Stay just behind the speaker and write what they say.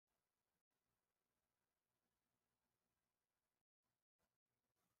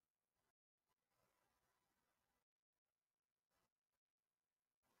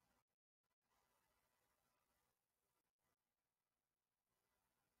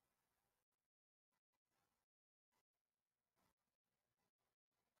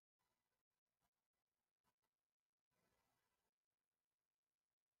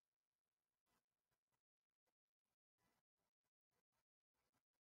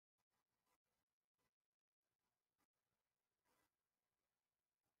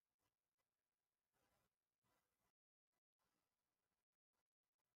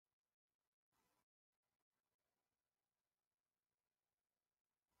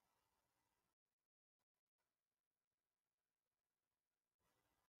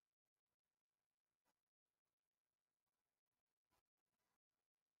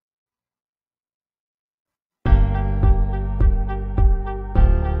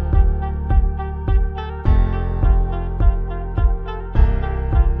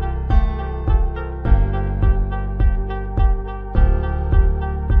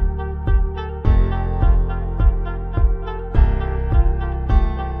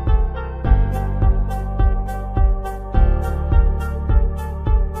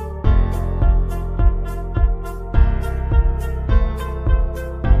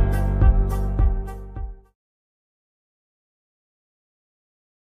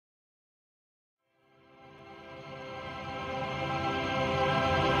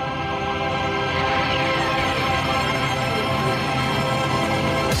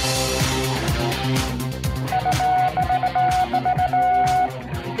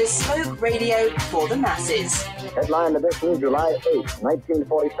bespoke radio for the masses. Headline edition, July 8,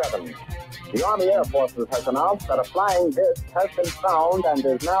 1947. The Army Air Forces has announced that a flying disc has been found and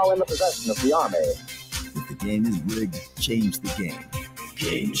is now in the possession of the Army. If the game is rigged, change the game.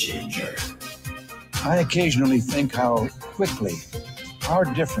 Game changer. I occasionally think how quickly our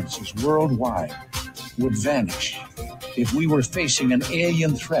differences worldwide would vanish if we were facing an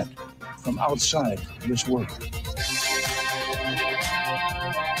alien threat from outside this world.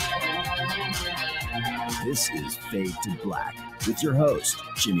 This is Fade to Black with your host,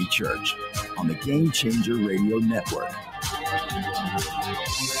 Jimmy Church, on the Game Changer Radio Network.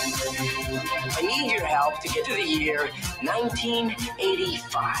 I need your help to get to the year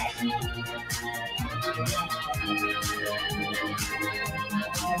 1985.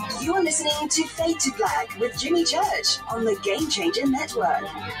 You're listening to Fade to Black with Jimmy Church on the Game Changer Network.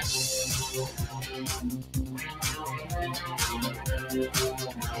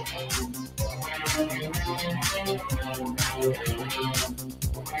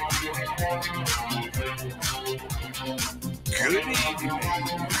 Good evening.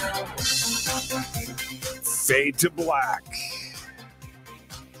 Fade to Black.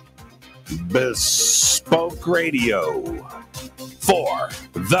 Bespoke radio for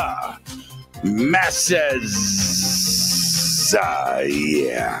the masses.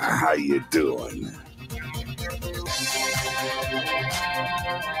 Yeah, how you doing?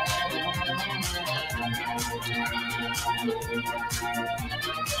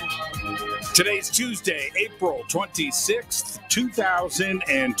 Today's Tuesday, April 26th,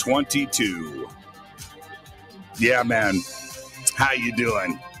 2022. Yeah, man. How you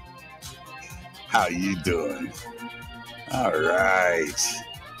doing? How you doing? All right.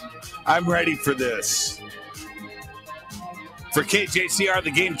 I'm ready for this. For KJCR,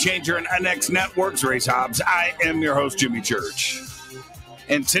 the Game Changer and NX Networks, Race Hobbs, I am your host, Jimmy Church.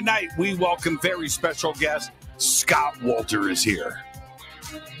 And tonight we welcome very special guest, Scott Wolter is here.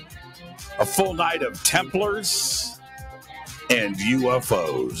 A full night of Templars and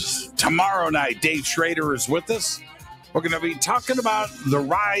UFOs. Tomorrow night, Dave Schrader is with us. We're going to be talking about the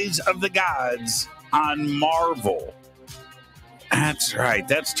rise of the gods on Marvel. That's right.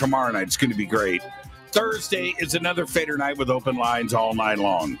 That's tomorrow night. It's going to be great. Thursday is another Fader night with open lines all night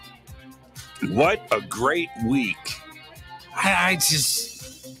long. What a great week. I'm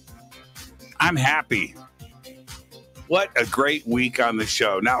happy. What a great week on the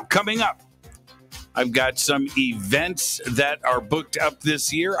show. Now, coming up, I've got some events that are booked up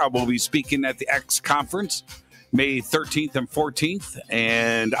this year. I will be speaking at the X Conference, May 13th and 14th,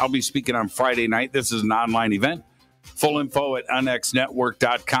 and I'll be speaking on Friday night. This is an online event. Full info at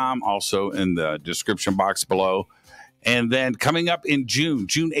unxnetwork.com, also in the description box below. And then coming up in June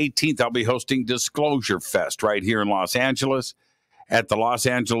 18th, I'll be hosting Disclosure Fest right here in Los Angeles at the Los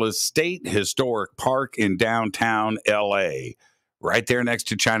Angeles State Historic Park in downtown L.A., right there next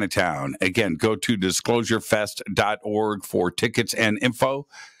to Chinatown. Again, go to disclosurefest.org for tickets and info.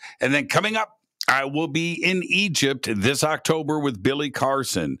 And then coming up, I will be in Egypt this October with Billy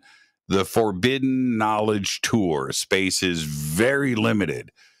Carson, the Forbidden Knowledge Tour. Space is very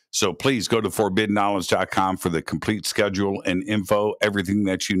limited. So please go to forbiddenknowledge.com for the complete schedule and info. Everything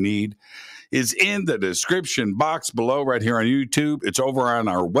that you need is in the description box below right here on YouTube. It's over on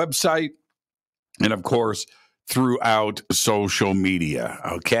our website. And, of course, throughout social media,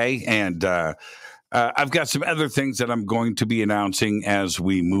 okay? And I've got some other things that I'm going to be announcing as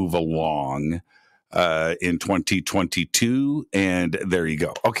we move along in 2022, and there you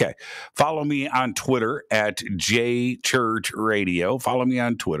go. Okay, follow me on Twitter at JChurchRadio. Follow me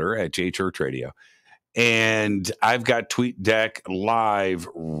on Twitter at JChurchRadio. And I've got TweetDeck live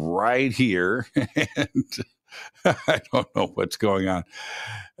right here, and I don't know what's going on.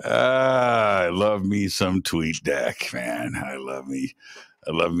 I love me some TweetDeck, man. I love me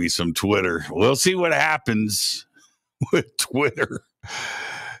some Twitter. We'll see what happens with Twitter.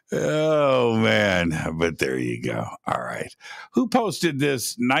 Oh, man. But there you go. All right. Who posted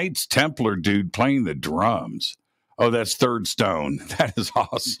this Knights Templar dude playing the drums? Oh, that's Third Stone. That is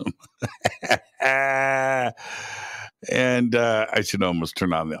awesome. And I should almost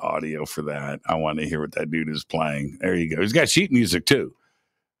turn on the audio for that. I want to hear what that dude is playing. There you go. He's got sheet music, too.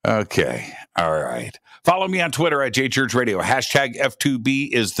 Okay. All right. Follow me on Twitter at JChurchRadio. Hashtag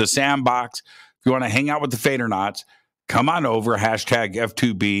F2B is the sandbox. If you want to hang out with the Fadernauts, come on over, hashtag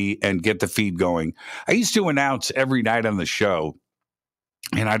F2B, and get the feed going. I used to announce every night on the show,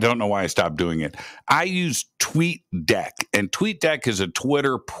 and I don't know why I stopped doing it. I use TweetDeck, and TweetDeck is a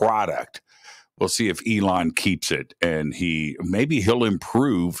Twitter product. We'll see if Elon keeps it, and maybe he'll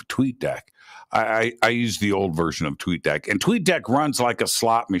improve TweetDeck. I use the old version of TweetDeck, and TweetDeck runs like a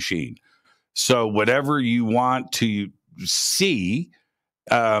slot machine. So whatever you want to see,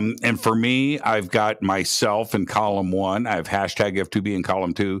 and for me, I've got myself in column 1. I have hashtag F2B in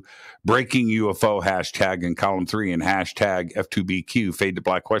column 2, breaking UFO hashtag in column 3, and hashtag F2BQ, fade to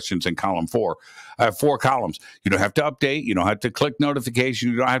black questions in column 4. I have 4 columns. You don't have to update. You don't have to click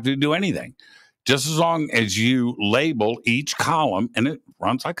notification. You don't have to do anything. Just as long as you label each column, and it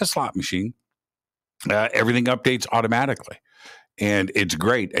runs like a slot machine, everything updates automatically. And it's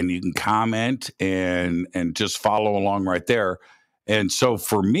great. And you can comment and just follow along right there. And so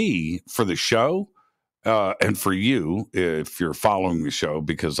for me, for the show, and for you, if you're following the show,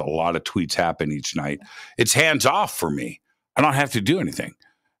 because a lot of tweets happen each night, it's hands off for me. I don't have to do anything.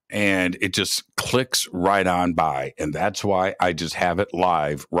 And it just clicks right on by. And that's why I just have it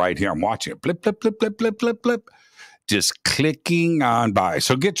live right here. I'm watching it. Blip, blip, blip, blip, blip, blip, blip. Just clicking on by.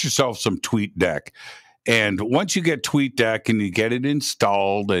 So get yourself some TweetDeck. And once you get TweetDeck and you get it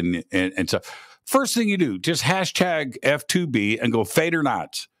installed and so first thing you do, just hashtag F2B and go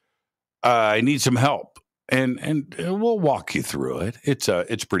Fadernauts. I need some help. And we'll walk you through it.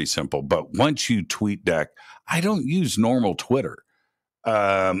 It's pretty simple. But once you TweetDeck, I don't use normal Twitter.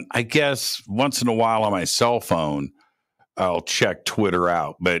 I guess once in a while on my cell phone, I'll check Twitter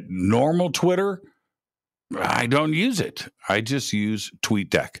out. But normal Twitter, I don't use it. I just use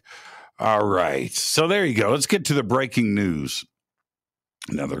TweetDeck. All right. So there you go. Let's get to the breaking news.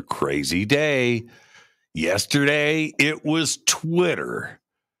 Another crazy day. Yesterday, it was Twitter.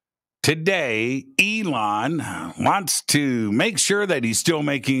 Today, Elon wants to make sure that he's still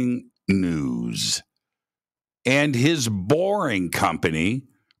making news. And his boring company,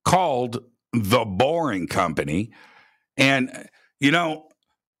 called The Boring Company. And, you know,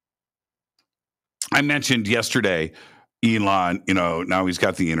 I mentioned yesterday, Elon, you know, now he's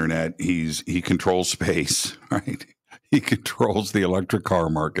got the internet. He controls space, right? He controls the electric car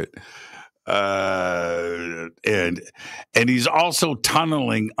market. And he's also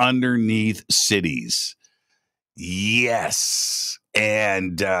tunneling underneath cities. Yes.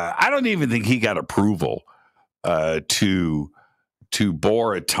 And I don't even think he got approval to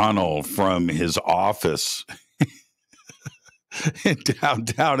bore a tunnel from his office in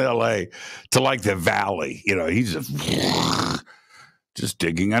downtown LA to like the valley. You know, he's just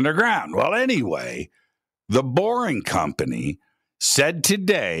digging underground. Well, anyway, the Boring Company said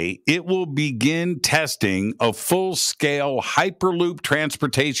today it will begin testing a full-scale Hyperloop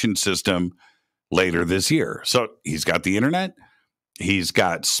transportation system later this year. So he's got the internet, he's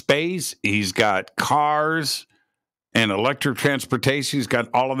got space, he's got cars and electric transportation. He's got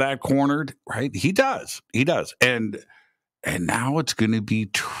all of that cornered, right? He does. And now it's going to be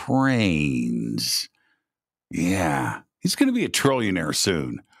trains. Yeah, he's going to be a trillionaire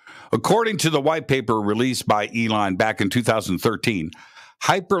soon. According to the white paper released by Elon back in 2013,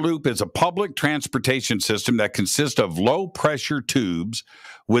 Hyperloop is a public transportation system that consists of low-pressure tubes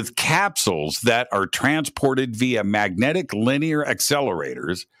with capsules that are transported via magnetic linear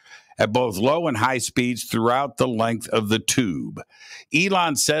accelerators at both low and high speeds throughout the length of the tube.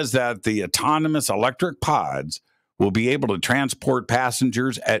 Elon says that the autonomous electric pods will be able to transport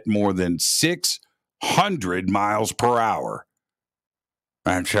passengers at more than 600 miles per hour.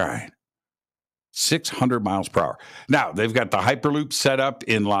 That's right. 600 miles per hour. Now, they've got the Hyperloop set up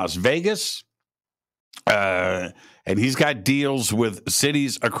in Las Vegas, and he's got deals with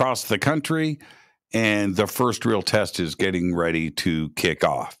cities across the country, and the first real test is getting ready to kick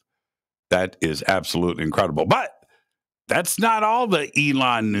off. That is absolutely incredible. But that's not all the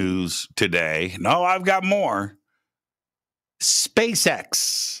Elon news today. No, I've got more.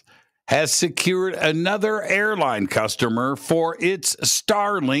 SpaceX has secured another airline customer for its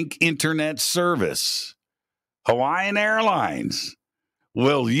Starlink internet service. Hawaiian Airlines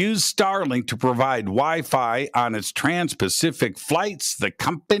will use Starlink to provide Wi-Fi on its trans-Pacific flights, the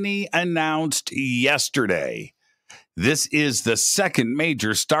company announced yesterday. This is the second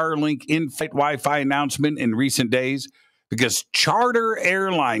major Starlink in-flight Wi-Fi announcement in recent days because charter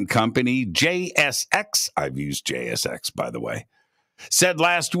airline company JSX, I've used JSX, by the way, said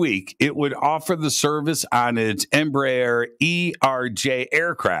last week it would offer the service on its Embraer ERJ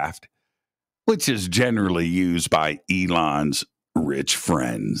aircraft, which is generally used by Elon's rich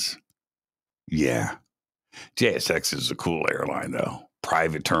friends. Yeah. JSX is a cool airline, though.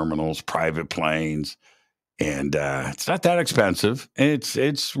 Private terminals, private planes, and it's not that expensive.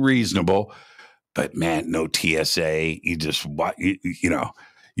 It's reasonable, but man, no TSA. You just,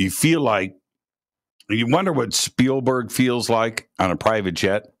 you feel like, you wonder what Spielberg feels like on a private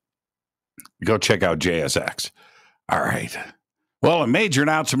jet. Go check out JSX. All right. Well, a major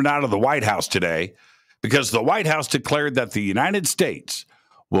announcement out of the White House today, because the White House declared that the United States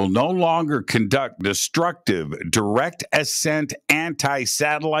will no longer conduct destructive direct ascent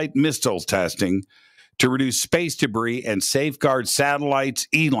anti-satellite missiles testing to reduce space debris and safeguard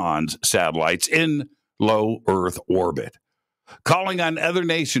Elon's satellites in low Earth orbit. Calling on other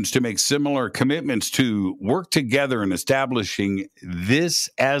nations to make similar commitments to work together in establishing this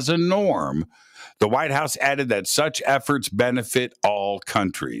as a norm, the White House added that such efforts benefit all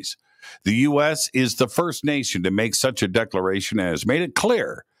countries. The U.S. is the first nation to make such a declaration and has made it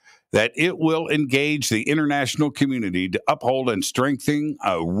clear that it will engage the international community to uphold and strengthen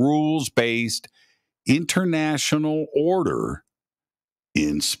a rules-based international order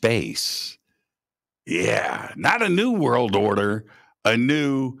in space. Yeah, not a new world order, a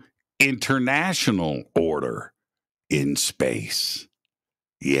new international order in space.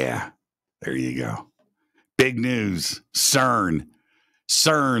 Yeah, there you go. Big news.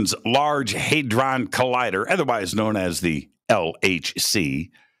 CERN's Large Hadron Collider, otherwise known as the LHC,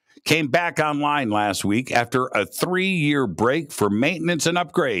 came back online last week after a 3-year break for maintenance and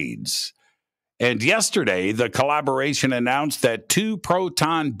upgrades. And yesterday, the collaboration announced that 2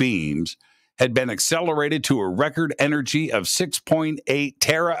 proton beams had been accelerated to a record energy of 6.8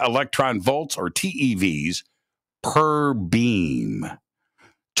 tera electron volts, or TeVs, per beam.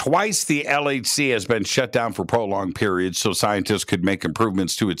 Twice the LHC has been shut down for prolonged periods so scientists could make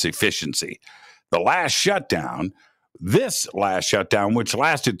improvements to its efficiency. This last shutdown, which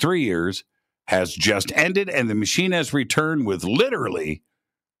lasted 3 years, has just ended, and the machine has returned with literally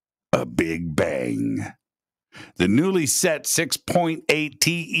a big bang. The newly set 6.8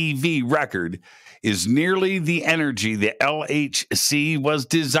 TeV record is nearly the energy the LHC was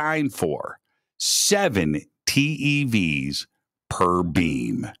designed for. 7 TeVs per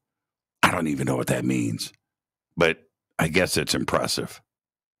beam. I don't even know what that means, but I guess it's impressive.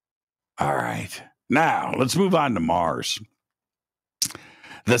 All right. Now, let's move on to Mars.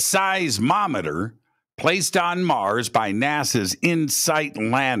 The seismometer placed on Mars by NASA's InSight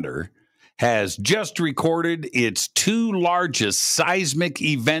lander has just recorded its 2 largest seismic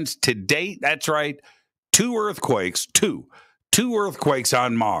events to date. That's right, 2 earthquakes, two earthquakes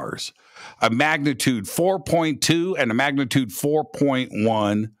on Mars, a magnitude 4.2 and a magnitude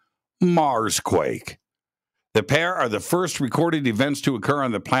 4.1 Marsquake. The pair are the first recorded events to occur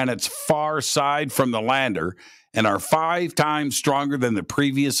on the planet's far side from the lander and are 5 times stronger than the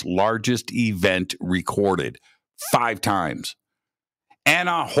previous largest event recorded. 5 times.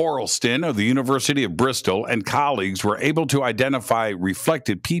 Anna Horlston of the University of Bristol and colleagues were able to identify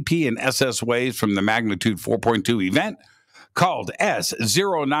reflected PP and SS waves from the magnitude 4.2 event, called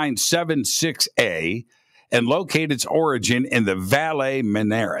S0976A, and locate its origin in the Valle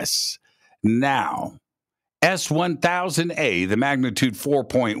Menares. Now, S1000A, the magnitude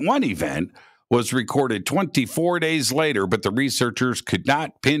 4.1 event, was recorded 24 days later, but the researchers could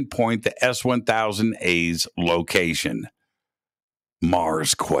not pinpoint the S1000A's location.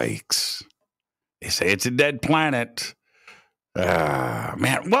 Marsquakes. They say it's a dead planet.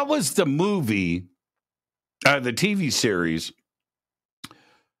 Man, what was the movie, the TV series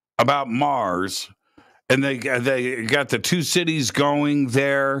about Mars? And they got the 2 cities going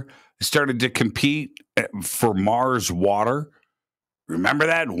there. They started to compete for Mars water. Remember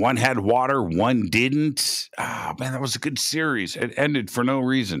that? One had water, one didn't. Oh, man, that was a good series. It ended for no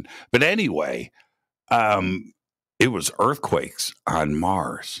reason. But anyway, it was earthquakes on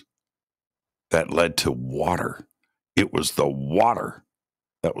Mars that led to water. It was the water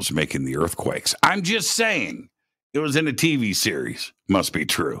that was making the earthquakes. I'm just saying, it was in a TV series. Must be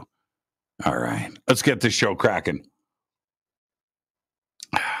true. All right, let's get this show cracking.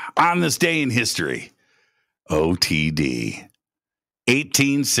 On this day in history, OTD,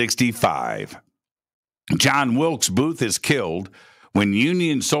 1865. John Wilkes Booth is killed when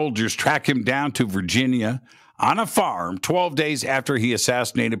Union soldiers track him down to Virginia on a farm 12 days after he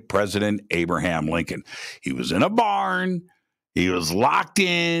assassinated President Abraham Lincoln. He was in a barn. He was locked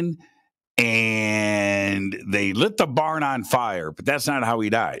in, and they lit the barn on fire, but that's not how he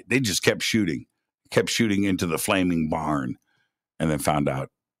died. They just kept shooting into the flaming barn, and then found out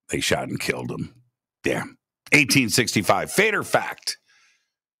they shot and killed him. Yeah. 1865. Fader fact.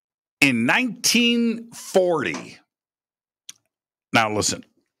 In 1940, now listen,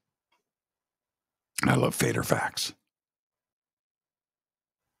 I love fader facts.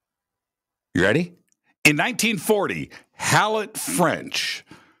 You ready? In 1940, Hallett French,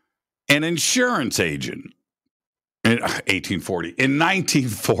 an insurance agent, in 1840. In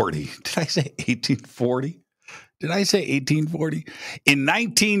 1940, did I say 1840? Did I say 1840? In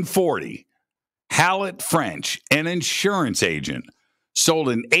 1940, Hallett French, an insurance agent, sold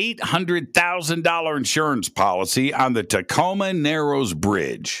an $800,000 insurance policy on the Tacoma Narrows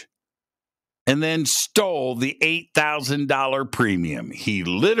Bridge and then stole the $8,000 premium he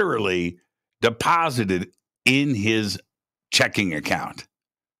literally deposited in his checking account.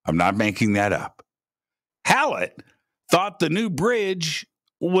 I'm not making that up. Hallett thought the new bridge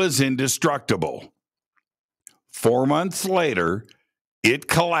was indestructible. 4 months later, it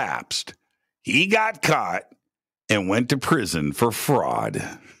collapsed. He got caught and went to prison for fraud.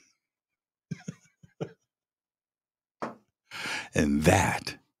 And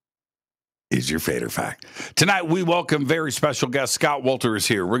that is your Fader Fact. Tonight, we welcome very special guest. Scott Wolter is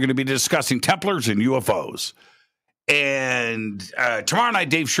here. We're going to be discussing Templars and UFOs. And tomorrow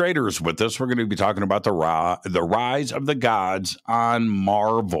night, Dave Schrader is with us. We're going to be talking about the rise of the gods on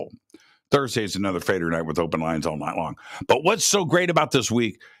Marvel. Thursday is another Fader night with open lines all night long. But what's so great about this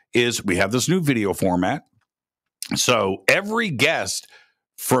week is we have this new video format. So every guest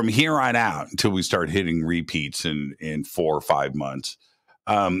from here on out until we start hitting repeats in 4 or 5 months.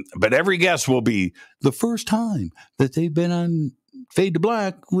 But every guest will be the first time that they've been on Fade to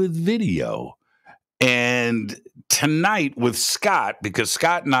Black with video. And tonight with Scott, because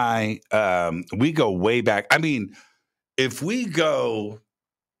Scott and I, we go way back. I mean,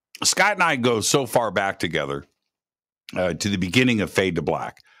 Scott and I go so far back together to the beginning of Fade to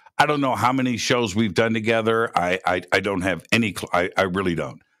Black. I don't know how many shows we've done together. I don't have any. I really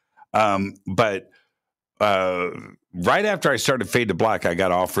don't. But right after I started Fade to Black, I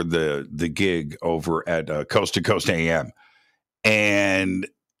got offered the gig over at Coast to Coast AM. And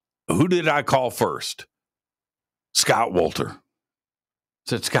who did I call first? Scott Wolter. I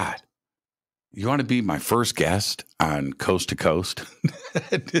said, Scott, you want to be my first guest on Coast to Coast?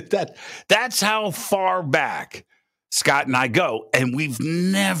 That's how far back Scott and I go. And we've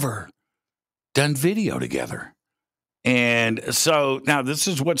never done video together. And so now this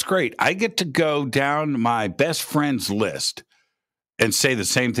is what's great. I get to go down my best friends list and say the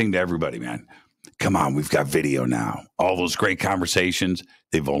same thing to everybody, man. Come on, we've got video now. All those great conversations,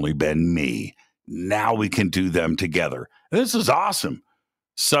 they've only been me. Now we can do them together. And this is awesome.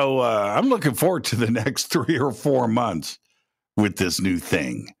 So I'm looking forward to the next 3 or 4 months with this new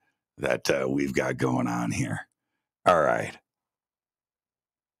thing that we've got going on here. All right.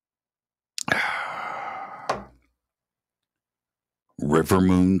 River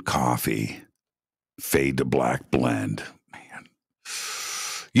Moon Coffee, Fade to Black blend. Man.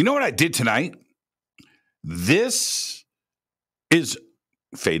 You know what I did tonight? This is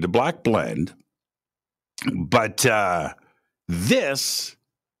Fade to Black blend, but this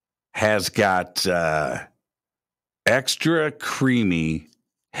has got extra creamy,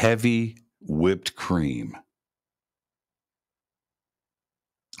 heavy whipped cream.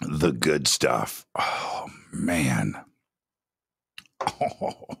 The good stuff. Oh, man.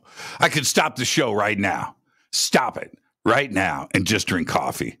 Oh, I could stop the show right now. Stop it right now and just drink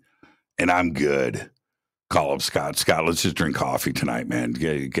coffee. And I'm good. Call up Scott. Scott, let's just drink coffee tonight, man.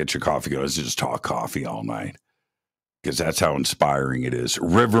 Get your coffee going. Let's just talk coffee all night. Because that's how inspiring it is.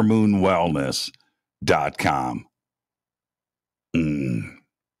 rivermoonwellness.com.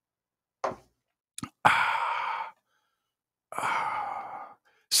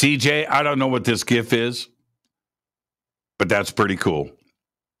 CJ, I don't know what this GIF is, but that's pretty cool.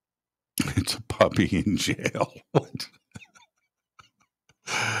 It's a puppy in jail. What?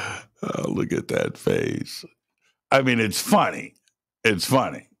 Oh, look at that face. I mean, it's funny. It's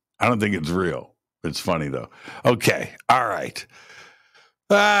funny. I don't think it's real. It's funny, though. Okay. All right.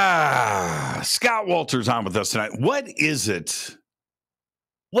 Scott Wolter's on with us tonight. What is it?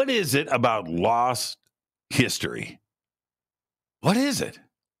 What is it about lost history? What is it?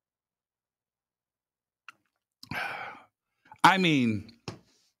 I mean,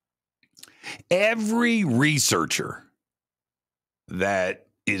 every researcher that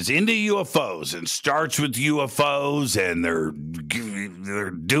is into UFOs and starts with UFOs and they're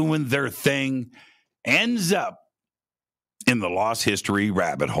doing their thing ends up in the lost history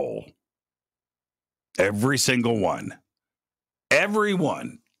rabbit hole. Every single one.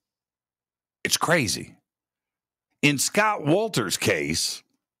 Everyone. It's crazy. In Scott Wolter's case,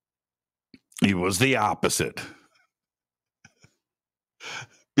 he was the opposite.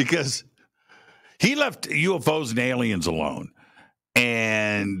 Because he left UFOs and aliens alone.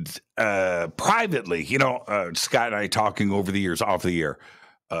 And privately, Scott and I talking over the years, off the air.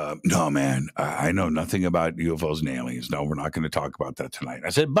 No, man, I know nothing about UFOs and aliens. No, we're not going to talk about that tonight. I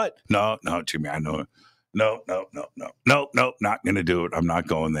said, but no, Jimmy, I know. No, not going to do it. I'm not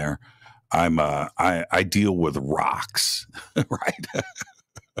going there. I deal with rocks, right?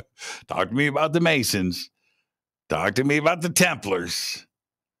 Talk to me about the Masons. Talk to me about the Templars.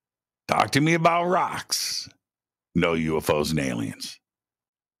 Talk to me about rocks. No UFOs and aliens.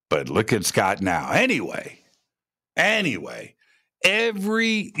 But look at Scott now. Anyway, every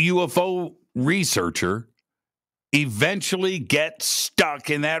UFO researcher eventually gets stuck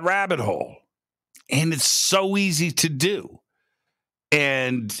in that rabbit hole. And it's so easy to do.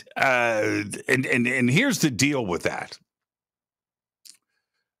 And here's the deal with that.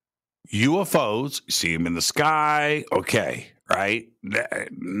 UFOs, see them in the sky, okay, right?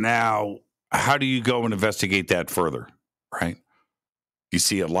 Now, how do you go and investigate that further, right? You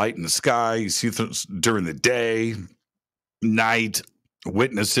see a light in the sky, you see things during the day, night,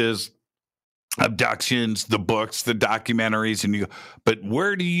 witnesses, abductions, the books, the documentaries, and but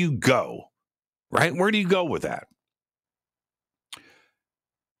where do you go, right? Where do you go with that?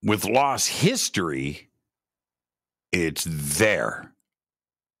 With lost history, it's there.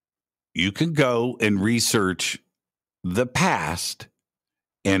 You can go and research the past,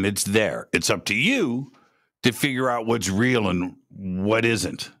 and it's there. It's up to you to figure out what's real and what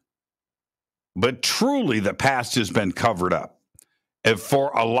isn't. But truly, the past has been covered up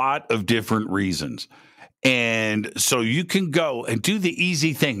for a lot of different reasons. And so you can go and do the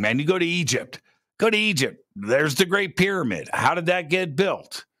easy thing, man. You go to Egypt. Go to Egypt. There's the Great Pyramid. How did that get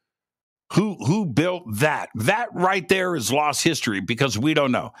built? Who built that? That right there is lost history because we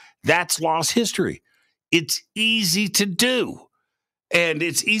don't know. That's lost history. It's easy to do. And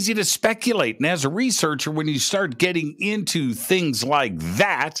it's easy to speculate. And as a researcher, when you start getting into things like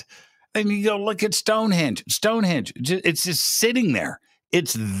that, then you go look at Stonehenge. Stonehenge, it's just sitting there.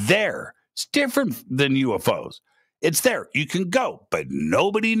 It's there. It's different than UFOs. It's there. You can go, but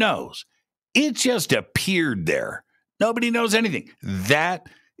nobody knows. It just appeared there. Nobody knows anything. That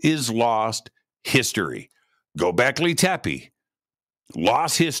is lost history. Göbekli Tepe,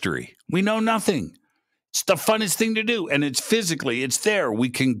 lost history. We know nothing. It's the funnest thing to do, and it's there. We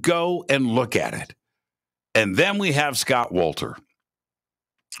can go and look at it. And then we have Scott Wolter.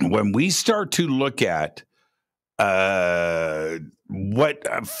 When we start to look at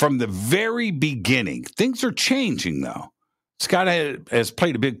what from the very beginning, things are changing, though. Scott has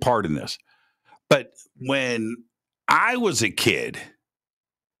played a big part in this. But when I was a kid,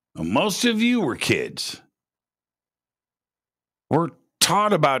 most of you were kids. We're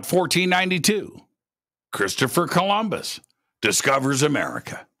taught about 1492. Christopher Columbus discovers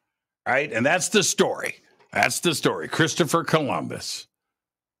America, right? And that's the story. That's the story. Christopher Columbus.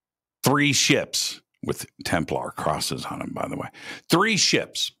 3 ships with Templar crosses on them, by the way. 3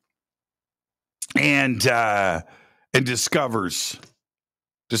 ships. And discovers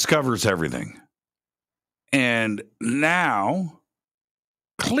everything. And now,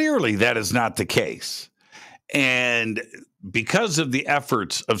 clearly, that is not the case. And because of the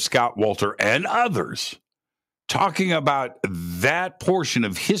efforts of Scott Wolter and others talking about that portion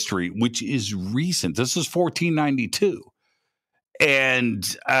of history, which is recent, this is 1492. And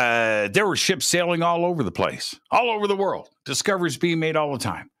there were ships sailing all over the place, all over the world, discoveries being made all the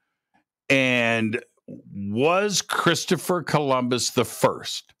time. And was Christopher Columbus the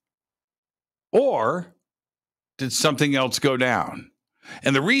first? Or did something else go down?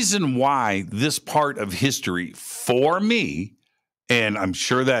 And the reason why this part of history, for me, and I'm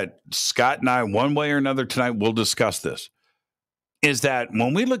sure that Scott and I, one way or another tonight, will discuss this, is that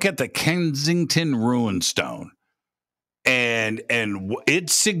when we look at the Kensington Rune stone and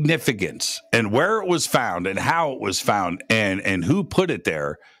its significance and where it was found and how it was found and who put it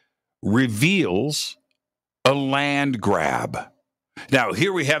there, reveals a land grab. Now,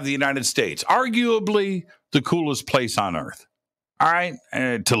 here we have the United States, arguably the coolest place on earth. All right,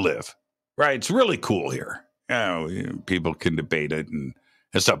 to live, right? It's really cool here. People can debate it and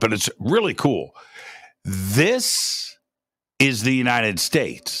stuff, but it's really cool. This is the United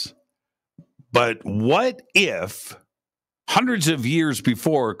States. But what if hundreds of years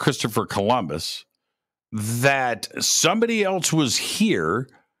before Christopher Columbus, that somebody else was here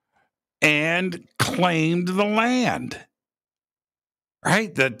and claimed the land,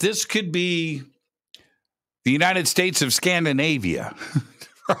 right? That this could be the United States of Scandinavia,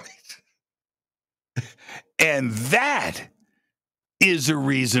 right? And that is a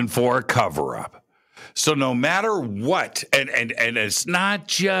reason for a cover-up. So no matter what, and it's not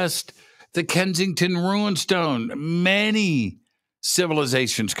just the Kensington Rune stone. Many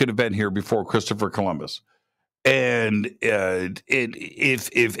civilizations could have been here before Christopher Columbus. And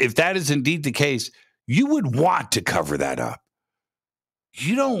if that is indeed the case, you would want to cover that up.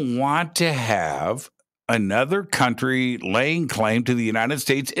 You don't want to have another country laying claim to the United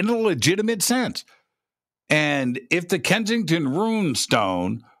States in a legitimate sense. And if the Kensington Rune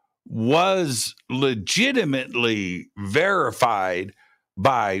stone was legitimately verified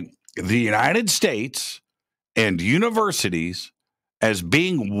by the United States and universities as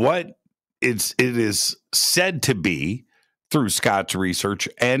being what it is said to be through Scott's research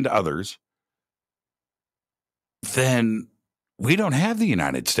and others, then we don't have the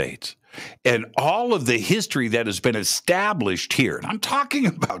United States. And all of the history that has been established here, and I'm talking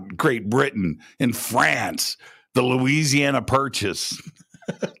about Great Britain and France, the Louisiana Purchase,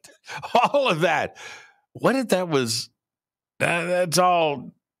 all of that. What if that was, that's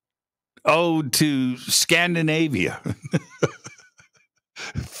all owed to Scandinavia,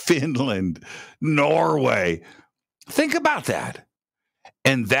 Finland, Norway. Think about that.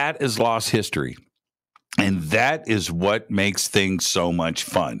 And that is lost history. And that is what makes things so much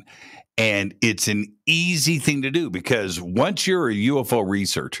fun. And it's an easy thing to do because once you're a UFO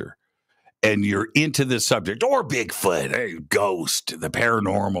researcher and you're into this subject, or Bigfoot, ghost, the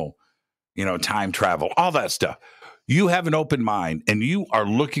paranormal, time travel, all that stuff, you have an open mind and you are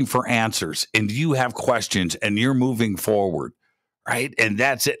looking for answers and you have questions and you're moving forward, right? And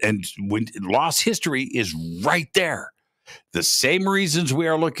that's it. And when lost history is right there. The same reasons we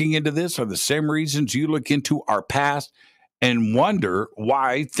are looking into this are the same reasons you look into our past and wonder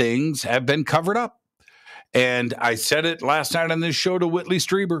why things have been covered up. And I said it last night on this show to Whitley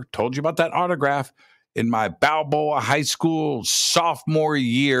Strieber, told you about that autograph in my Balboa High School sophomore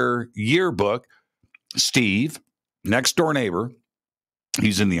yearbook. Steve, next door neighbor,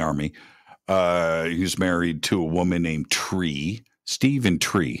 he's in the Army. He's married to a woman named Tree, Steve and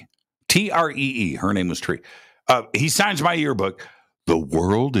Tree, Tree. Her name was Tree. He signs my yearbook. The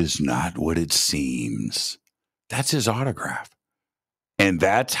world is not what it seems. That's his autograph. And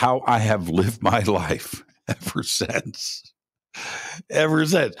that's how I have lived my life ever since. Ever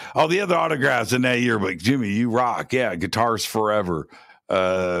since. All the other autographs in that yearbook. Jimmy, you rock. Yeah, guitars forever.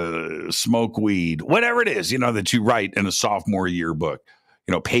 Smoke weed. Whatever it is, that you write in a sophomore yearbook.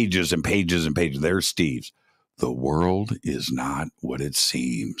 Pages and pages and pages. There's Steve's. The world is not what it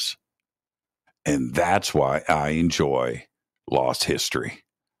seems. And that's why I enjoy Lost History.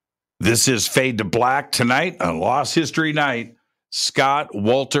 This is Fade to Black tonight on Lost History Night. Scott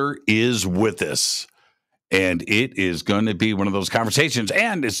Wolter is with us. And it is going to be one of those conversations.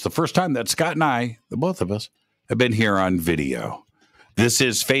 And it's the first time that Scott and I, the both of us, have been here on video. This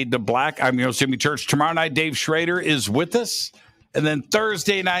is Fade to Black. I'm your host, Jimmy Church. Tomorrow night, Dave Schrader is with us. And then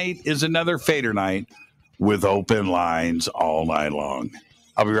Thursday night is another Fader night with open lines all night long.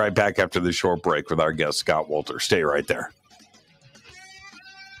 I'll be right back after this short break with our guest, Scott Wolter. Stay right there.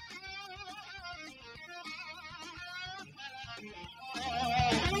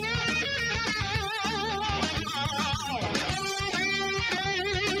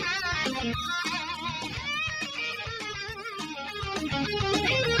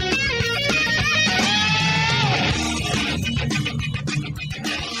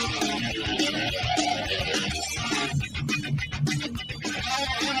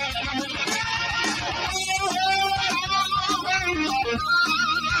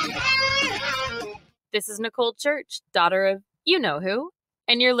 This is Nicole Church, daughter of you-know-who,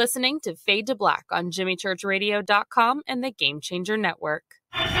 and you're listening to Fade to Black on JimmyChurchRadio.com and the Game Changer Network.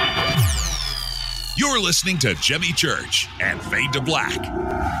 You're listening to Jimmy Church and Fade to Black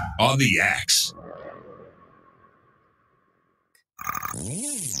on the X.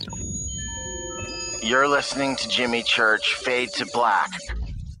 You're listening to Jimmy Church, Fade to Black.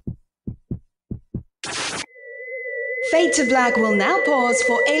 Fade to Black will now pause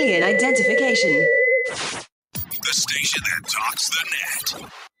for alien identification. The station that talks the net.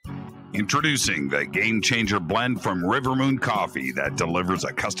 Introducing the Game Changer blend from River Moon Coffee that delivers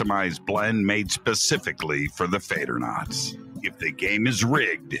a customized blend made specifically for the Fadernauts. If the game is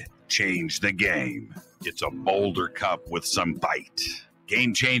rigged, change the game. It's a bolder cup with some bite.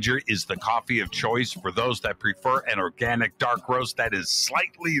 Game Changer is the coffee of choice for those that prefer an organic dark roast that is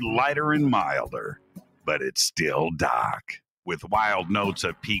slightly lighter and milder, but it's still dark. With wild notes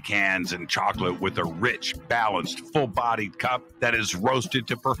of pecans and chocolate with a rich, balanced, full-bodied cup that is roasted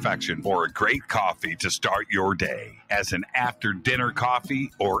to perfection for a great coffee to start your day, as an after-dinner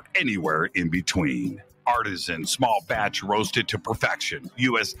coffee or anywhere in between. Artisan, small batch roasted to perfection.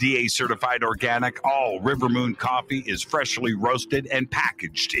 USDA certified organic, all River Moon coffee is freshly roasted and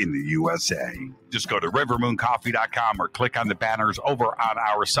packaged in the USA. Just go to rivermooncoffee.com or click on the banners over on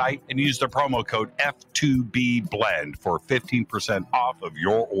our site and use the promo code F2BBLEND for 15% off of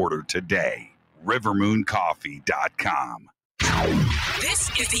your order today. rivermooncoffee.com. This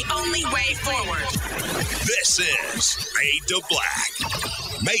is the only way forward. This is Fade to Black.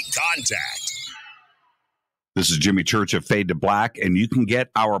 Make contact. This is Jimmy Church of Fade to Black, and you can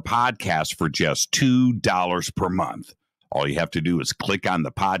get our podcast for just $2 per month. All you have to do is click on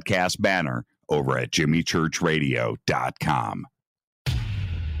the podcast banner over at jimmychurchradio.com.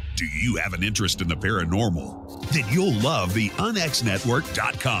 Do you have an interest in the paranormal? Then you'll love the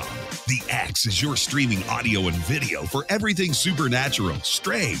unxnetwork.com. The X is your streaming audio and video for everything supernatural,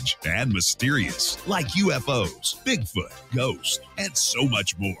 strange, and mysterious, like UFOs, Bigfoot, ghosts, and so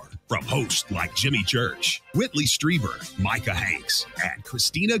much more. From hosts like Jimmy Church, Whitley Strieber, Micah Hanks, and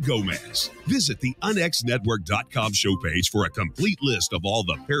Christina Gomez. Visit the unxnetwork.com show page for a complete list of all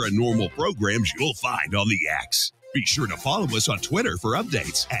the paranormal programs you'll find on the X. Be sure to follow us on Twitter for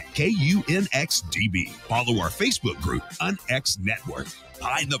updates at KUNXDB. Follow our Facebook group, UnX Network.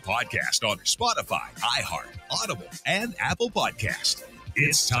 Find the podcast on Spotify, iHeart, Audible, and Apple Podcast.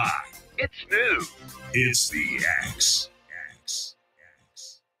 It's time. It's new. It's the X.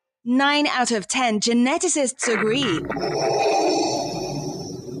 9 out of 10 geneticists agree.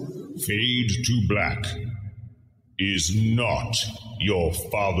 Fade to Black is not your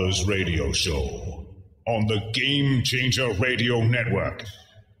father's radio show on the Game Changer Radio Network.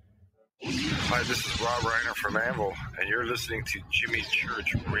 Hi, this is Rob Reiner from Anvil, and you're listening to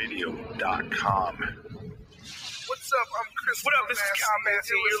JimmyChurchRadio.com. What's up? I'm Chris. What up? This is Kyle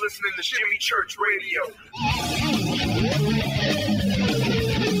Manson. You're listening to Jimmy Church Radio.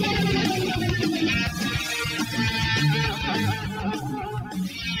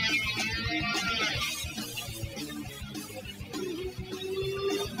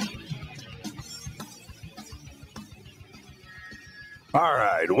 All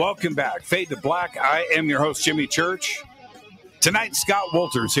right, welcome back. Fade to Black. I am your host, Jimmy Church. Tonight, Scott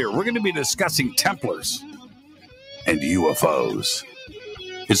Wolter's here. We're going to be discussing Templars and UFOs.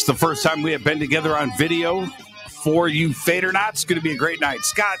 It's the first time we have been together on video for you Fadernauts. It's going to be a great night.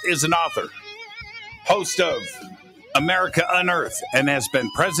 Scott is an author, host of America Unearthed, and has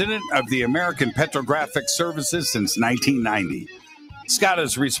been president of the American Petrographic Services since 1990. Scott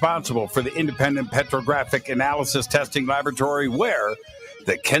is responsible for the independent petrographic analysis testing laboratory where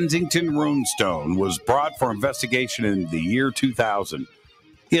the Kensington Rune stone was brought for investigation in the year 2000.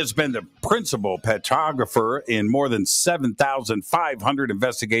 He has been the principal petrographer in more than 7,500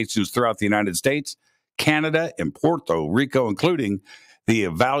 investigations throughout the United States, Canada, and Puerto Rico, including the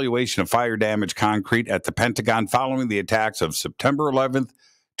evaluation of fire damage concrete at the Pentagon following the attacks of September 11th,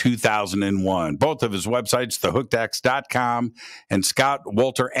 2001. Both of his websites, thehookedx.com and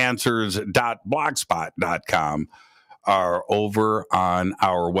scottwolteranswers.blogspot.com, are over on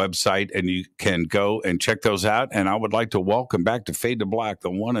our website, and you can go and check those out. And I would like to welcome back to Fade to Black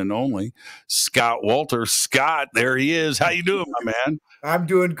the one and only Scott Wolter. Scott, there he is. How you doing, my man? I'm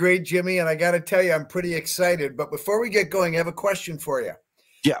doing great, Jimmy, and I got to tell you, I'm pretty excited. But before we get going, I have a question for you.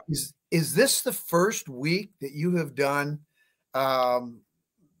 Yeah. Is this the first week that you have done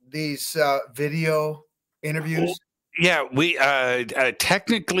these video interviews? Yeah, we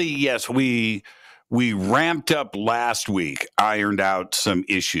technically, yes, we ramped up last week, ironed out some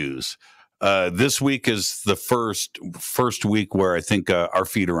issues. This week is the first week where I think our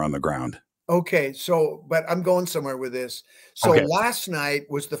feet are on the ground. Okay, so, but I'm going somewhere with this. So Okay. Last night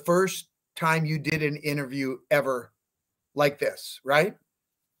was the first time you did an interview ever like this, right?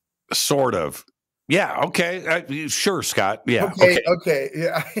 Sort of. Yeah. Okay. Sure, Scott. Yeah. Okay.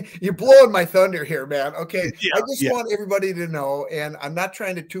 Yeah. You're blowing my thunder here, man. Okay. Yeah, I just yeah. want everybody to know, and I'm not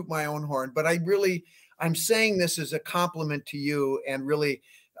trying to toot my own horn, but I'm saying this as a compliment to you, and really,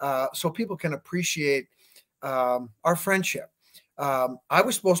 so people can appreciate our friendship. I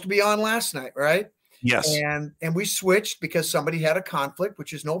was supposed to be on last night, right? Yes. And we switched because somebody had a conflict,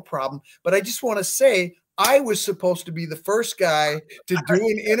 which is no problem. But I just want to say, I was supposed to be the first guy to do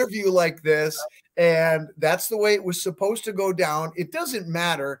an interview like this, and that's the way it was supposed to go down. It doesn't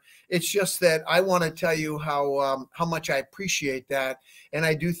matter. It's just that I want to tell you how much I appreciate that, and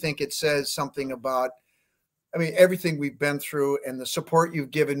I do think it says something about, I mean, everything we've been through and the support you've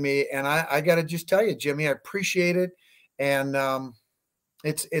given me. And I got to just tell you, Jimmy, I appreciate it, and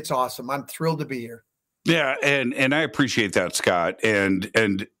it's awesome. I'm thrilled to be here. Yeah, and I appreciate that, Scott.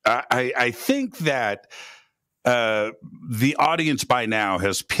 And I think that the audience by now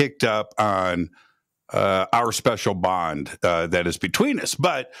has picked up on our special bond that is between us.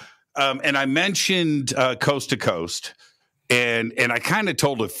 But and I mentioned Coast to Coast, and I kind of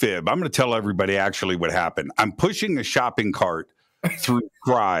told a fib. I'm going to tell everybody actually what happened. I'm pushing a shopping cart through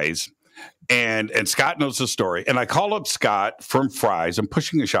Fry's. And Scott knows the story. And I call up Scott from Fry's. I'm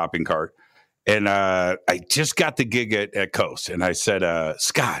pushing a shopping cart. And I just got the gig at Coast. And I said,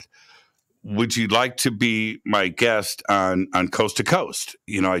 Scott, would you like to be my guest on Coast to Coast?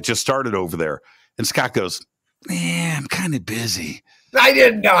 You know, I just started over there. And Scott goes, I'm kind of busy. I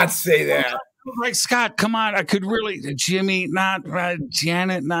did not say that. Like, Scott, come on. I could really, Jimmy, not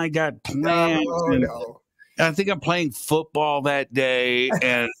Janet and I got plans. No. I think I'm playing football that day,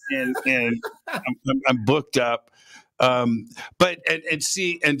 and I'm booked up. But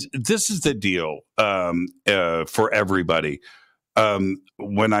see, and this is the deal for everybody.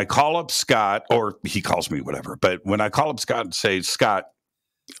 When I call up Scott, or he calls me, whatever, but when I call up Scott and say, Scott,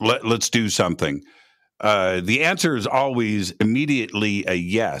 let's do something, the answer is always immediately a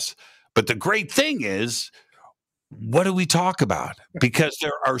yes. But the great thing is, what do we talk about? Because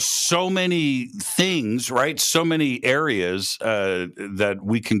there are so many things, right? So many areas that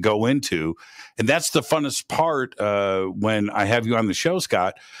we can go into. And that's the funnest part when I have you on the show,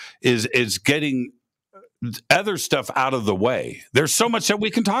 Scott, is getting other stuff out of the way. There's so much that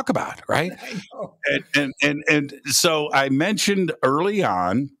we can talk about, right? I know. And so I mentioned early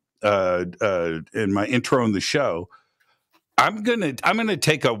on in my intro in the show, I'm gonna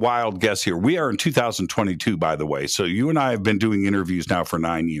take a wild guess here. We are in 2022, by the way. So you and I have been doing interviews now for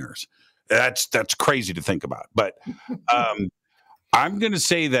 9 years. That's crazy to think about. But I'm gonna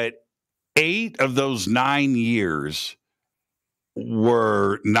say that 8 of those 9 years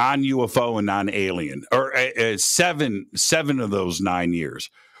were non-UFO and non-alien, or 7 of those 9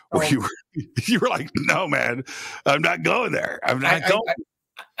 years where you were like, no, man, I'm not going there. I'm not going.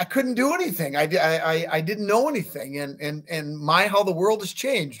 I couldn't do anything. I didn't know anything, and how the world has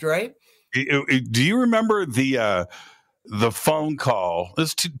changed, right? Do you remember the phone call?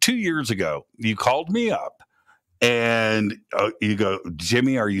 This 2 years ago. You called me up, and you go,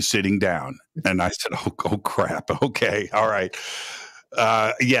 Jimmy, are you sitting down? And I said, oh crap. Okay, all right.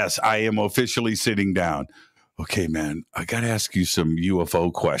 Yes, I am officially sitting down. Okay, man, I got to ask you some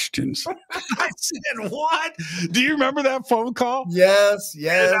UFO questions. I said, what? Do you remember that phone call? Yes. And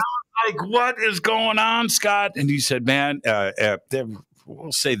I was like, what is going on, Scott? And he said, man,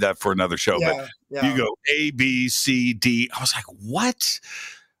 we'll save that for another show. Yeah. You go A, B, C, D. I was like, what?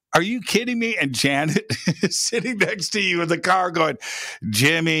 Are you kidding me? And Janet is sitting next to you in the car going,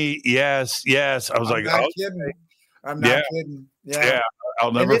 Jimmy, yes. I was like, not kidding. I'm not kidding. Yeah.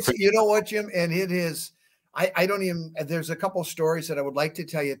 I'll never forget. You know what, Jim? And it is. I don't even, there's a couple of stories that I would like to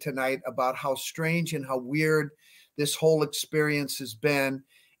tell you tonight about how strange and how weird this whole experience has been.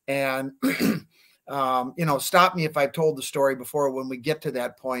 And, stop me if I've told the story before when we get to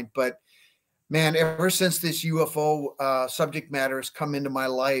that point. But man, ever since this UFO subject matter has come into my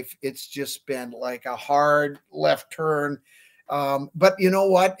life, it's just been like a hard left turn. But you know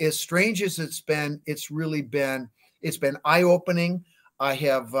what? As strange as it's been, it's been eye-opening. I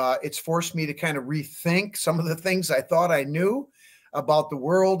have, it's forced me to kind of rethink some of the things I thought I knew about the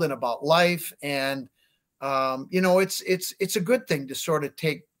world and about life. And, it's a good thing to sort of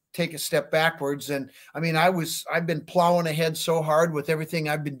take a step backwards. And I mean, I've been plowing ahead so hard with everything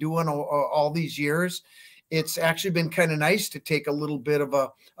I've been doing all these years. It's actually been kind of nice to take a little bit of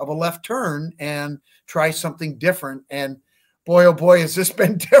a left turn and try something different. And boy, oh boy, has this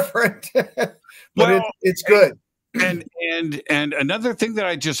been different, but it's good. And another thing that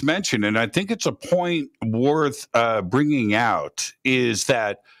I just mentioned, and I think it's a point worth bringing out, is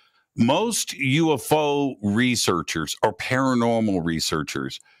that most UFO researchers or paranormal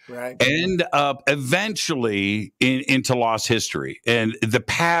researchers end up eventually into lost history. And the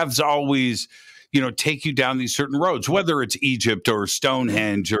paths always, take you down these certain roads, whether it's Egypt or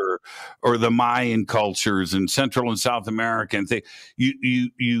Stonehenge or the Mayan cultures in Central and South America. And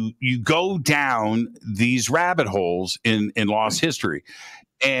you go down these rabbit holes in lost history.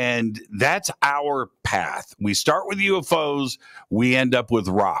 And that's our path. We start with UFOs, we end up with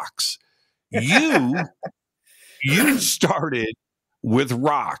rocks. You started with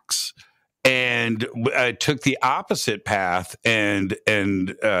rocks and took the opposite path and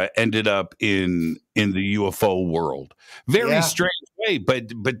ended up in the UFO world. Very strange way,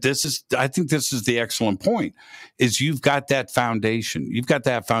 but I think this is the excellent point, is you've got that foundation. You've got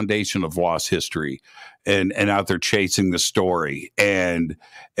that foundation of lost history and out there chasing the story and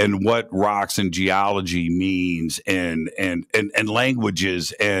what rocks and geology means and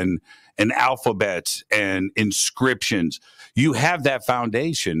languages and alphabets and inscriptions. You have that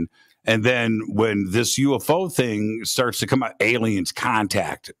foundation. And then when this UFO thing starts to come out, aliens,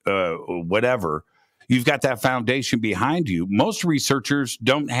 contact, whatever, you've got that foundation behind you. Most researchers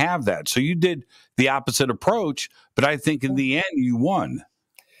don't have that. So you did the opposite approach, but I think in the end you won.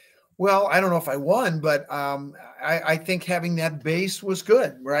 Well, I don't know if I won, but I think having that base was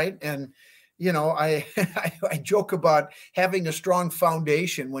good, right? And, I joke about having a strong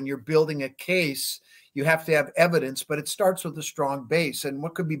foundation. When you're building a case, you have to have evidence, but it starts with a strong base. And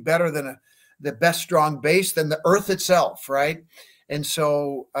what could be better than the best strong base than the Earth itself, right? And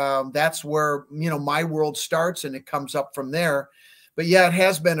so that's where, my world starts, and it comes up from there. But yeah, it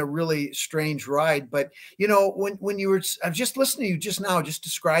has been a really strange ride. But, when you were, I was just listening to you just now, just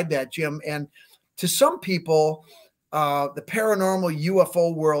describe that, Jim. And to some people, the paranormal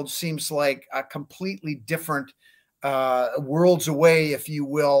UFO world seems like a completely different worlds away, if you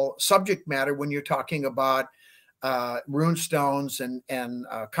will, subject matter when you're talking about rune stones and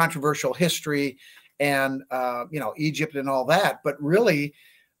controversial history and, Egypt and all that. But really,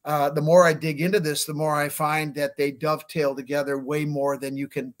 the more I dig into this, the more I find that they dovetail together way more than you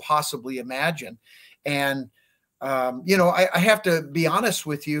can possibly imagine. And, I have to be honest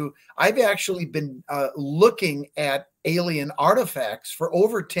with you. I've actually been looking at alien artifacts for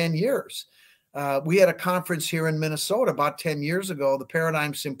over 10 years. We had a conference here in Minnesota about 10 years ago, the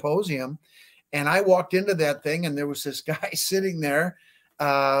Paradigm Symposium. And I walked into that thing, and there was this guy sitting there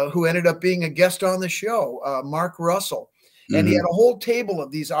who ended up being a guest on the show, Mark Russell. And he had a whole table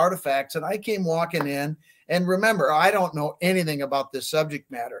of these artifacts. And I came walking in, and remember, I don't know anything about this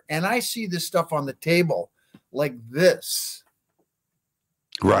subject matter. And I see this stuff on the table like this.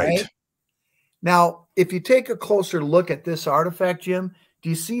 Right. Now, if you take a closer look at this artifact, Jim, do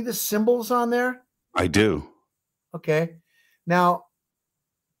you see the symbols on there? I do. Okay. Now,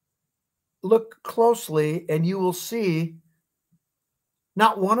 look closely, and you will see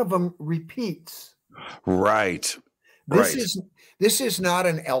not one of them repeats. Right. This is not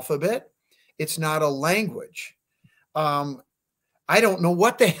an alphabet. It's not a language. I don't know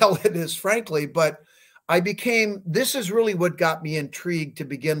what the hell it is, frankly, but this is really what got me intrigued to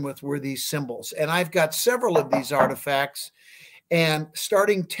begin with, were these symbols. And I've got several of these artifacts. And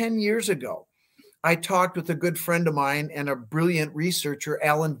starting 10 years ago, I talked with a good friend of mine and a brilliant researcher,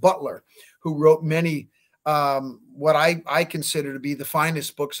 Alan Butler, who wrote many, what I consider to be the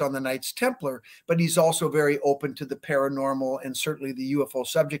finest books on the Knights Templar, but he's also very open to the paranormal and certainly the UFO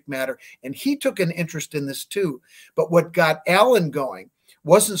subject matter. And he took an interest in this too. But what got Alan going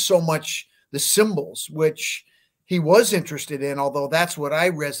wasn't so much the symbols, which he was interested in, although that's what I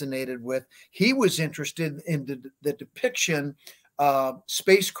resonated with. He was interested in the depiction of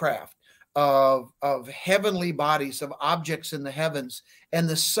spacecraft, of heavenly bodies, of objects in the heavens, and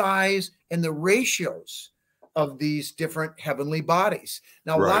the size and the ratios of these different heavenly bodies.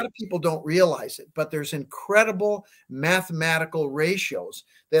 Now, a lot of people don't realize it, but there's incredible mathematical ratios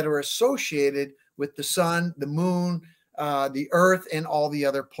that are associated with the sun, the moon, the earth, and all the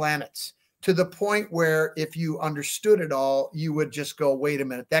other planets, to the point where if you understood it all, you would just go, wait a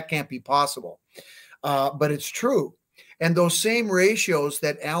minute, that can't be possible. But it's true. And those same ratios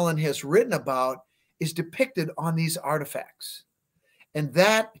that Alan has written about is depicted on these artifacts. And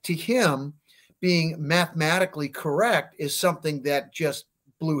that, to him, being mathematically correct is something that just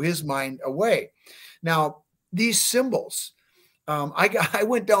blew his mind away. Now, these symbols, I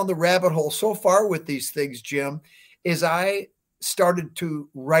went down the rabbit hole so far with these things, Jim, is I started to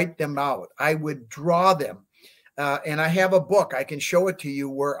write them out. I would draw them. And I have a book, I can show it to you,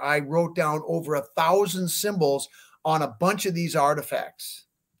 where I wrote down over 1,000 symbols on a bunch of these artifacts.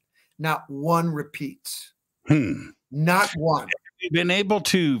 Not one repeats. Not one. Have you been able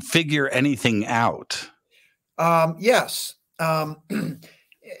to figure anything out? Yes. And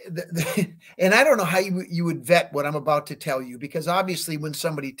I don't know how you would vet what I'm about to tell you, because obviously when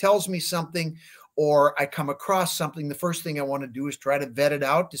somebody tells me something or I come across something, the first thing I want to do is try to vet it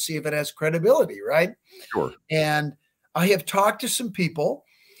out to see if it has credibility, right? Sure. And I have talked to some people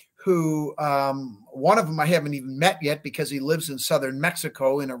who, one of them I haven't even met yet because he lives in southern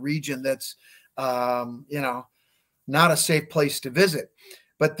Mexico in a region that's, not a safe place to visit.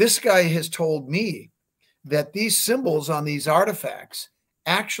 But this guy has told me that these symbols on these artifacts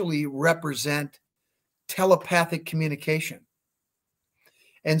actually represent telepathic communication.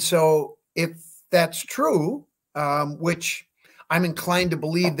 And so if that's true, which I'm inclined to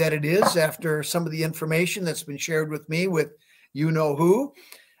believe that it is after some of the information that's been shared with me with you-know-who,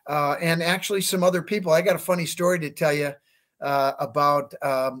 and actually some other people. I got a funny story to tell you about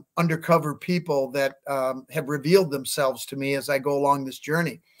undercover people that have revealed themselves to me as I go along this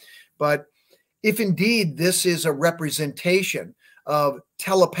journey. But if indeed this is a representation of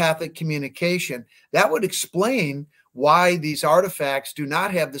telepathic communication, that would explain why these artifacts do not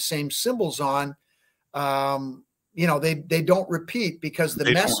have the same symbols on. They don't repeat because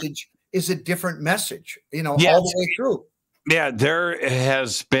the message is a different message, all the way through. Yeah, there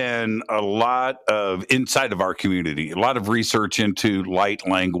has been a lot of inside of our community, a lot of research into light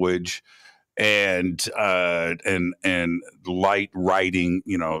language and light writing,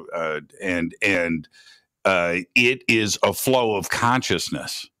 and it is a flow of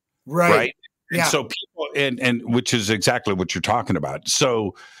consciousness, right? And so people, and which is exactly what you're talking about.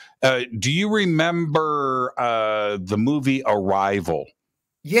 So do you remember the movie Arrival?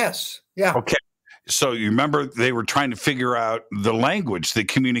 Yes. Yeah. Okay. So you remember they were trying to figure out the language, the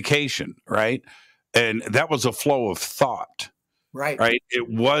communication, right? And that was a flow of thought. Right. It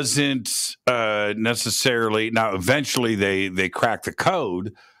wasn't necessarily. Now, eventually, they cracked the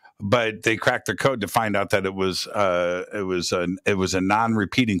code, but they cracked the code to find out that it was a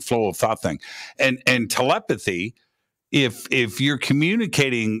non-repeating flow of thought thing, and telepathy. If you're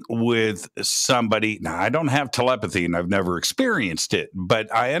communicating with somebody, now I don't have telepathy and I've never experienced it,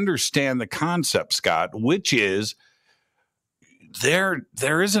 but I understand the concept, Scott, which is there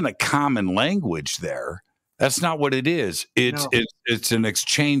isn't a common language there. That's not what it is. It's an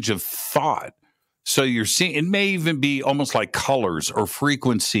exchange of thought. So you're seeing, it may even be almost like colors or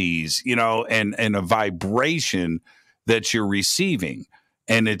frequencies, and a vibration that you're receiving,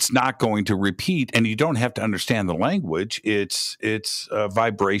 and it's not going to repeat. And you don't have to understand the language. It's a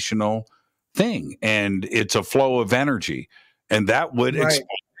vibrational thing, and it's a flow of energy, and that would explain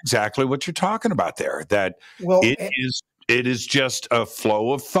exactly what you're talking about there. That it is just a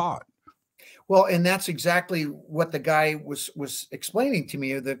flow of thought. Well, and that's exactly what the guy was explaining to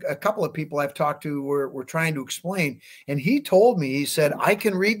me. A couple of people I've talked to were trying to explain. And he told me, he said, I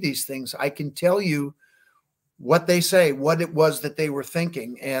can read these things. I can tell you what they say, what it was that they were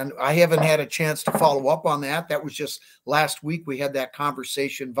thinking. And I haven't had a chance to follow up on that. That was just last week. We had that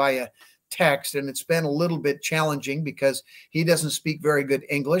conversation via text, and it's been a little bit challenging because he doesn't speak very good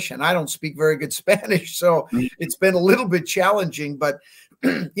English and I don't speak very good Spanish. So it's been a little bit challenging, but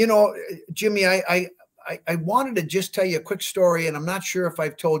Jimmy, I wanted to just tell you a quick story, and I'm not sure if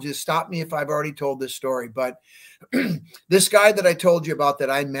I've told you. Stop me if I've already told this story, but this guy that I told you about that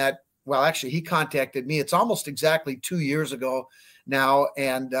I met, well, actually he contacted me. It's almost exactly 2 years ago now.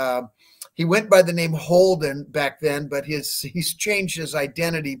 And he went by the name Holden back then, but he's changed his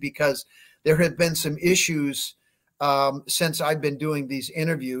identity because there have been some issues since I've been doing these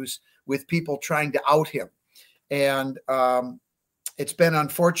interviews with people trying to out him. And it's been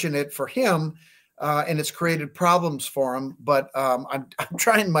unfortunate for him, and it's created problems for him. But I'm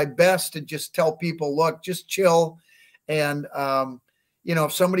trying my best to just tell people, look, just chill. And,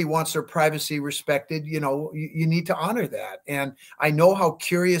 if somebody wants their privacy respected, you need to honor that. And I know how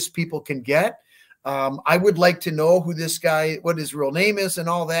curious people can get. I would like to know who this guy, what his real name is and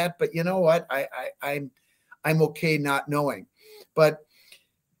all that. But you know what? I'm okay not knowing. But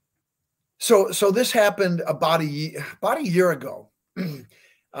so this happened about a year ago.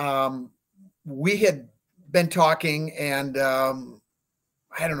 We had been talking, and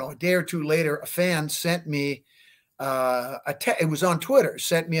I don't know, a day or two later, a fan sent me it was on Twitter,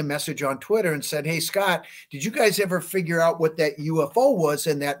 sent me a message on Twitter and said, hey, Scott, did you guys ever figure out what that UFO was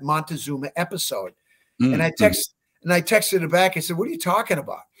in that Montezuma episode? And I texted it back. I said, what are you talking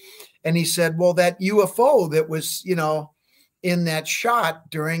about? And he said, well, that UFO that was, in that shot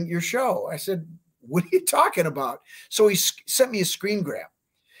during your show. I said, what are you talking about? So he sent me a screen grab.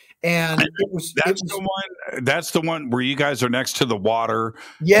 And that's the one where you guys are next to the water.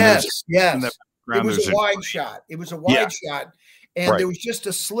 Yes. It was a wide shot. It was a wide shot. And there was just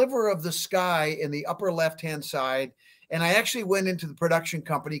a sliver of the sky in the upper left-hand side. And I actually went into the production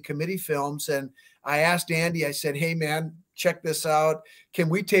company, Committee Films, and I asked Andy, I said, hey, man, check this out. Can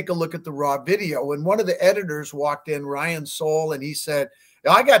we take a look at the raw video? And one of the editors walked in, Ryan Soul, and he said,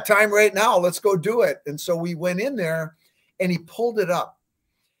 I got time right now. Let's go do it. And so we went in there, and he pulled it up.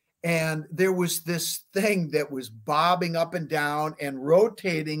 And there was this thing that was bobbing up and down and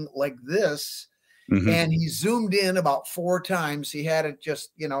rotating like this. Mm-hmm. And he zoomed in about 4 times. He had it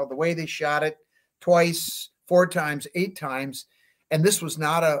just, the way they shot it, twice, 4 times, 8 times. And this was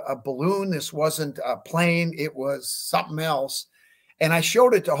not a balloon. This wasn't a plane. It was something else. And I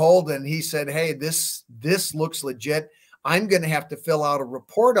showed it to Holden. He said, hey, this looks legit. I'm going to have to fill out a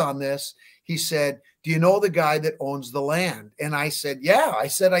report on this. He said, do you know the guy that owns the land? And I said, yeah. I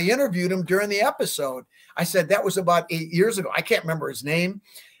said, I interviewed him during the episode. I said, that was about 8 years ago. I can't remember his name.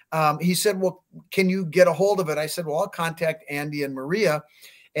 He said, well, can you get a hold of it? I said, well, I'll contact Andy and Maria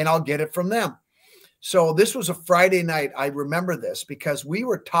and I'll get it from them. So this was a Friday night. I remember this because we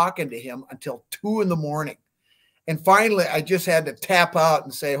were talking to him until 2 a.m. And finally, I just had to tap out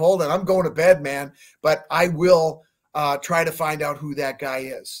and say, hold on, I'm going to bed, man. But I will try to find out who that guy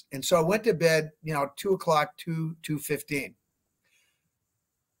is. And so I went to bed, 2 o'clock, 2:15.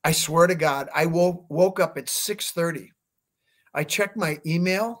 I swear to God, I woke up at 6:30. I checked my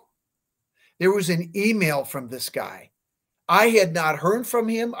email. There was an email from this guy. I had not heard from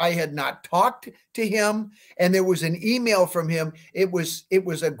him. I had not talked to him. And there was an email from him. It was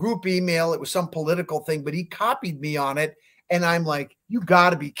a group email. It was some political thing, but he copied me on it. And I'm like, you got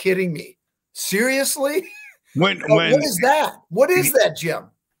to be kidding me. Seriously? What is that? What is that, Jim?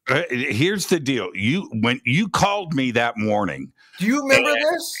 Here's the deal. When you called me that morning. Do you remember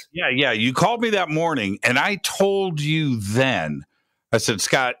this? Yeah. You called me that morning, and I told you then, I said,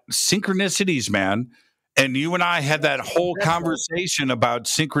 Scott, synchronicities, man. And you and I had that whole conversation about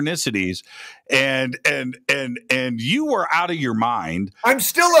synchronicities, and you were out of your mind. I'm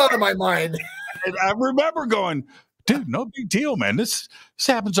still out of my mind. And I remember going, dude, no big deal, man. This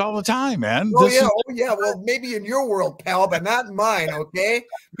happens all the time, man. Oh, yeah. Well, maybe in your world, pal, but not in mine, okay?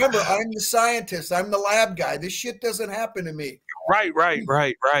 Remember, I'm the scientist. I'm the lab guy. This shit doesn't happen to me. Right.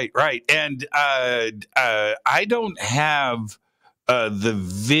 And I don't have the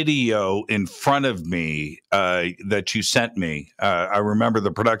video in front of me that you sent me. I remember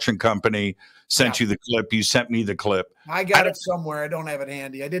the production company sent you the clip. You sent me the clip. I got it somewhere. I don't have it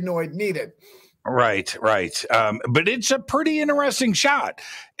handy. I didn't know I'd need it. Right. But it's a pretty interesting shot.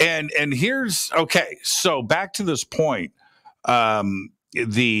 And here's, okay, so back to this point.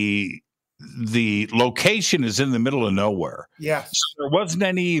 The location is in the middle of nowhere. Yes. So there wasn't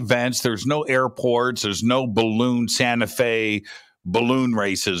any events. There's no airports. There's no Santa Fe balloon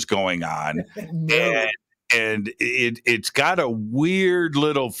races going on. No. And it's got a weird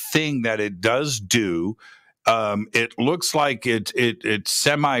little thing that it does do. It looks like it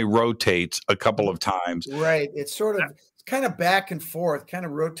semi-rotates a couple of times. Right. It's kind of back and forth, kind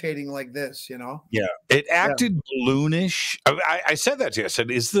of rotating like this, you know? Yeah. It acted balloonish. I said that to you. I said,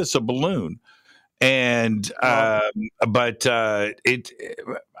 is this a balloon? And I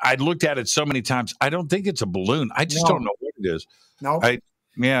looked at it so many times. I don't think it's a balloon. I just don't know what it is. No.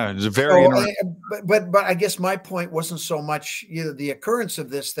 It's very interesting. But I guess my point wasn't so much the occurrence of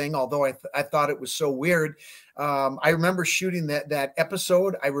this thing, although I thought it was so weird. I remember shooting that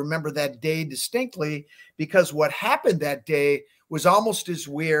episode. I remember that day distinctly because what happened that day was almost as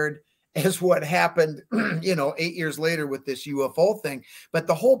weird as what happened, 8 years later with this UFO thing. But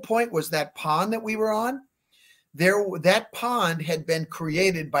the whole point was that pond that we were on, that pond had been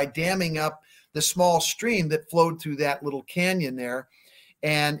created by damming up the small stream that flowed through that little canyon there.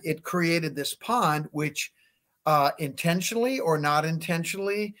 And it created this pond, which intentionally or not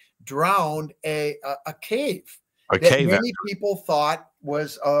intentionally drowned a cave. Many people thought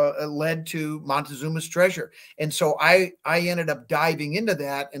was led to Montezuma's treasure. And so I ended up diving into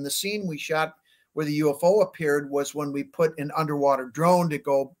that. And the scene we shot where the UFO appeared was when we put an underwater drone to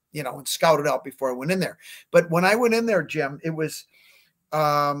go, and scout it out before I went in there. But when I went in there, Jim, it was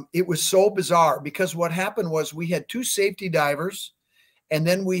so bizarre because what happened was we had 2 safety divers. And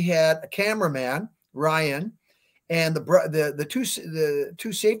then we had a cameraman, Ryan, and the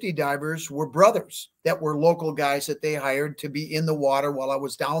two safety divers were brothers that were local guys that they hired to be in the water while I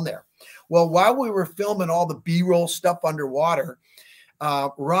was down there. Well, while we were filming all the B-roll stuff underwater,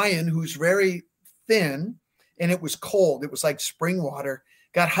 Ryan, who's very thin, and it was cold, it was like spring water,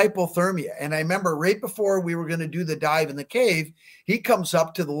 got hypothermia. And I remember right before we were going to do the dive in the cave, he comes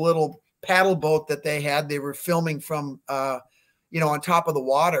up to the little paddle boat that they had. They were filming from on top of the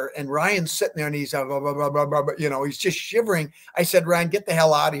water, and Ryan's sitting there and he's he's just shivering. I said, Ryan, get the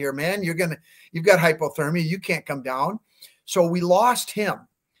hell out of here, man. You've got hypothermia. You can't come down. So we lost him.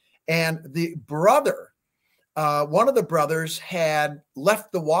 And the brother, one of the brothers had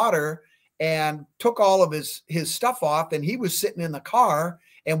left the water and took all of his stuff off, and he was sitting in the car,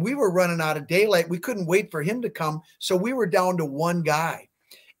 and we were running out of daylight. We couldn't wait for him to come. So we were down to one guy.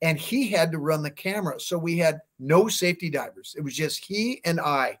 And he had to run the camera. So we had no safety divers. It was just he and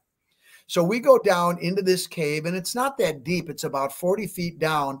I. So we go down into this cave, and it's not that deep. It's about 40 feet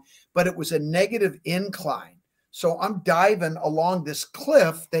down, but it was a negative incline. So I'm diving along this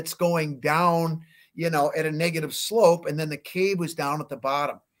cliff that's going down, at a negative slope. And then the cave was down at the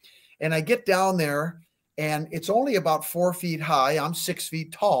bottom. And I get down there, and it's only about 4 feet high. I'm 6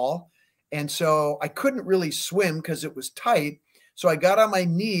 feet tall. And so I couldn't really swim because it was tight. So I got on my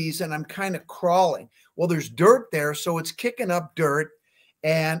knees and I'm kind of crawling. Well, there's dirt there, so it's kicking up dirt,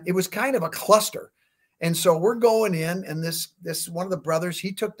 and it was kind of a cluster. And so we're going in, and this one of the brothers,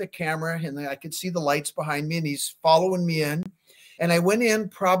 he took the camera, and I could see the lights behind me, and he's following me in. And I went in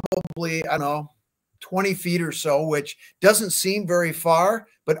probably, 20 feet or so, which doesn't seem very far,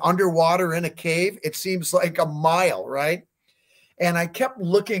 but underwater in a cave, it seems like a mile, right? And I kept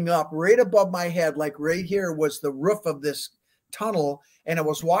looking up right above my head, like right here was the roof of this tunnel, and I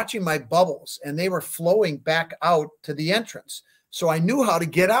was watching my bubbles, and they were flowing back out to the entrance. So I knew how to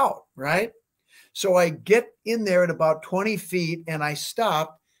get out, right? So I get in there at about 20 feet and I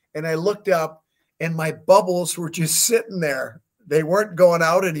stopped and I looked up and my bubbles were just sitting there. They weren't going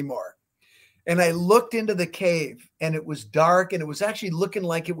out anymore. And I looked into the cave and it was dark and it was actually looking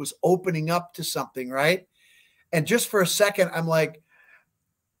like it was opening up to something, right? And just for a second, I'm like,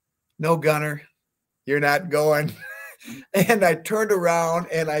 no, Gunner, you're not going. And I turned around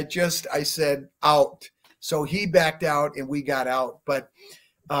and I said, out. So he backed out and we got out. But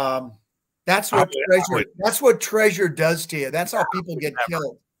that's what treasure does to you. That's how people get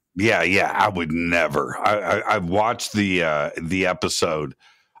killed. Yeah, I would never. I've watched the episode.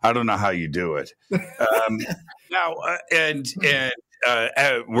 I don't know how you do it. Now,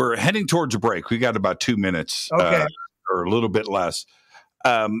 we're heading towards a break. We got about 2 minutes, okay, or a little bit less.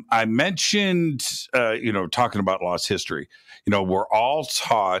 I mentioned, talking about lost history. We're all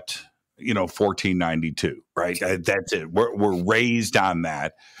taught, 1492, right? That's it. We're raised on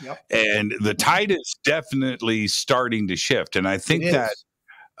that, yep. And the tide is definitely starting to shift. And I think that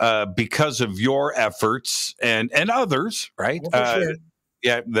because of your efforts and others, right? Sure.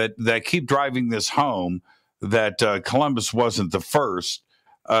 Yeah, that keep driving this home, that Columbus wasn't the first.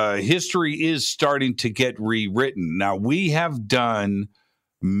 History is starting to get rewritten. Now, we have done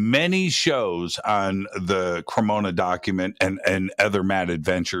many shows on the Cremona document and other mad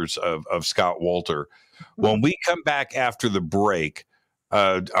adventures of Scott Wolter. When we come back after the break,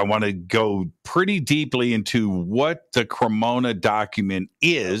 I want to go pretty deeply into what the Cremona document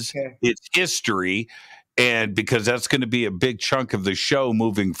is, its history, and because that's going to be a big chunk of the show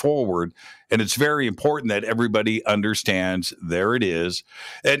moving forward. And it's very important that everybody understands there it is.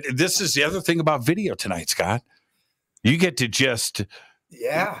 And this is the other thing about video tonight, Scott. You get to just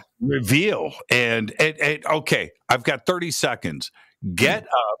reveal. And okay, I've got 30 seconds. Get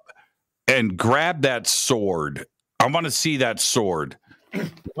up and grab that sword. I want to see that sword.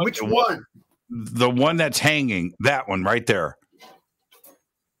 Which one? The one that's hanging. That one right there.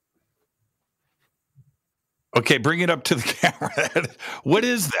 Okay, bring it up to the camera. What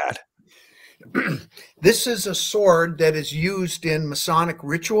is that? This is a sword that is used in Masonic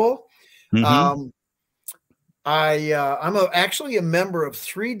ritual. Mm-hmm. I'm actually a member of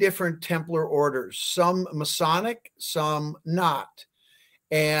 3 different Templar orders, some Masonic, some not.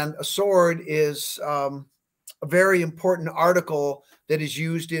 And a sword is a very important article that is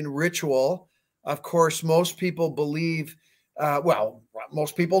used in ritual. Of course, most people believe,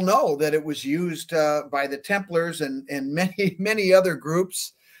 most people know that it was used by the Templars and many other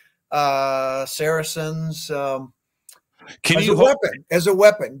groups, Saracens, as a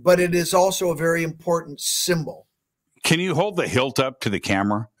weapon, but it is also a very important symbol. Can you hold the hilt up to the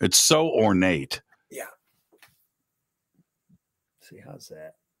camera? It's so ornate. Yeah. Let's see, how's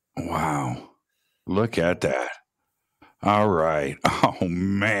that? Wow. Look at that. All right. Oh,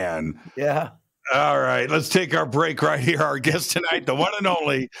 man. Yeah. All right, let's take our break right here. Our guest tonight, the one and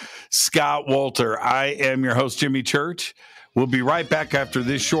only Scott Wolter. I am your host, Jimmy Church. We'll be right back after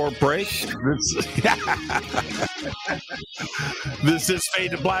this short break. This is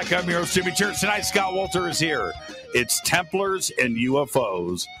Fade to Black. I'm your host, Jimmy Church. Tonight, Scott Wolter is here. It's Templars and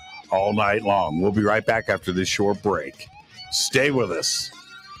UFOs all night long. We'll be right back after this short break. Stay with us.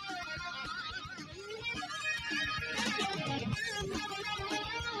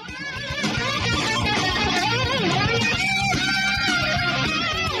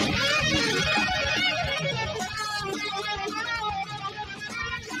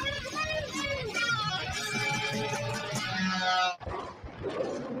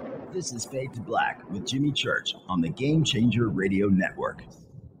 This is Fade to Black with Jimmy Church on the Game Changer Radio Network.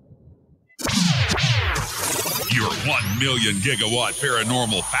 Your 1 million gigawatt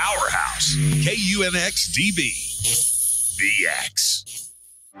paranormal powerhouse, KUNX-DB, VX.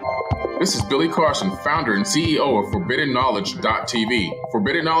 This is Billy Carson, founder and CEO of ForbiddenKnowledge.tv.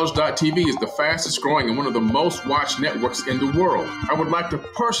 ForbiddenKnowledge.tv is the fastest growing and one of the most watched networks in the world. I would like to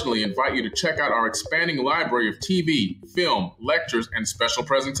personally invite you to check out our expanding library of TV, film, lectures, and special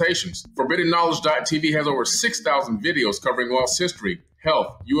presentations. ForbiddenKnowledge.tv has over 6,000 videos covering lost history,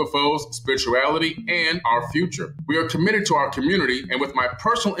 health, UFOs, spirituality, and our future. We are committed to our community, and with my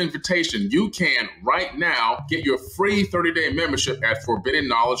personal invitation, you can, right now, get your free 30-day membership at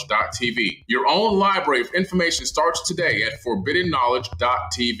ForbiddenKnowledge.tv. Your own library of information starts today at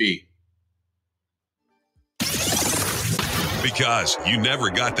ForbiddenKnowledge.tv. Because you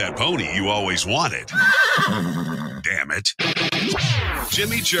never got that pony you always wanted. Damn it.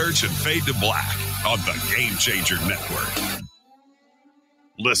 Jimmy Church and Fade to Black on the Game Changer Network.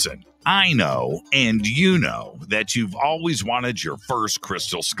 Listen, I know, and you know, that you've always wanted your first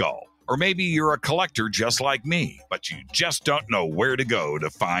crystal skull. Or maybe you're a collector just like me, but you just don't know where to go to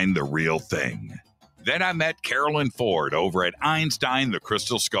find the real thing. Then I met Carolyn Ford over at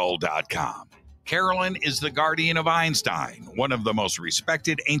EinsteinTheCrystalSkull.com. Carolyn is the guardian of Einstein, one of the most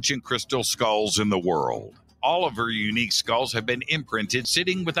respected ancient crystal skulls in the world. All of her unique skulls have been imprinted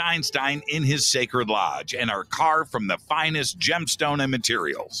sitting with Einstein in his sacred lodge and are carved from the finest gemstone and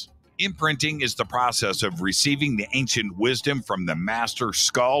materials. Imprinting is the process of receiving the ancient wisdom from the master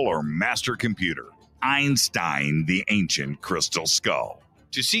skull or master computer, Einstein, the ancient crystal skull.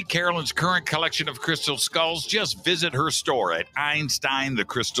 To see Carolyn's current collection of crystal skulls, just visit her store at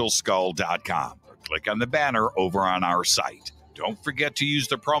EinsteinTheCrystalSkull.com or click on the banner over on our site. Don't forget to use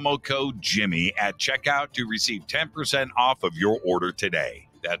the promo code Jimmy at checkout to receive 10% off of your order today.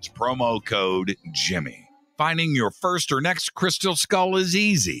 That's promo code Jimmy. Finding your first or next crystal skull is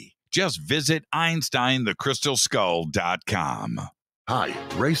easy. Just visit EinsteinTheCrystalSkull.com. Hi,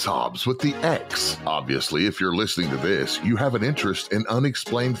 Race Hobbs with the X. Obviously, if you're listening to this, you have an interest in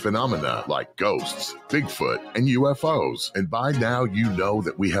unexplained phenomena like ghosts, Bigfoot, and UFOs. And by now, you know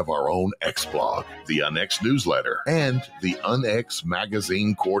that we have our own X blog, the UnX newsletter, and the UnX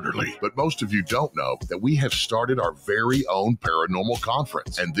magazine quarterly. But most of you don't know that we have started our very own paranormal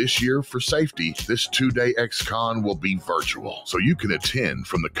conference. And this year, for safety, this 2-day XCon will be virtual, so you can attend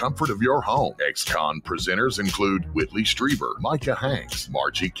from the comfort of your home. XCon presenters include Whitley Strieber, Micah Hanks,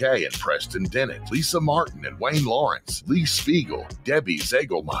 Margie Kay and Preston Dennett, Lisa Martin and Wayne Lawrence, Lee Spiegel, Debbie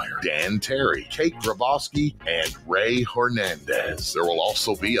Zagelmeyer, Dan Terry, Kate Grabowski, and Ray Hernandez. There will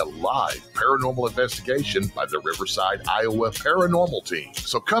also be a live paranormal investigation by the Riverside, Iowa Paranormal Team.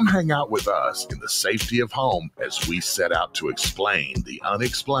 So come hang out with us in the safety of home as we set out to explain the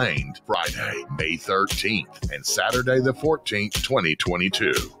unexplained Friday, May 13th and Saturday the 14th,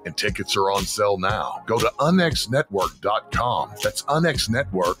 2022. And tickets are on sale now. Go to unxnetwork.com. That's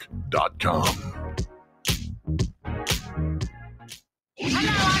unxnetwork.com. Hello,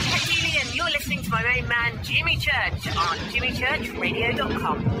 I'm Katie, and you're listening to my main man, Jimmy Church, on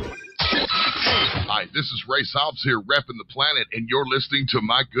jimmychurchradio.com. Hi, this is Race Hobbs here, repping the planet, and you're listening to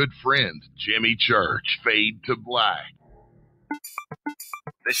my good friend, Jimmy Church, Fade to Black.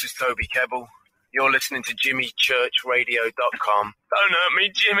 This is Toby Kebbell. You're listening to jimmychurchradio.com. Don't hurt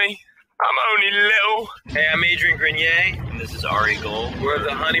me, Jimmy. I'm only little. Hey, I'm Adrian Grenier, and this is Ari Gold. We're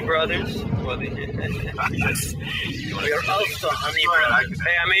the Honey Brothers. We are also Honey Brothers.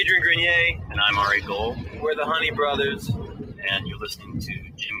 Hey, I'm Adrian Grenier, and I'm Ari Gold. We're the Honey Brothers, and you're listening to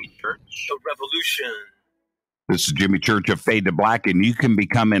Jimmy Church, The Revolution. This is Jimmy Church of Fade to Black, and you can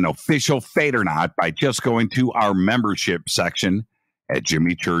become an official Fadernauts by just going to our membership section at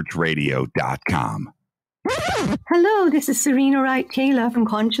jimmychurchradio.com. Hello, this is Serena Wright-Taylor from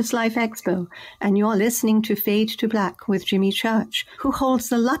Conscious Life Expo, and you're listening to Fade to Black with Jimmy Church, who holds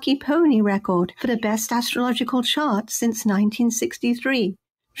the Lucky Pony record for the best astrological chart since 1963.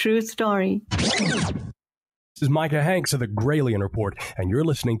 True story. This is Micah Hanks of the Gralien Report, and you're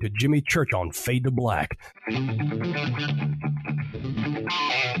listening to Jimmy Church on Fade to Black.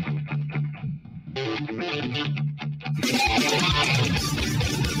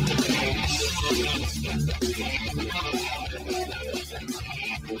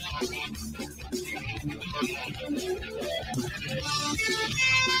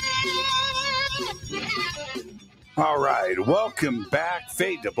 All right, welcome back,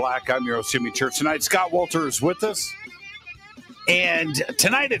 Fade to Black. I'm your host, Jimmy Church. Tonight, Scott Wolter is with us. And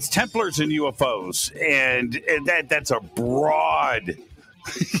tonight it's Templars and UFOs. And that's a broad...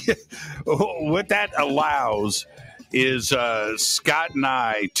 What that allows is Scott and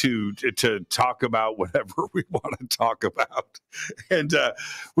I to talk about whatever we want to talk about. And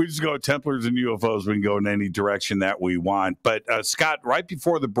we just go Templars and UFOs. We can go in any direction that we want. But Scott, right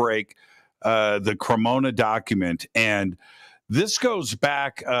before the break, the Cremona document, and this goes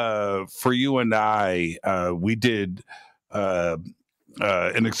back for you and I. We did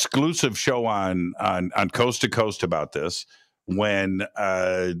an exclusive show on Coast to Coast about this. When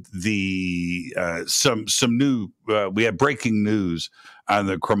some new we had breaking news on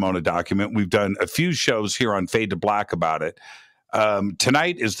the Cremona document. We've done a few shows here on Fade to Black about it.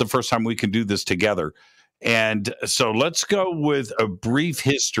 Tonight is the first time we can do this together, and so let's go with a brief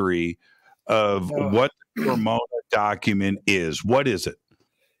history of what the Cremona document is. What is it?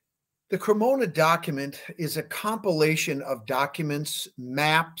 The Cremona document is a compilation of documents,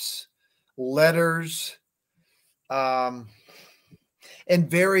 maps, letters, and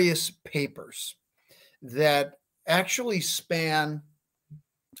various papers that actually span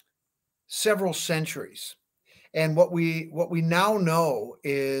several centuries. And what we now know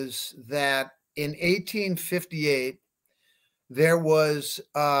is that in 1858, there was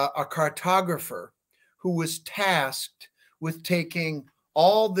a cartographer who was tasked with taking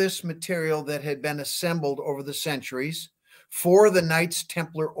all this material that had been assembled over the centuries for the Knights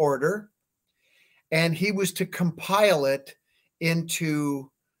Templar Order, and he was to compile it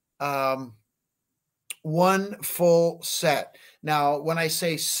into one full set. Now, when I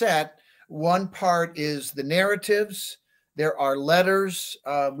say set, one part is the narratives. There are letters.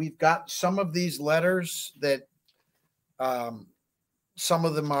 We've got some of these letters that some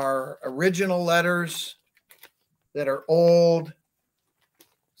of them are original letters that are old,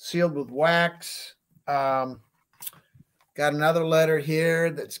 sealed with wax. Got another letter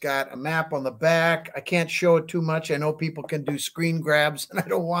here that's got a map on the back. I can't show it too much. I know people can do screen grabs, and I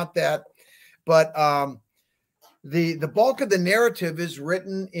don't want that. But the bulk of the narrative is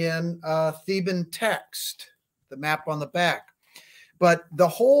written in Theban text, the map on the back. But the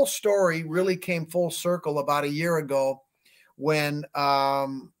whole story really came full circle about a year ago when a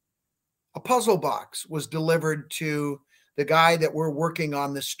puzzle box was delivered to the guy that we're working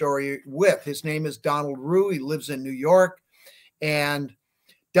on this story with. His name is Donald Rue. He lives in New York. And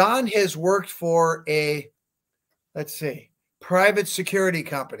Don has worked for a, let's see, private security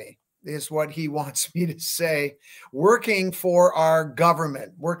company, is what he wants me to say, working for our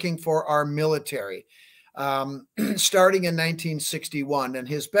government, working for our military, starting in 1961. And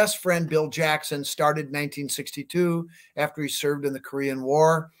his best friend, Bill Jackson, started in 1962 after he served in the Korean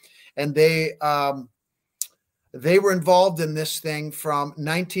War. And they were involved in this thing from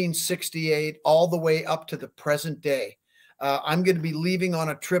 1968 all the way up to the present day. I'm going to be leaving on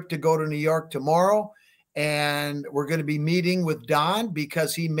a trip to go to New York tomorrow, and we're going to be meeting with Don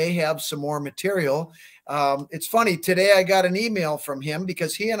because he may have some more material. It's funny, today I got an email from him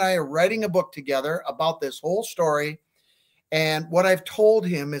because he and I are writing a book together about this whole story. And what I've told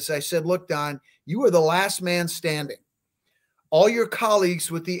him is I said, look, Don, you are the last man standing. All your colleagues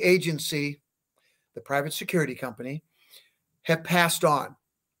with the agency, the private security company, have passed on.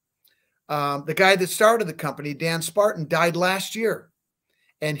 The guy that started the company, Dan Spartan, died last year.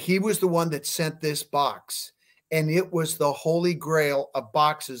 And he was the one that sent this box. And it was the holy grail of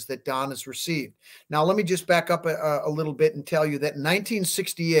boxes that Don has received. Now, let me just back up a little bit and tell you that in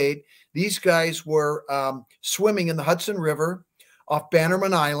 1968, these guys were swimming in the Hudson River off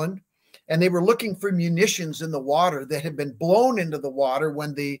Bannerman Island. And they were looking for munitions in the water that had been blown into the water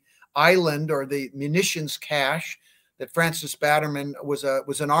when the island, or the munitions cache, that Francis Bannerman was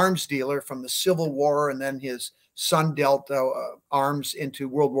an arms dealer from the Civil War, and then his son dealt arms into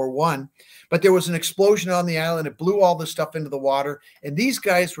World War I. But there was an explosion on the island. It blew all the stuff into the water. And these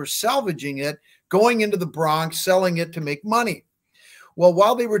guys were salvaging it, going into the Bronx, selling it to make money. Well,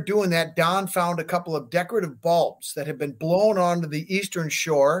 while they were doing that, Don found a couple of decorative bulbs that had been blown onto the eastern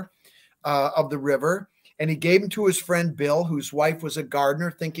shore of the river. And he gave them to his friend Bill, whose wife was a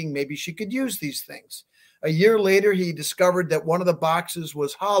gardener, thinking maybe she could use these things. A year later, he discovered that one of the boxes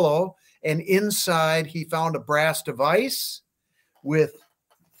was hollow, and inside he found a brass device with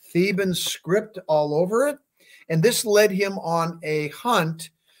Theban script all over it. And this led him on a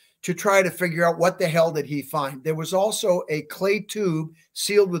hunt to try to figure out what the hell did he find. There was also a clay tube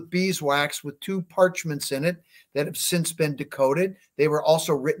sealed with beeswax with 2 parchments in it that have since been decoded. They were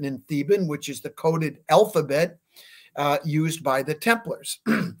also written in Theban, which is the coded alphabet used by the Templars.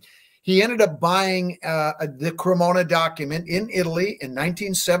 He ended up buying the Cremona document in Italy in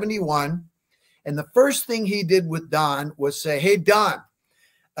 1971. And the first thing he did with Don was say, hey, Don,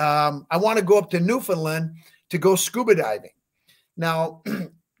 I want to go up to Newfoundland to go scuba diving. Now,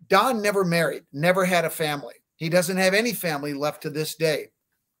 Don never married, never had a family. He doesn't have any family left to this day.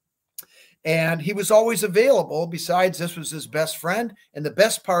 And he was always available. Besides, this was his best friend. And the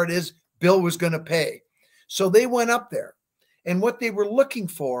best part is Bill was going to pay. So they went up there. And what they were looking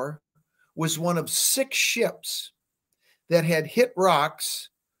for was one of 6 ships that had hit rocks,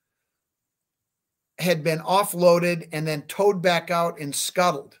 had been offloaded, and then towed back out and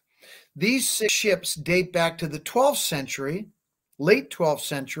scuttled. These 6 ships date back to the 12th century, late 12th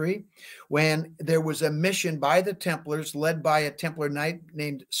century, when there was a mission by the Templars led by a Templar knight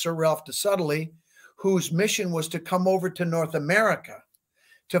named Sir Ralph de Sudley, whose mission was to come over to North America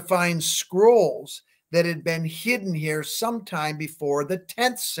to find scrolls that had been hidden here sometime before the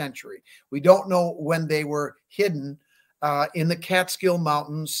 10th century. We don't know when they were hidden in the Catskill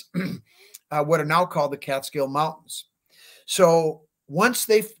Mountains, what are now called the Catskill Mountains. So once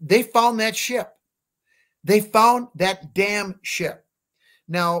they found that ship, they found that damn ship.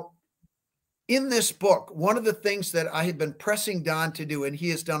 Now, in this book, one of the things that I had been pressing Don to do, and he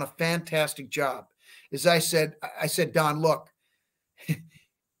has done a fantastic job, is I said, Don, look,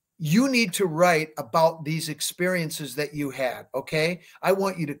 you need to write about these experiences that you had, okay? I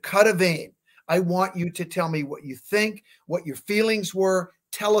want you to cut a vein. I want you to tell me what you think, what your feelings were.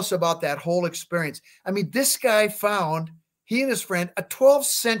 Tell us about that whole experience. I mean, this guy found, he and his friend, a 12th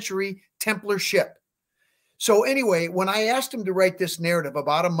century Templar ship. So anyway, when I asked him to write this narrative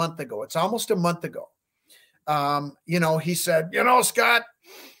about a month ago, it's almost a month ago, he said, Scott,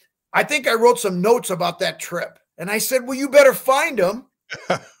 I think I wrote some notes about that trip. And I said, well, you better find them.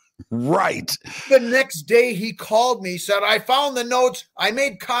 Right. The next day he called me, said, I found the notes. I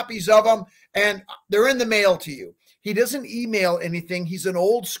made copies of them and they're in the mail to you. He doesn't email anything. He's an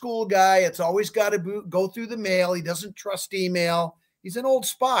old school guy. It's always got to go through the mail. He doesn't trust email. He's an old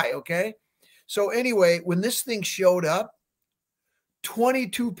spy. Okay. So anyway, when this thing showed up,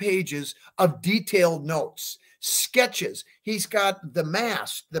 22 pages of detailed notes, sketches. He's got the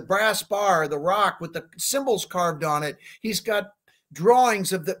mast, the brass bar, the rock with the symbols carved on it. He's got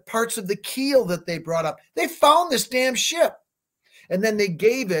drawings of the parts of the keel that they brought up. They found this damn ship. And then they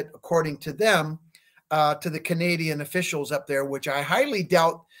gave it, according to them, to the Canadian officials up there, which I highly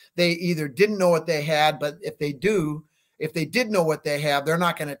doubt they either didn't know what they had, but if they did know what they have, they're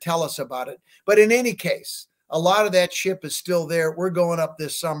not going to tell us about it. But in any case, a lot of that ship is still there. We're going up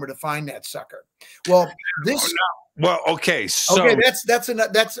this summer to find that sucker. Well, this. Well, okay. So, okay,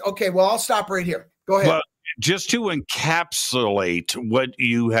 that's okay. Well, I'll stop right here. Go ahead. Well, just to encapsulate what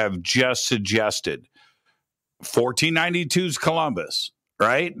you have just suggested, 1492's Columbus,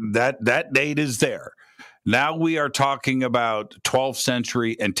 right? That date is there. Now we are talking about 12th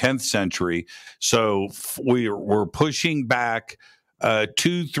century and 10th century. So we're pushing back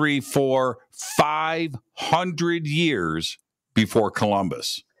 2, 3, 4, 500 years before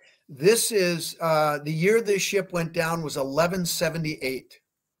Columbus. This is the year this ship went down was 1178.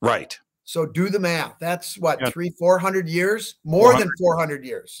 Right. So do the math. That's what, 300-400 years? More than 400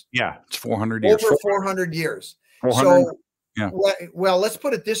 years. Yeah, it's 400 years. Over 400 years. 400, so, yeah. Well, let's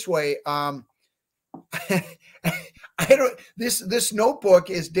put it this way. This notebook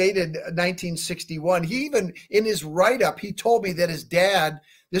is dated 1961. He even, in his write-up, he told me that his dad,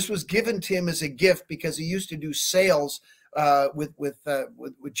 this was given to him as a gift because he used to do sales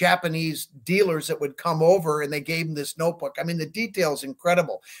with Japanese dealers that would come over, and they gave him this notebook. I mean, the detail's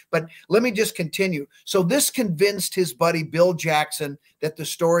incredible. But let me just continue. So this convinced his buddy Bill Jackson that the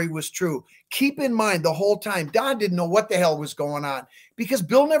story was true. Keep in mind, the whole time, Don didn't know what the hell was going on because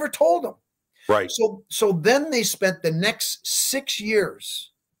Bill never told him. Right. So then they spent the next 6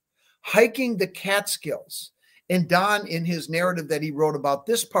 years hiking the Catskills. And Don, in his narrative that he wrote about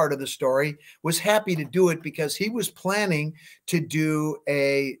this part of the story, was happy to do it because he was planning to do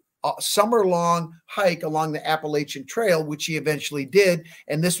a summer-long hike along the Appalachian Trail, which he eventually did.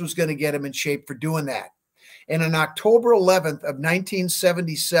 And this was going to get him in shape for doing that. And on October 11th of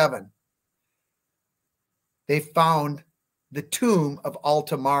 1977, they found the tomb of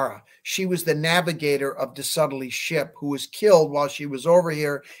Altamara. She was the navigator of de Sudley's ship who was killed while she was over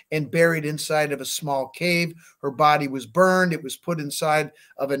here and buried inside of a small cave. Her body was burned. It was put inside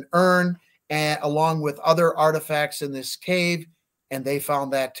of an urn and along with other artifacts in this cave, and they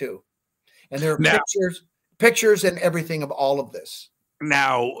found that too. And there are pictures and everything of all of this.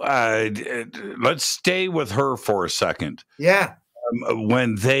 Now, let's stay with her for a second. Yeah.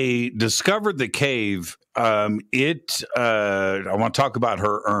 When they discovered the cave, I want to talk about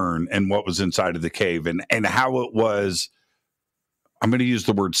her urn and what was inside of the cave and how it was, I'm going to use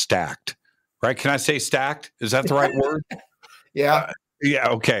the word stacked, right? Can I say stacked? Is that the right word? Yeah. Yeah.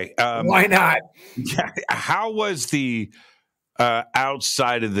 Okay. Why not? How was the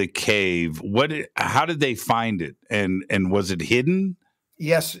outside of the cave? How did they find it? And was it hidden?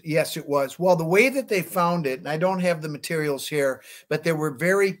 Yes, it was. Well, the way that they found it, and I don't have the materials here, but there were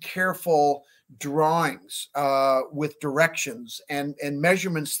very careful drawings with directions and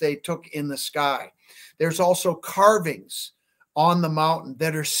measurements they took in the sky. There's also carvings on the mountain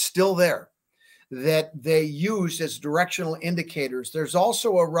that are still there that they used as directional indicators. There's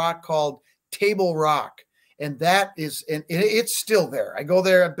also a rock called Table Rock, and it's still there. I go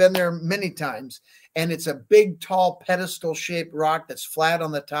there, I've been there many times. And it's a big, tall, pedestal-shaped rock that's flat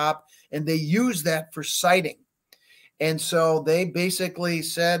on the top, and they use that for sighting. And so they basically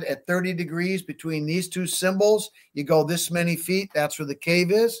said at 30 degrees between these two symbols, you go this many feet, that's where the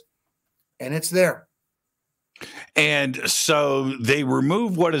cave is, and it's there. And so they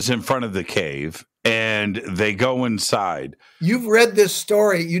remove what is in front of the cave, and they go inside. You've read this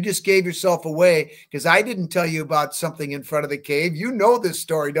story. You just gave yourself away because I didn't tell you about something in front of the cave. You know this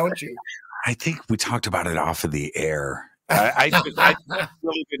story, don't you? I think we talked about it off of the air. I have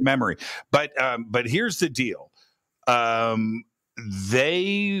really good memory, but here's the deal: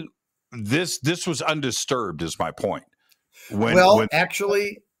 this was undisturbed, is my point.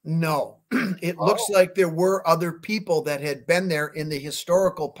 Actually, no. It looks like there were other people that had been there in the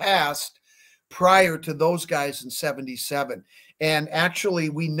historical past prior to those guys in 77. And actually,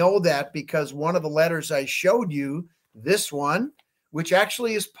 we know that because one of the letters I showed you, this one, which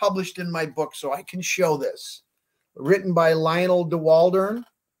actually is published in my book, so I can show this, written by Lionel de Waldern.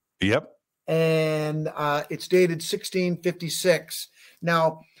 Yep. And it's dated 1656.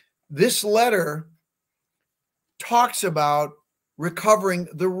 Now, this letter talks about recovering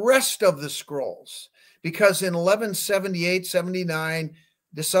the rest of the scrolls, because in 1178-79,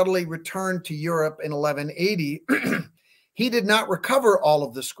 de Sudley returned to Europe in 1180. He did not recover all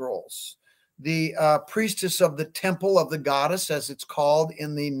of the scrolls. The priestess of the temple of the goddess, as it's called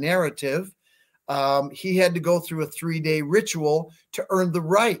in the narrative, he had to go through a 3-day ritual to earn the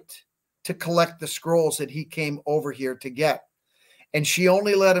right to collect the scrolls that he came over here to get. And she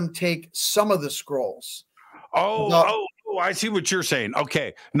only let him take some of the scrolls. Oh, I see what you're saying.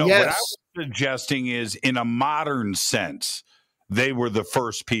 Okay. No, yes. What I was suggesting is, in a modern sense, they were the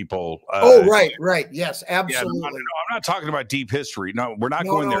first people. Right. Yes, absolutely. Yeah, I'm not talking about deep history. No, we're not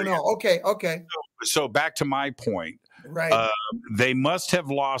going there. No. Okay. So back to my point. Right. They must have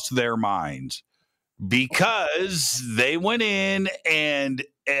lost their minds because they went in and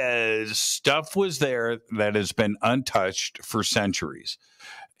stuff was there that has been untouched for centuries.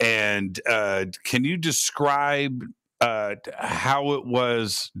 And can you describe how it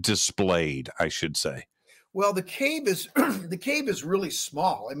was displayed, I should say? Well, the cave is really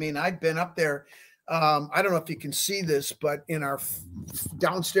small. I mean, I've been up there. I don't know if you can see this, but in our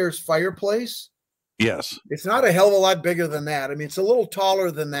downstairs fireplace. Yes. It's not a hell of a lot bigger than that. I mean, it's a little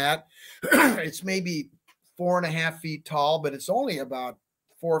taller than that. It's maybe 4.5 feet tall, but it's only about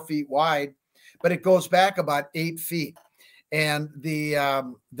 4 feet wide, but it goes back about 8 feet. And the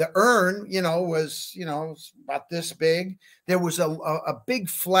urn, was, about this big. There was a big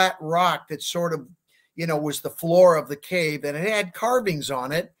flat rock that sort of, was the floor of the cave, and it had carvings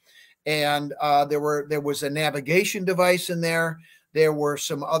on it. And there was a navigation device in there. There were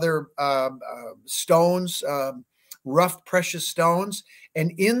some other stones, rough precious stones,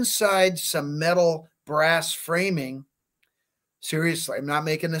 and inside some metal brass framing, seriously, I'm not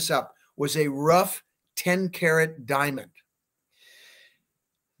making this up, was a rough 10-carat diamond.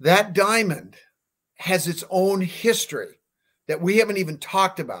 That diamond has its own history that we haven't even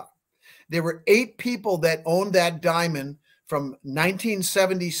talked about. There were 8 people that owned that diamond from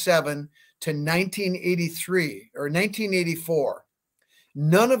 1977 to 1983 or 1984.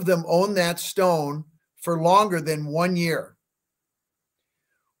 None of them owned that stone for longer than 1 year.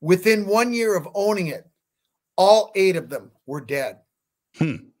 Within 1 year of owning it, all 8 of them were dead.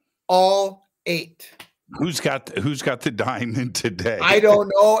 All 8. Who's got the diamond today? I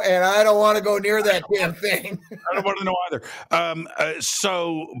don't know, and I don't want to go near that damn thing. I don't want to know either.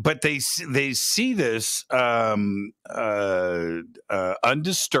 But they see this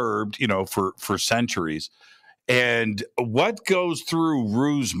undisturbed, for centuries. And what goes through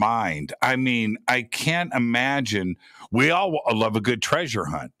Rue's mind? I mean, I can't imagine. We all love a good treasure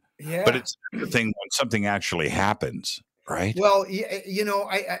hunt, but it's the thing when something actually happens, right? Well,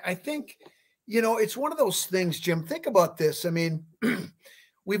 I think. It's one of those things, Jim. Think about this. I mean,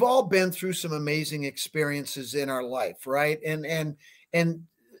 we've all been through some amazing experiences in our life, right? And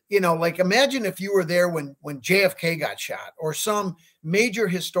like imagine if you were there when JFK got shot or some major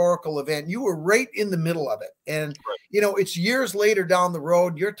historical event. You were right in the middle of it. And, it's years later down the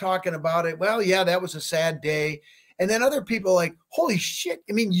road, you're talking about it. Well, yeah, that was a sad day. And then other people are like, holy shit.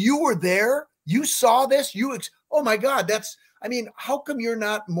 I mean, you were there. You saw this. Oh my God, how come you're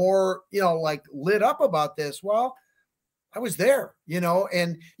not more, lit up about this? Well, I was there,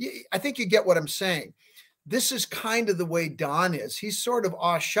 and I think you get what I'm saying. This is kind of the way Don is. He's sort of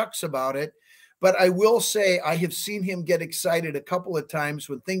aw shucks about it, but I will say I have seen him get excited a couple of times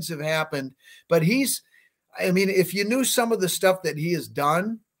when things have happened, but if you knew some of the stuff that he has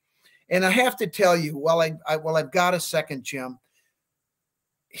done, and I have to tell you, while I've got a second, Jim,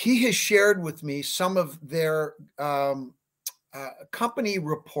 he has shared with me some of their, company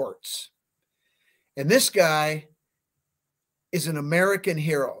reports. And this guy is an American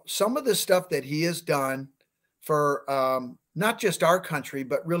hero. Some of the stuff that he has done for not just our country,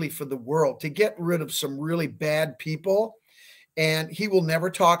 but really for the world, to get rid of some really bad people. And he will never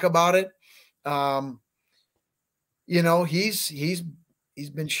talk about it. He's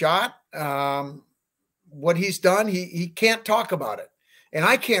been shot. What he's done, he can't talk about it. And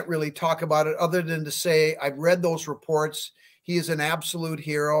I can't really talk about it other than to say, I've read those reports. He is an absolute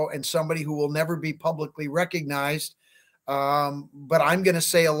hero and somebody who will never be publicly recognized. But I'm going to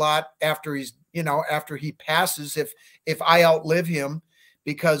say a lot after after he passes, if I outlive him,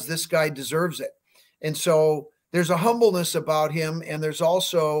 because this guy deserves it. And so there's a humbleness about him, and there's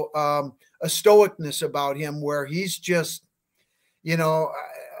also a stoicness about him where he's just,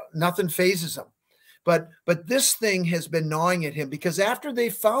 nothing phases him. But this thing has been gnawing at him, because after they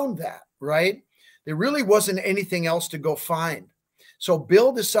found that, right, there really wasn't anything else to go find. So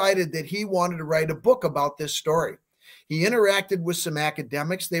Bill decided that he wanted to write a book about this story. He interacted with some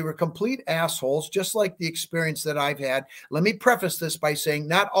academics. They were complete assholes, just like the experience that I've had. Let me preface this by saying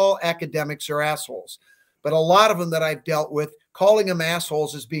not all academics are assholes, but a lot of them that I've dealt with, calling them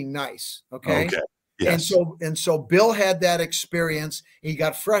assholes is being nice. Okay. Yes. And so Bill had that experience. He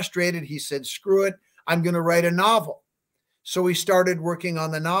got frustrated. He said, screw it, I'm going to write a novel. So he started working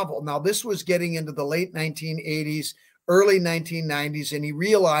on the novel. Now, this was getting into the late 1980s, early 1990s, and he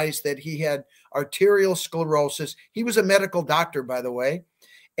realized that he had arterial sclerosis. He was a medical doctor, by the way,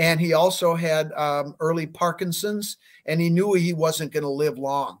 and he also had early Parkinson's, and he knew he wasn't going to live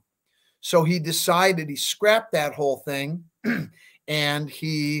long. So he decided, he scrapped that whole thing, and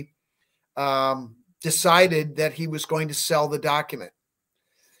he decided that he was going to sell the document.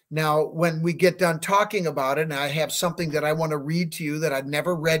 Now, when we get done talking about it, and I have something that I want to read to you that I've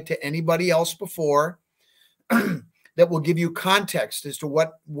never read to anybody else before, that will give you context as to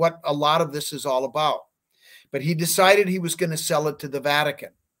what a lot of this is all about. But he decided he was going to sell it to the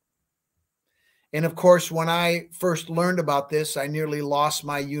Vatican. And of course, when I first learned about this, I nearly lost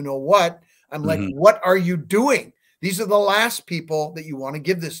my you-know-what. I'm like, what are you doing? These are the last people that you want to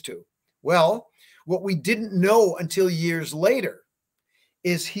give this to. Well, what we didn't know until years later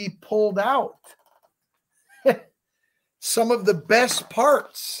is he pulled out some of the best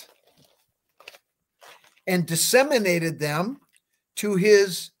parts and disseminated them to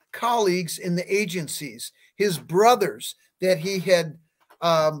his colleagues in the agencies, his brothers that he had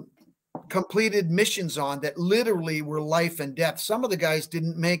completed missions on that literally were life and death. Some of the guys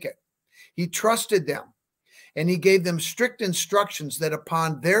didn't make it. He trusted them, and he gave them strict instructions that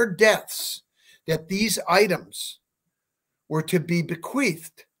upon their deaths, that these items were to be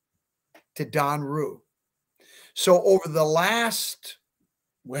bequeathed to Don Rue. So over the last,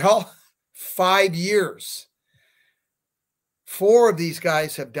 5 years, 4 of these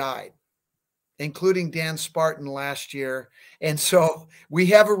guys have died, including Dan Spartan last year. And so we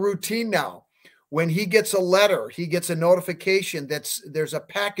have a routine now. When he gets a letter, he gets a notification that there's a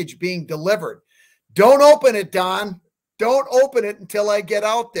package being delivered. Don't open it, Don. Don't open it until I get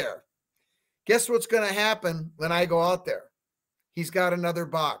out there. Guess what's going to happen when I go out there? He's got another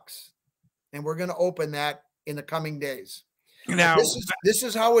box, and we're going to open that in the coming days. Now, this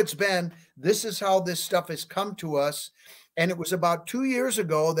is how it's been. This is how this stuff has come to us. And it was about 2 years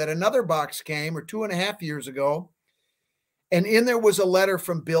ago that another box came, or 2.5 years ago. And in there was a letter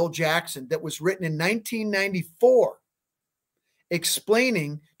from Bill Jackson that was written in 1994,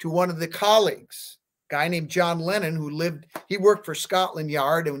 explaining to one of the colleagues, a guy named John Lennon, he worked for Scotland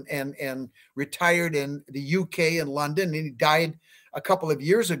Yard and retired in the UK and London, and he died a couple of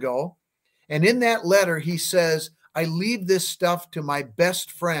years ago. And in that letter, he says, I leave this stuff to my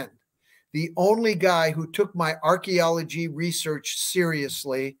best friend, the only guy who took my archaeology research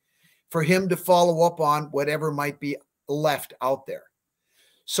seriously, for him to follow up on whatever might be left out there.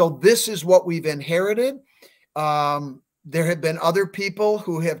 So this is what we've inherited. There have been other people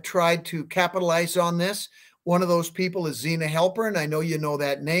who have tried to capitalize on this. One of those people is Zena Halpern. I know you know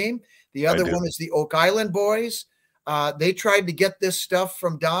that name. The other one is the Oak Island Boys. They tried to get this stuff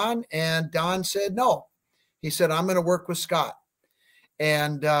from Don, and Don said no. He said, I'm going to work with Scott.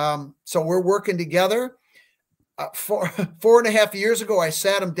 And so we're working together. 4.5 years ago, I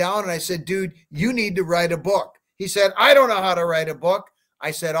sat him down and I said, dude, you need to write a book. He said, I don't know how to write a book. I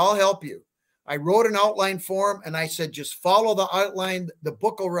said, I'll help you. I wrote an outline for him, and I said, just follow the outline. The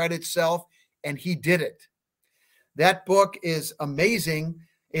book will write itself. And he did it. That book is amazing.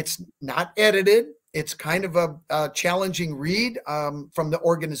 It's not edited. It's kind of a challenging read from the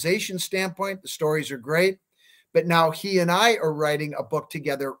organization standpoint. The stories are great. But now he and I are writing a book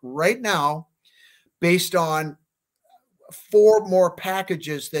together right now based on 4 more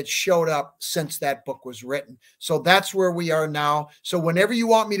packages that showed up since that book was written. So that's where we are now. So whenever you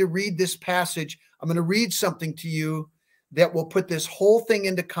want me to read this passage, I'm going to read something to you that will put this whole thing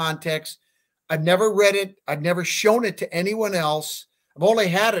into context. I've never read it. I've never shown it to anyone else. I've only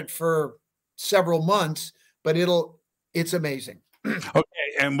had it for several months, but it's amazing. Okay,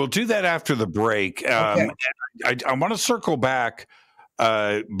 and we'll do that after the break. Okay. I want to circle back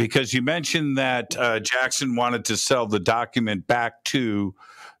because you mentioned that Jackson wanted to sell the document back to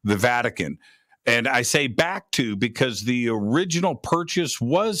the Vatican. And I say back to because the original purchase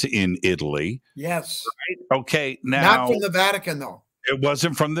was in Italy. Yes. Right? Okay. Now, not from the Vatican, though. It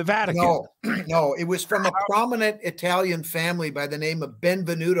wasn't from the Vatican. No, no, it was from a prominent Italian family by the name of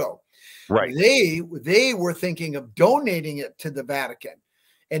Benvenuto. Right. They were thinking of donating it to the Vatican,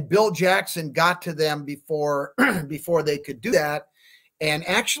 and Bill Jackson got to them before they could do that. And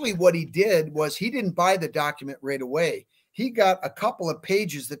actually, what he did was he didn't buy the document right away. He got a couple of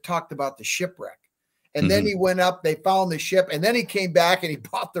pages that talked about the shipwreck. And then he went up, they found the ship, and then he came back and he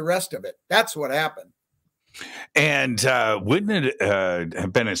bought the rest of it. That's what happened. And wouldn't it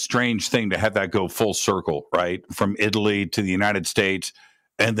have been a strange thing to have that go full circle, right? From Italy to the United States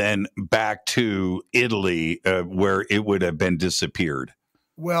and then back to Italy where it would have been disappeared.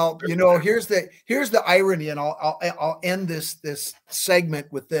 Well, you know, here's the irony, and I'll end this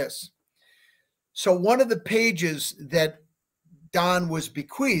segment with this. So one of the pages that Don was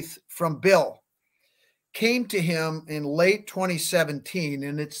bequeathed from Bill came to him in late 2017,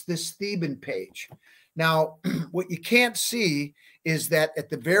 and it's this Theban page. Now, what you can't see is that at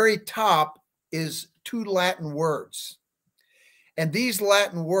the very top is 2 Latin words. And these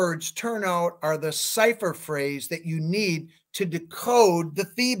Latin words turn out are the cipher phrase that you need to decode the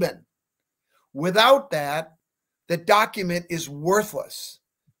Theban. Without that, the document is worthless.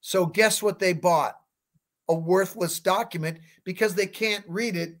 So guess what they bought? A worthless document because they can't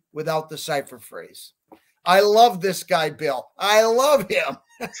read it without the cipher phrase. I love this guy, Bill. I love him.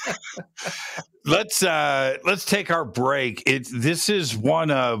 Let's take our break. This is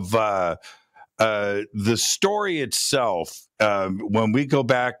one of the story itself. When we go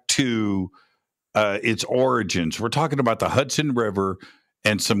back to its origins, we're talking about the Hudson River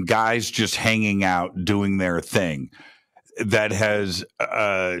and some guys just hanging out doing their thing. That has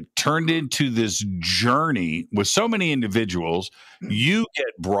turned into this journey with so many individuals. You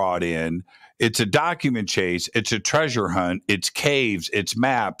get brought in. It's a document chase. It's a treasure hunt. It's caves. It's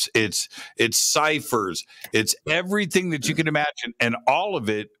maps. It's ciphers. It's everything that you can imagine, and all of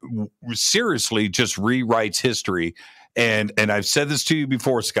it seriously just rewrites history. And I've said this to you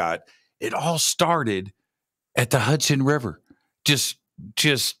before, Scott. It all started at the Hudson River,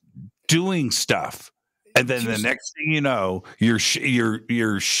 just doing stuff. And then the next thing you know, you're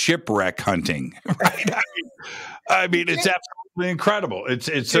shipwreck hunting, right? I mean, it's absolutely incredible. It's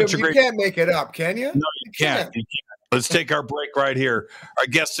such a great. You can't make it up, can you? No, you can't. Let's take our break right here. Our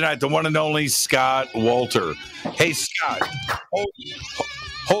guest tonight, the one and only Scott Wolter. Hey, Scott,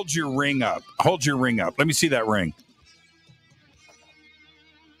 hold your ring up. Hold your ring up. Let me see that ring.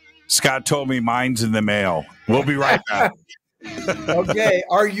 Scott told me mine's in the mail. We'll be right back. Okay,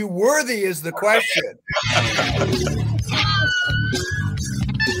 are you worthy is the question.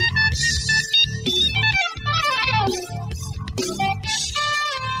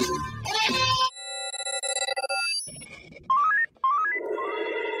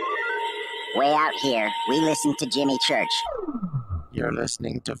 Way out here, we listen to Jimmy Church. You're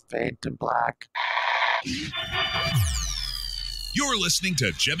listening to Fade to Black. You're listening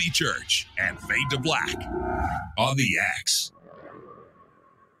to Jimmy Church and Fade to Black on the X.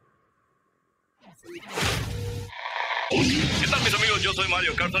 ¿Qué tal, mis amigos? Yo soy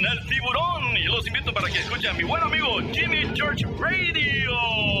Mario Carson, el tiburón, y los invito para que escuchen a mi buen amigo Jimmy Church Radio.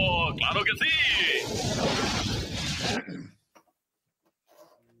 ¡Claro que sí!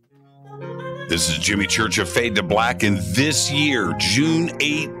 This is Jimmy Church of Fade to Black, and this year, June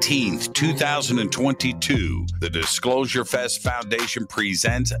 18th, 2022, the Disclosure Fest Foundation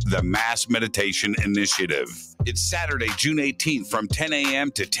presents the Mass Meditation Initiative. It's Saturday, June 18th from 10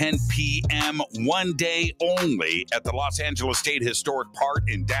 a.m. to 10 p.m., one day only at the Los Angeles State Historic Park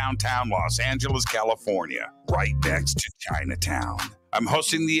in downtown Los Angeles, California, right next to Chinatown. I'm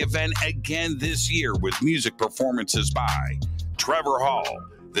hosting the event again this year with music performances by Trevor Hall,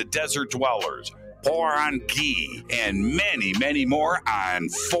 The Desert Dwellers, Poranki, and many, many more on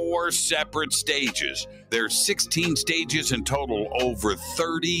 4 separate stages. There's 16 stages in total, over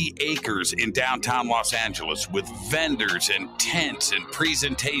 30 acres in downtown Los Angeles, with vendors and tents and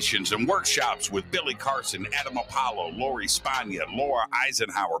presentations and workshops with Billy Carson, Adam Apollo, Lori Spagna, Laura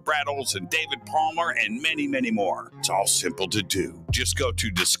Eisenhower, Brad Olson, David Palmer, and many, many more. It's all simple to do. Just go to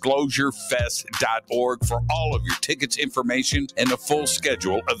disclosurefest.org for all of your tickets, information, and a full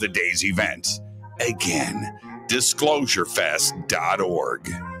schedule of the day's events. Again, disclosurefest.org.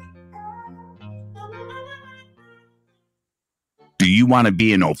 Do you want to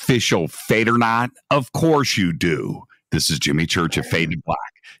be an official Fadernaut? Of course you do. This is Jimmy Church of Fade to Black.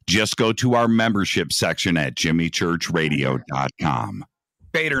 Just go to our membership section at jimmychurchradio.com.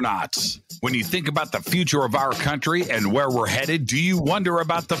 Fadernauts. When you think about the future of our country and where we're headed, do you wonder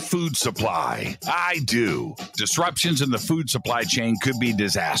about the food supply? I do. Disruptions in the food supply chain could be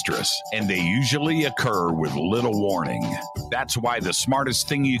disastrous, and they usually occur with little warning. That's why the smartest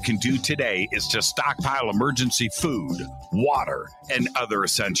thing you can do today is to stockpile emergency food, water, and other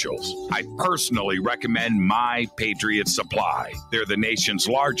essentials. I personally recommend My Patriot Supply. They're the nation's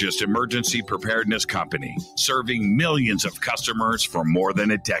largest emergency preparedness company, serving millions of customers for more than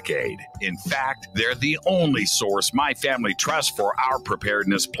a decade. In fact, they're the only source my family trusts for our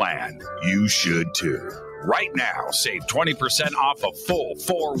preparedness plan. You should too. Right now, save 20% off a full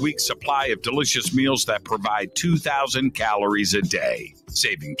 4-week supply of delicious meals that provide 2,000 calories a day.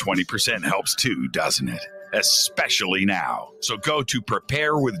 Saving 20% helps too, doesn't it? Especially now. So go to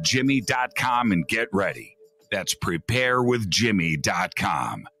preparewithjimmy.com and get ready. That's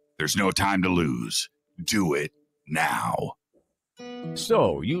preparewithjimmy.com. There's no time to lose. Do it now.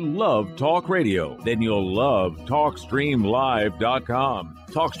 So, you love talk radio? Then you'll love TalkStreamLive.com.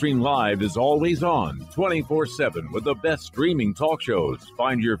 TalkStream Live is always on, 24/7, with the best streaming talk shows.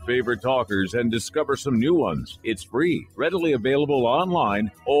 Find your favorite talkers and discover some new ones. It's free, readily available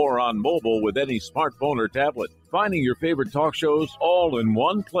online or on mobile with any smartphone or tablet. Finding your favorite talk shows all in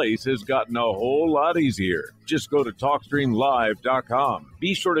one place has gotten a whole lot easier. Just go to TalkStreamLive.com.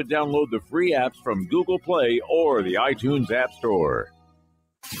 Be sure to download the free apps from Google Play or the iTunes App Store.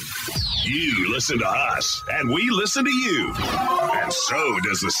 You listen to us, and we listen to you. And so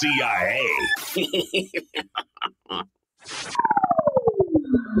does the CIA.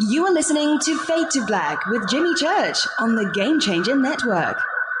 You are listening to Fade to Black with Jimmy Church on the Game Changer Network.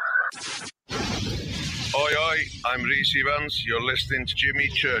 Oi, oi, I'm Reese Evans. You're listening to Jimmy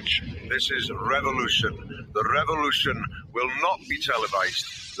Church. This is Revolution. The revolution will not be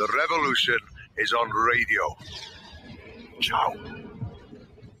televised. The revolution is on radio. Ciao.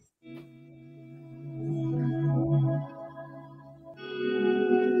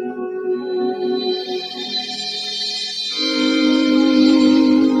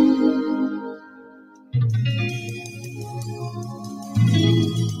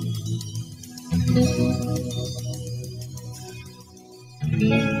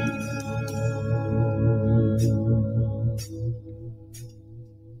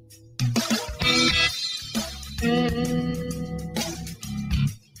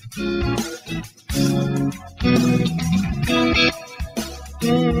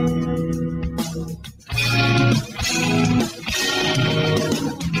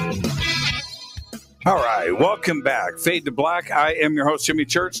 All right, welcome back. Fade to Black. I am your host, Jimmy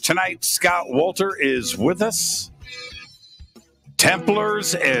Church. Tonight, Scott Wolter is with us.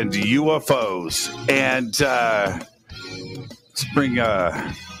 Templars and UFOs. And let's bring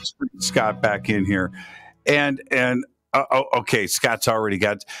Scott back in here. Okay, Scott's already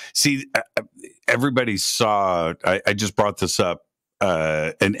got. See, everybody saw. I just brought this up.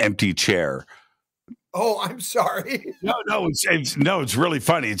 An empty chair. Oh, I'm sorry. No, it's really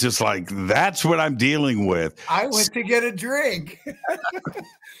funny. It's just like, that's what I'm dealing with. I went to get a drink.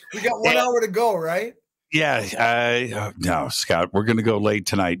 We got 1 hour to go, right? Yeah. No, Scott, we're going to go late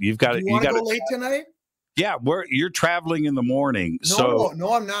tonight. You got to go late tonight? Yeah, you're traveling in the morning. No,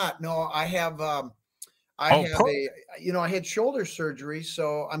 I'm not. No, I have I had shoulder surgery,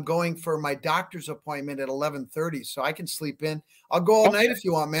 so I'm going for my doctor's appointment at 11:30, so I can sleep in. I'll go all night if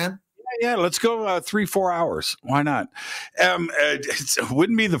you want, man. Yeah, let's go 3-4 hours. Why not? It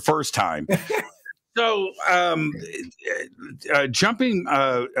wouldn't be the first time. So, jumping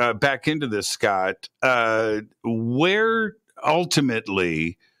back into this, Scott, where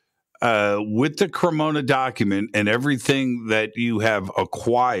ultimately, with the Cremona document and everything that you have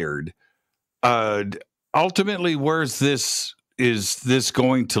acquired, ultimately, is this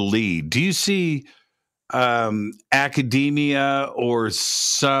going to lead? Do you see academia or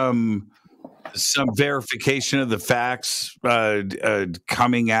some verification of the facts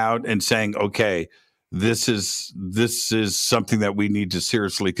coming out and saying, okay, this is something that we need to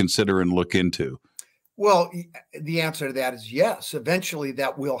seriously consider and look into? Well, the answer to that is yes. Eventually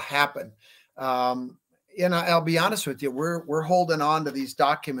that will happen. And I'll be honest with you, we're holding on to these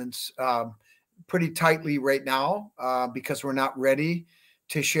documents pretty tightly right now because we're not ready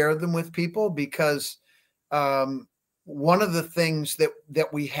to share them with people, because one of the things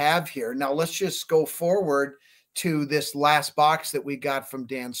that we have here now, let's just go forward to this last box that we got from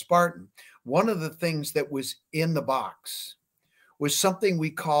Dan Spartan. One of the things that was in the box was something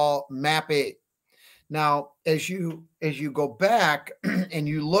we call Map 8. Now, as you go back and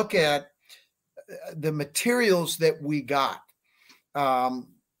you look at the materials that we got,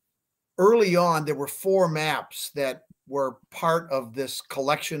 early on, there were 4 maps that were part of this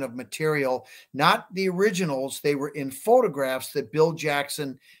collection of material, not the originals. They were in photographs that Bill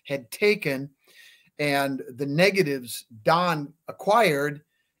Jackson had taken, and the negatives Don acquired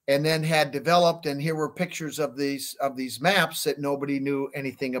and then had developed. And here were pictures of these maps that nobody knew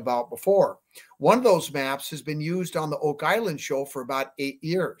anything about before. One of those maps has been used on the Oak Island show for about 8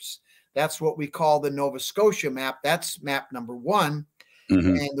 years. That's what we call the Nova Scotia map. That's map number 1.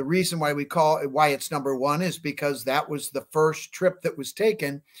 And the reason why why it's number 1 is because that was the first trip that was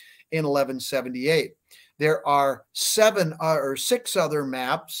taken in 1178. There are 7 or 6 other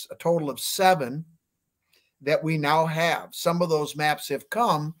maps, a total of 7, that we now have. Some of those maps have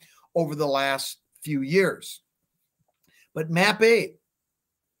come over the last few years. But map 8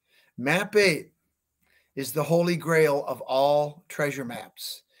 is the holy grail of all treasure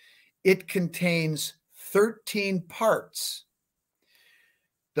maps. It contains 13 parts.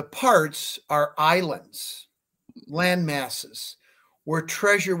 The parts are islands, land masses, where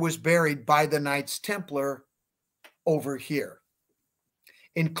treasure was buried by the Knights Templar over here,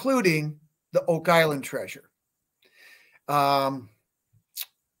 including the Oak Island treasure. In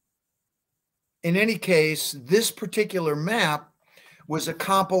any case, this particular map was a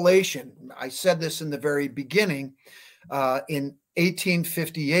compilation. I said this in the very beginning. In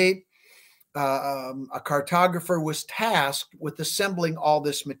 1858, a cartographer was tasked with assembling all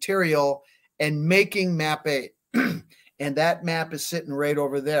this material and making map 8. And that map is sitting right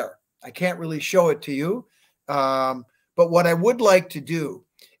over there. I can't really show it to you. But what I would like to do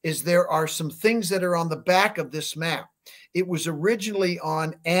is there are some things that are on the back of this map. It was originally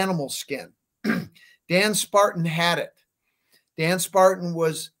on animal skin. Dan Spartan had it. Dan Spartan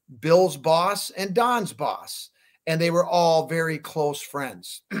was Bill's boss and Don's boss, and they were all very close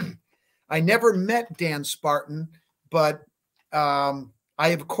friends. I never met Dan Spartan, but I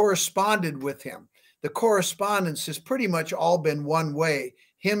have corresponded with him. The correspondence has pretty much all been one way,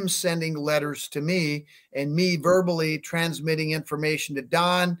 him sending letters to me and me verbally transmitting information to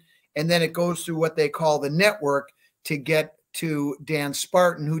Don, and then it goes through what they call the network to get to Dan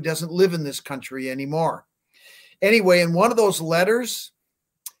Spartan, who doesn't live in this country anymore. Anyway, in one of those letters,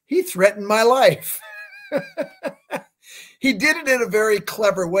 he threatened my life. He did it in a very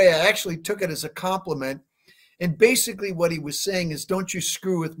clever way. I actually took it as a compliment. And basically what he was saying is, don't you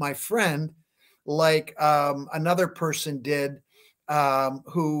screw with my friend like another person did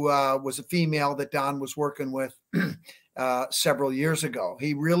who was a female that Don was working with several years ago.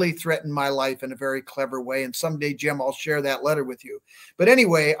 He really threatened my life in a very clever way. And someday, Jim, I'll share that letter with you. But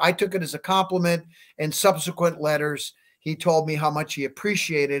anyway, I took it as a compliment. And subsequent letters, he told me how much he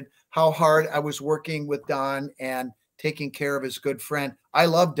appreciated how hard I was working with Don and taking care of his good friend. I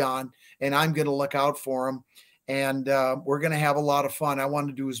love Don, and I'm going to look out for him. And we're going to have a lot of fun. I want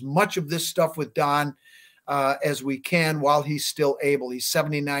to do as much of this stuff with Don as we can while he's still able. He's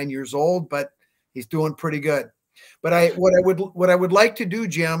 79 years old, but he's doing pretty good. But what I would like to do,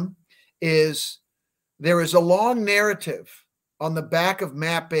 Jim, is there is a long narrative on the back of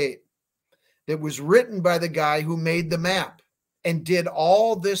map 8 that was written by the guy who made the map and did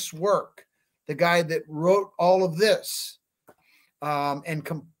all this work. The guy that wrote all of this,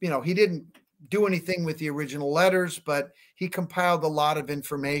 he didn't do anything with the original letters, but he compiled a lot of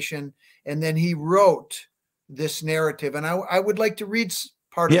information, and then he wrote this narrative. And I would like to read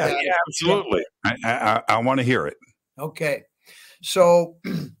part of that. Yeah, absolutely. I want to hear it. Okay. So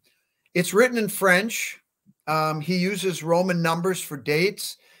it's written in French. He uses Roman numbers for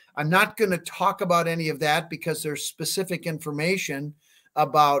dates. I'm not going to talk about any of that because there's specific information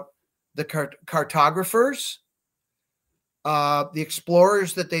about the cartographers, the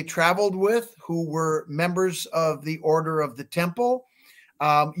explorers that they traveled with, who were members of the Order of the Temple.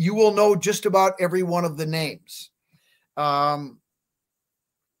 You will know just about every one of the names.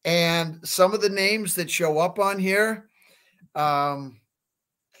 And some of the names that show up on here, well,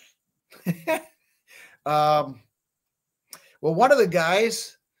 one of the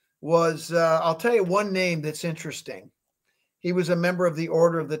guys was, I'll tell you one name that's interesting. He was a member of the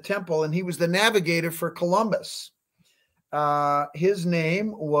Order of the Temple, and he was the navigator for Columbus. His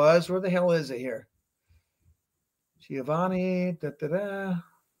name was, where the hell is it here? Giovanni,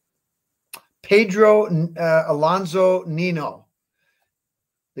 Pedro Alonso Nino.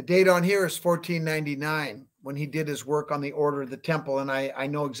 The date on here is 1499 when he did his work on the Order of the Temple, and I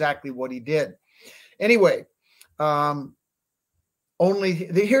know exactly what he did. Anyway,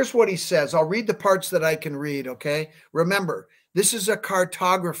 here's what he says. I'll read the parts that I can read, okay? Remember, this is a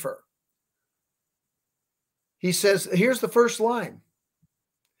cartographer. He says, here's the first line.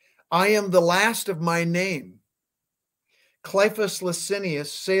 I am the last of my name. Clyphus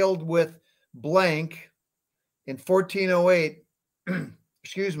Licinius sailed with blank in 1408,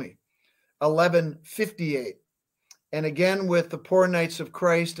 excuse me, 1158, and again with the Poor Knights of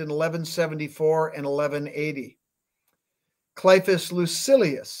Christ in 1174 and 1180. Cliffus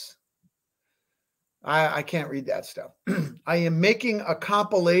Lucilius, I can't read that stuff. I am making a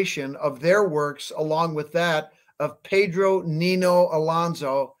compilation of their works along with that of Pedro Nino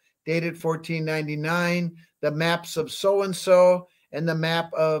Alonso, dated 1499, the maps of so-and-so, and the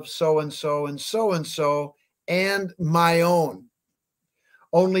map of so-and-so and so-and-so, and my own.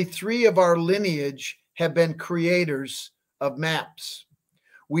 Only 3 of our lineage have been creators of maps.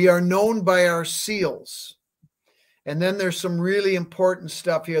 We are known by our seals. And then there's some really important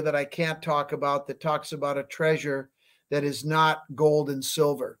stuff here that I can't talk about that talks about a treasure that is not gold and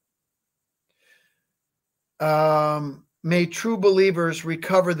silver. May true believers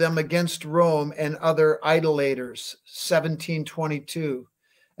recover them against Rome and other idolaters, 1722.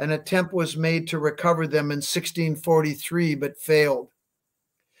 An attempt was made to recover them in 1643, but failed.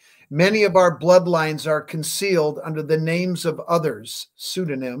 Many of our bloodlines are concealed under the names of others,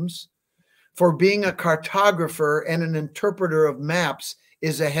 pseudonyms. For being a cartographer and an interpreter of maps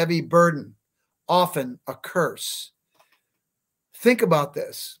is a heavy burden, often a curse. Think about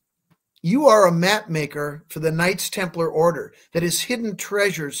this. You are a map maker for the Knights Templar Order that has hidden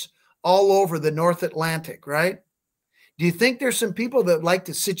treasures all over the North Atlantic, right? Do you think there's some people that like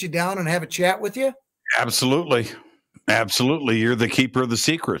to sit you down and have a chat with you? Absolutely. Absolutely. You're the keeper of the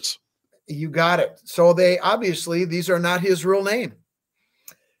secrets. You got it. So they obviously, these are not his real name.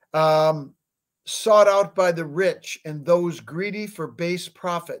 Sought out by the rich and those greedy for base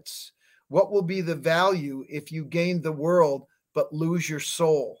profits. What will be the value if you gain the world but lose your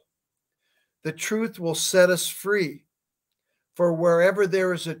soul? The truth will set us free. For wherever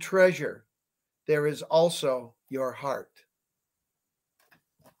there is a treasure, there is also your heart.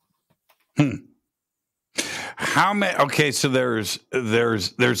 How many? Okay, so there's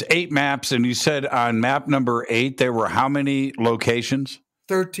 8 maps, and you said on map number 8 there were how many locations?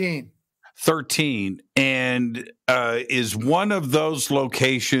 13. 13. And is one of those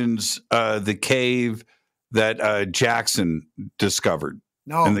locations the cave that Jackson discovered?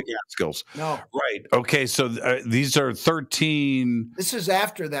 No. In the Catskills? No. Right. Okay, so these are 13. This is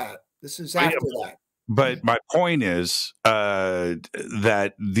after that. This is after that. But my point is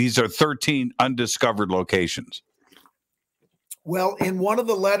that these are 13 undiscovered locations. Well, in one of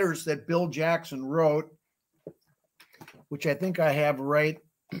the letters that Bill Jackson wrote, which I think I have right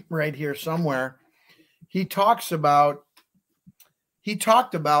here somewhere, he talked about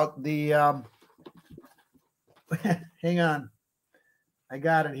the hang on, I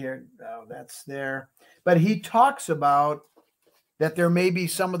got it here. Oh, that's there. But he talks about that there may be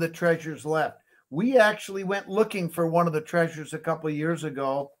some of the treasures left. We actually went looking for one of the treasures a couple of years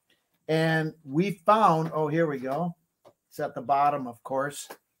ago, and we found, oh, here we go. It's at the bottom, of course.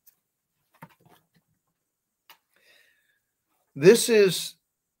 This is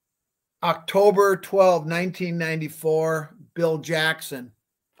October 12, 1994, Bill Jackson.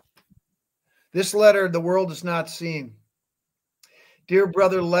 This letter the world has not seen. Dear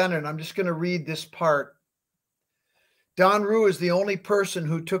Brother Leonard, I'm just going to read this part. Don Rue is the only person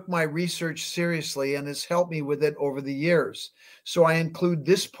who took my research seriously and has helped me with it over the years. So I include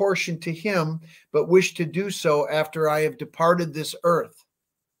this portion to him, but wish to do so after I have departed this earth.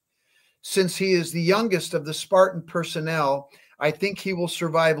 Since he is the youngest of the Spartan personnel, I think he will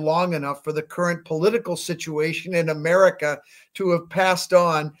survive long enough for the current political situation in America to have passed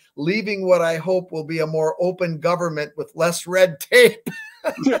on, leaving what I hope will be a more open government with less red tape.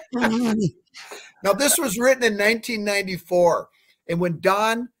 Now, this was written in 1994. And when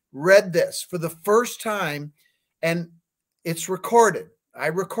Don read this for the first time, and it's recorded, I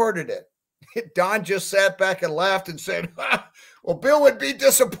recorded it. Don just sat back and laughed and said, well, Bill would be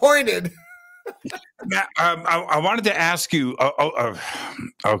disappointed. Now, I wanted to ask you,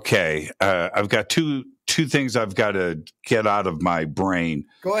 okay, I've got two things I've got to get out of my brain.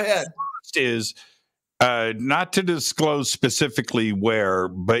 Go ahead. First is, not to disclose specifically where,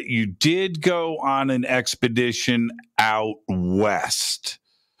 but you did go on an expedition out west.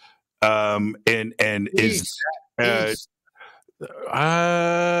 Okay,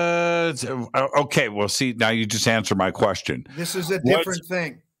 well, see, now you just answered my question. This is a different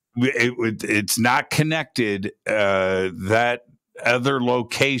thing. It's not connected. That other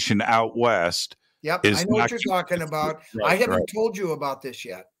location out west. Yep, I know what you're talking about. Right, I haven't told you about this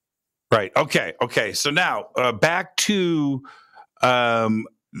yet. Right. Okay. So now back to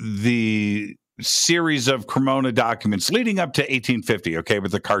the series of Cremona documents leading up to 1850. Okay,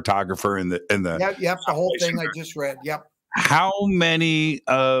 with the cartographer and the Yep. The whole thing I just read. Yep. How many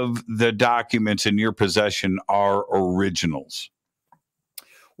of the documents in your possession are originals?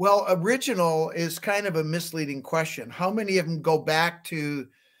 Well, original is kind of a misleading question. How many of them go back to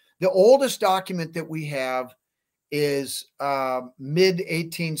the oldest document that we have is mid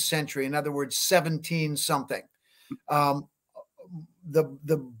 18th century. In other words, 17 something. The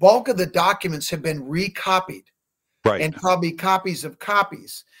bulk of the documents have been recopied, right? And probably copies of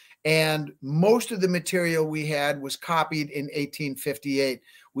copies. And most of the material we had was copied in 1858.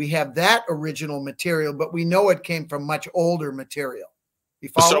 We have that original material, but we know it came from much older material. You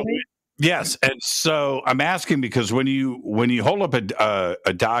follow me? Yes. And so I'm asking because when you hold up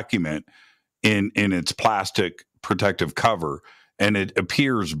a document in its plastic protective cover and it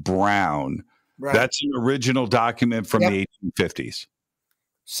appears brown, right, that's an original document from the 1850s.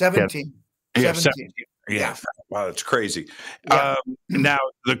 17. Yeah, 17. Yeah. Wow, that's crazy. Yeah. Now,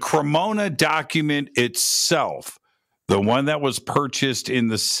 the Cremona document itself, the one that was purchased in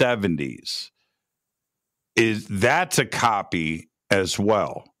the 70s, that's a copy as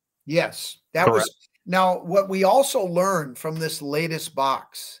well. Yes, that Correct. Was. Now, what we also learned from this latest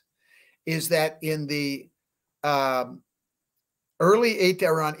box is that in the around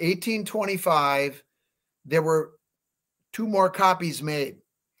 1825, there were 2 more copies made.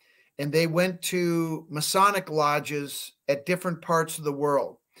 And they went to Masonic lodges at different parts of the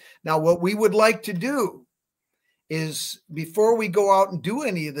world. Now, what we would like to do is before we go out and do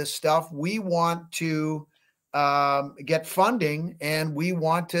any of this stuff, we want to get funding, and we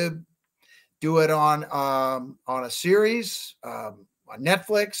want to do it on a series, on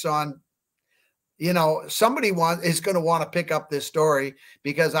Netflix, on, somebody is going to want to pick up this story,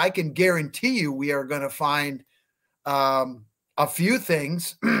 because I can guarantee you we are going to find a few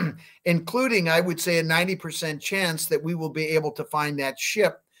things, including, I would say, a 90% chance that we will be able to find that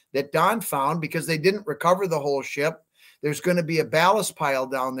ship that Don found, because they didn't recover the whole ship. There's going to be a ballast pile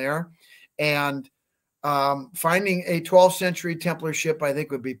down there, and finding a 12th century Templar ship, I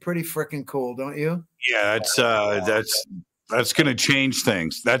think, would be pretty freaking cool, don't you? Yeah, that's going to change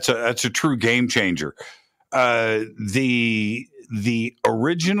things. That's a true game changer. The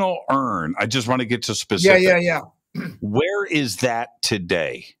original urn, I just want to get to specifics. Yeah. Where is that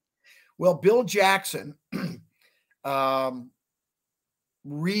today? Well, Bill Jackson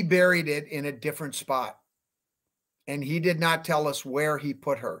reburied it in a different spot, and he did not tell us where he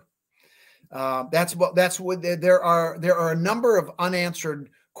put her. That's what there are a number of unanswered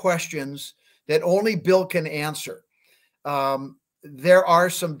questions that only Bill can answer. There are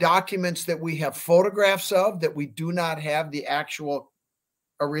some documents that we have photographs of that we do not have the actual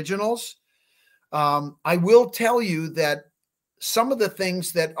originals. I will tell you that some of the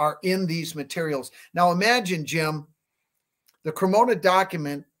things that are in these materials. Now, imagine, Jim, the Cremona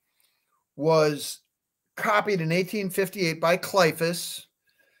document was copied in 1858 by Cleifus,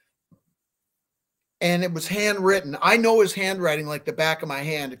 and it was handwritten. I know his handwriting like the back of my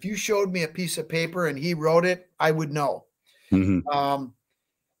hand. If you showed me a piece of paper and he wrote it, I would know. Mm-hmm.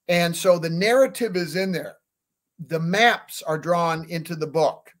 And so the narrative is in there. The maps are drawn into the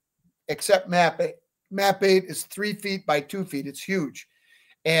book, except map 8. Map 8 is 3 feet by 2 feet. It's huge.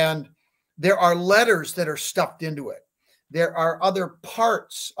 And there are letters that are stuffed into it. There are other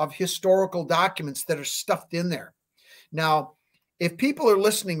parts of historical documents that are stuffed in there. Now, if people are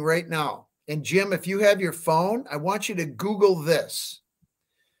listening right now, and Jim, if you have your phone, I want you to Google this: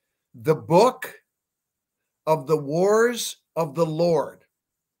 the Book of the Wars of the Lord.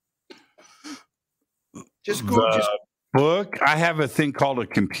 Just Google. Book. I have a thing called a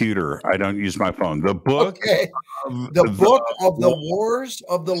computer. I don't use my phone. The book. Okay. The Book of the Wars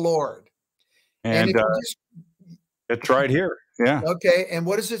of the Lord. And it's right here. Yeah. Okay. And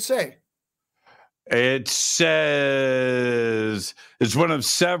what does it say? It says it's one of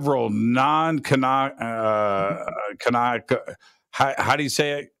several non-canonical. How do you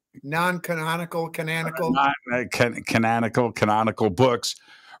say it? Non-canonical, canonical books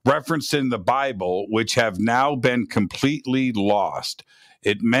referenced in the Bible, which have now been completely lost.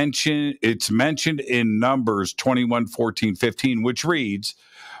 It's mentioned in Numbers 21, 14, 15, which reads,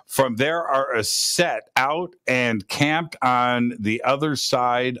 "From there are set out and camped on the other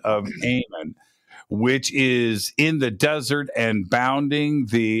side of Ammon, which is in the desert and bounding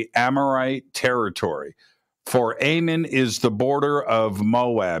the Amorite territory. For Ammon is the border of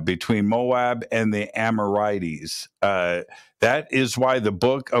Moab, between Moab and the Amorites." That is why the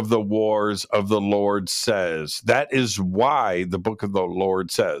Book of the Wars of the Lord says. That is why the Book of the Lord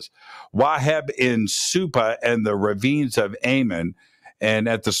says, "Waheb in Supa and the ravines of Ammon, and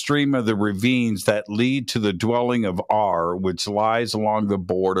at the stream of the ravines that lead to the dwelling of Ar, which lies along the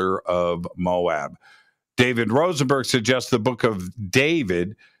border of Moab." David Rosenberg suggests the book of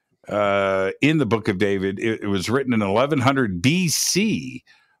David. In the book of David, it was written in 1100 BC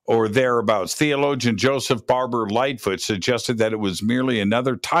or thereabouts. Theologian Joseph Barber Lightfoot suggested that it was merely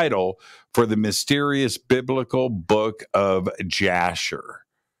another title for the mysterious biblical book of Jasher.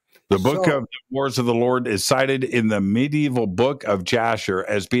 The book of the Wars of the Lord is cited in the medieval book of Jasher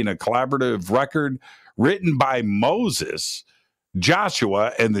as being a collaborative record written by Moses,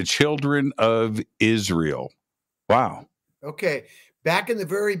 Joshua, and the children of Israel. Wow. Okay. Back in the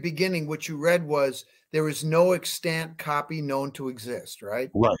very beginning, what you read was there is no extant copy known to exist, right?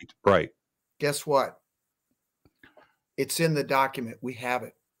 Right, right. Guess what? It's in the document. We have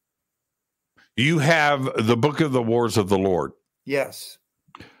it. You have the book of the Wars of the Lord. Yes.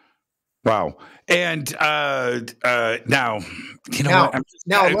 Wow. And now, you know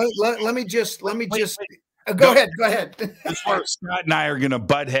what? Let me just go ahead. This is where Scott and I are going to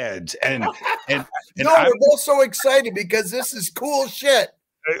butt heads. And no, we're both so excited because this is cool shit.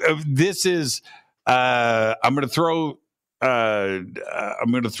 This is I'm going to throw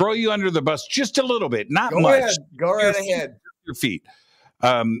you under the bus just a little bit, not much. Go right ahead. Your feet.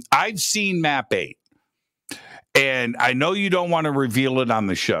 I've seen Map 8, and I know you don't want to reveal it on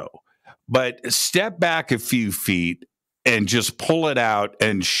the show, but step back a few feet and just pull it out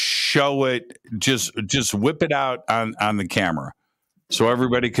and show it. Just whip it out on the camera so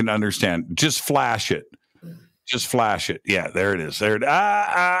everybody can understand. Just flash it. Just flash it. Yeah, there it is. There.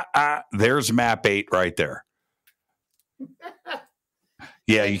 There's Map 8 right there.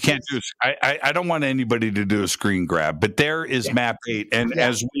 Yeah, you can't do. I don't want anybody to do a screen grab, but there is Map 8, and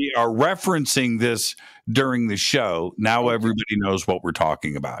as we are referencing this during the show, now everybody knows what we're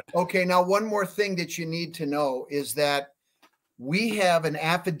talking about. Okay, now one more thing that you need to know is that we have an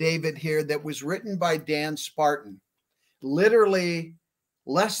affidavit here that was written by Dan Spartan, literally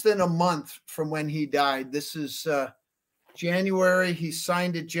less than a month from when he died. This is January. He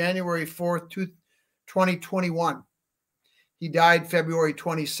signed it January 4th, 2021. He died February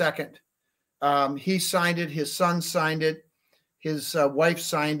 22nd. He signed it. His son signed it. His wife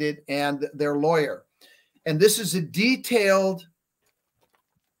signed it, and their lawyer. And this is a detailed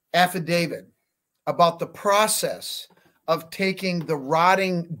affidavit about the process of taking the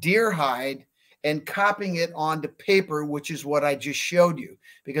rotting deer hide and copying it onto paper, which is what I just showed you.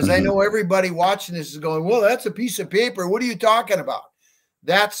 Because I know everybody watching this is going, well, that's a piece of paper. What are you talking about?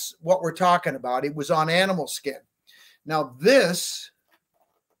 That's what we're talking about. It was on animal skin. Now, this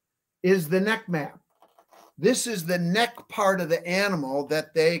is the neck map. This is the neck part of the animal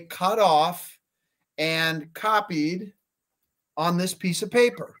that they cut off and copied on this piece of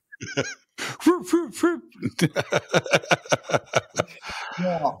paper.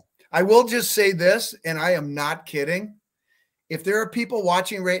 Now, I will just say this, and I am not kidding. If there are people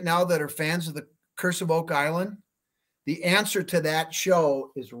watching right now that are fans of the Curse of Oak Island, the answer to that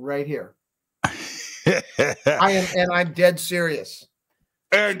show is right here. I'm dead serious.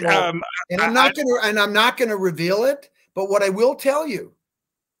 And I'm not going to reveal it, but what I will tell you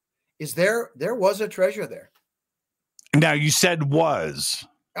is there was a treasure there. Now you said was.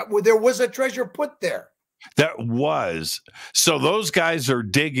 Well, there was a treasure put there. That was. So those guys are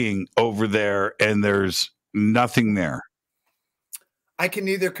digging over there and there's nothing there. I can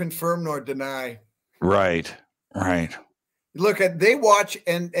neither confirm nor deny. Right. Right. Look, they watch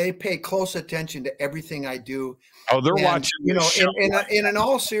and they pay close attention to everything I do. Oh, they're watching. You know, in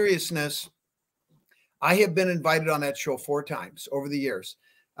all seriousness, I have been invited on that show 4 times over the years.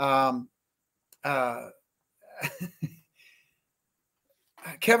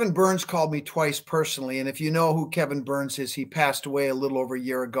 Kevin Burns called me twice personally. And if you know who Kevin Burns is, he passed away a little over a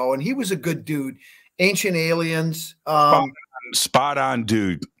year ago. And he was a good dude. Ancient Aliens. Spot on,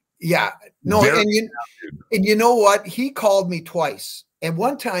 dude. Yeah. No, and you know what? He called me twice. And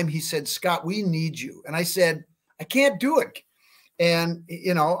one time he said, Scott, we need you. And I said, I can't do it. And,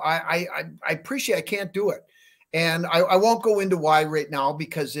 you know, I appreciate I can't do it. And I won't go into why right now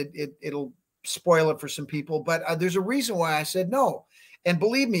because it'll spoil it for some people. But there's a reason why I said no. And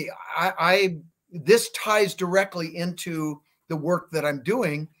believe me, this ties directly into the work that I'm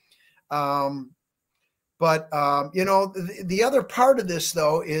doing. But you know, the other part of this,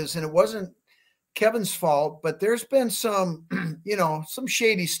 though, is, and it wasn't Kevin's fault, but there's been some, you know, some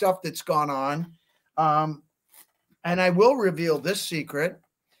shady stuff that's gone on. And I will reveal this secret.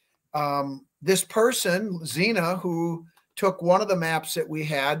 This person, Xena, who took one of the maps that we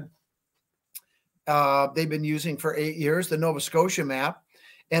had, they've been using for 8 years, the Nova Scotia map.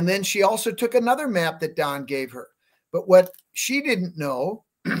 And then she also took another map that Don gave her. But what she didn't know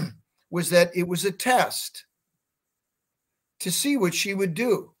was that it was a test to see what she would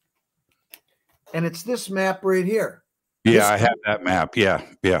do. And it's this map right here. Yeah, I have that map. Yeah.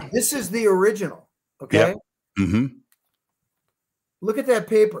 This is the original. Okay. Yep. Mm-hmm. Look at that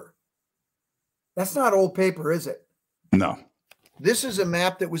paper. That's not old paper, is it? No. This is a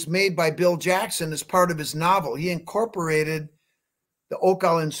map that was made by Bill Jackson as part of his novel. He incorporated the Oak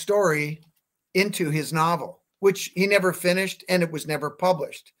Island story into his novel, which he never finished and it was never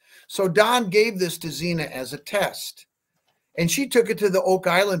published. So Don gave this to Xena as a test. And she took it to the Oak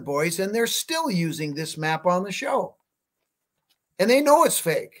Island boys, and they're still using this map on the show. And they know it's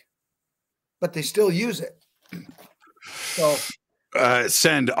fake, but they still use it. So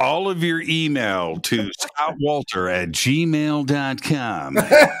send all of your email to scottwolter@gmail.com.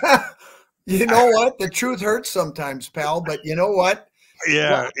 You know what? The truth hurts sometimes, pal, but you know what?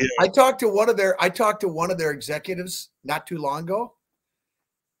 Yeah. I talked to one of their executives not too long ago,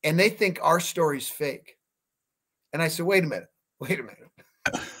 and they think our story's fake. And I said, wait a minute.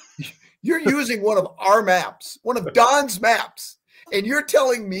 You're using one of our maps, one of Don's maps, and you're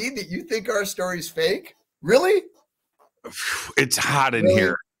telling me that you think our story's fake? Really? It's hot in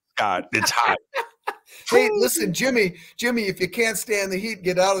here, Scott. It's hot. Hey, listen, Jimmy, if you can't stand the heat,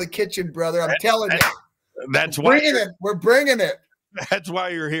 get out of the kitchen, brother. I'm telling you. That's why we're bringing it. That's why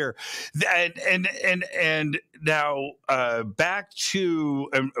you're here. And now back to,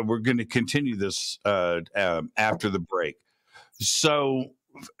 and we're going to continue this after the break. So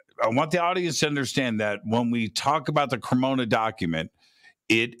I want the audience to understand that when we talk about the Cremona document,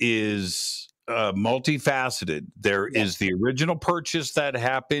 it is multifaceted. There is the original purchase that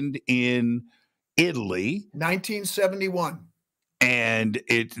happened in Italy, 1971. And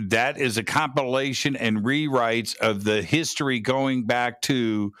that is a compilation and rewrites of the history going back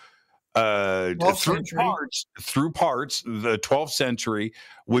to through parts the 12th century,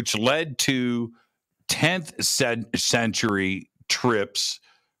 which led to 10th century trips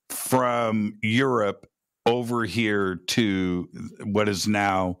from Europe over here to what is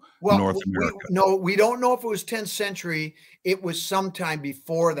now North America. We don't know if it was 10th century. It was sometime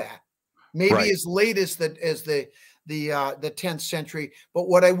before that, maybe as late as the 10th century. But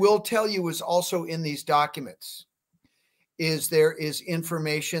what I will tell you is also in these documents is there is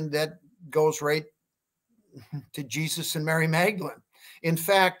information that goes right to Jesus and Mary Magdalene. In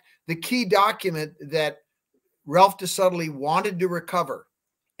fact, the key document that Ralph de Sudley wanted to recover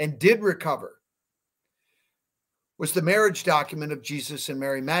and did recover was the marriage document of Jesus and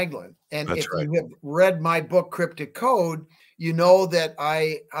Mary Magdalene. And if you have read my book, Cryptic Code, you know that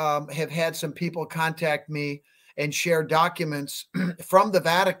I have had some people contact me and share documents from the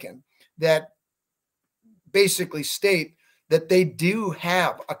Vatican that basically state that they do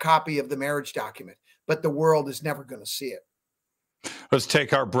have a copy of the marriage document, but the world is never going to see it. Let's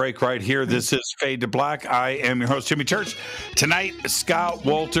take our break right here. This is Fade to Black. I am your host, Jimmy Church. Tonight, Scott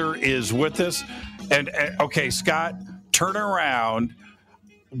Wolter is with us. And okay, Scott, turn around.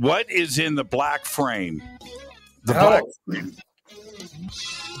 What is in the black frame? The black frame.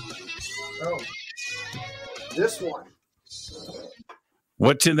 Oh, this one.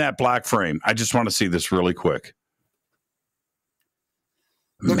 What's in that black frame? I just want to see this really quick.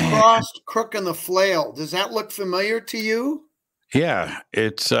 The crossed crook and the flail. Does that look familiar to you? Yeah,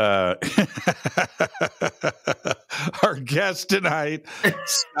 it's our guest tonight,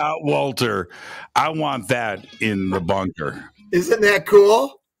 Scott Wolter. I want that in the bunker. Isn't that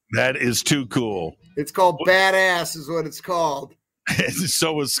cool? That is too cool. It's called Badass is what it's called.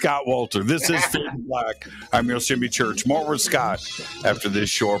 So is Scott Wolter. This is Fade to Black. I'm your Jimmy Church. More with Scott after this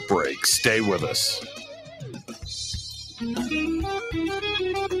short break. Stay with us.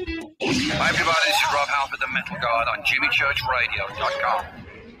 Hi, everybody. This is Rob Halford, the Metal Guard on JimmyChurchRadio.com.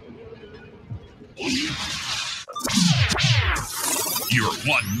 Your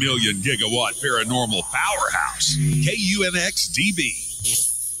 1 million gigawatt paranormal powerhouse, KUNX-DB,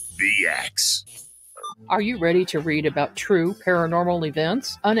 the X. Are you ready to read about true paranormal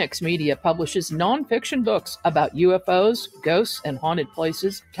events? UNX Media publishes nonfiction books about UFOs, ghosts and haunted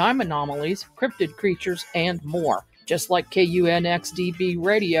places, time anomalies, cryptid creatures, and more. Just like KUNX-DB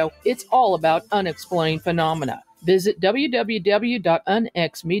Radio, it's all about unexplained phenomena. Visit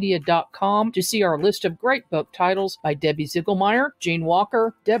www.unxmedia.com to see our list of great book titles by Debbie Ziegelmeyer, Gene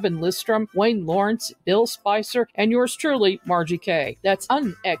Walker, Devin Listrom, Wayne Lawrence, Bill Spicer, and yours truly, Margie Kay. That's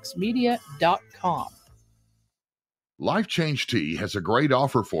unxmedia.com. Life Change Tea has a great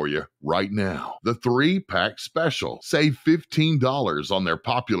offer for you right now. The 3-pack special. Save $15 on their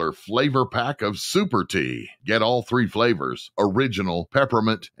popular flavor pack of Super Tea. Get all 3 flavors, original,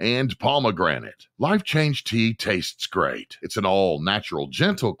 peppermint, and pomegranate. Life Change Tea tastes great. It's an all-natural,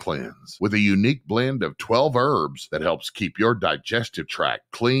 gentle cleanse with a unique blend of 12 herbs that helps keep your digestive tract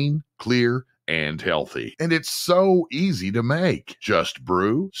clean, clear, and healthy. And it's so easy to make. Just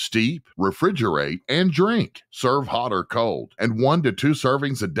brew, steep, refrigerate, and drink. Serve hot or cold. And 1 to 2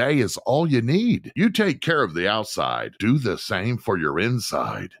 servings a day is all you need. You take care of the outside. Do the same for your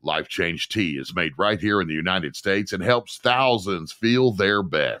inside. Life Change Tea is made right here in the United States and helps thousands feel their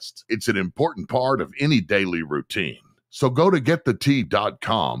best. It's an important part of any daily routine. So go to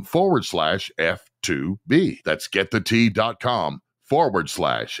getthetea.com/F2B. That's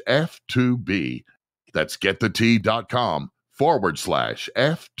getthetea.com/F2B. That's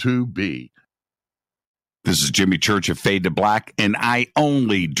getthetea.com/F2B. This is Jimmy Church of Fade to Black, and I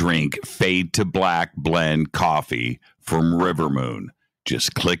only drink Fade to Black blend coffee from Rivermoon.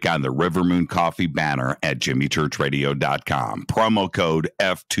 Just click on the Rivermoon coffee banner at jimmychurchradio.com. Promo code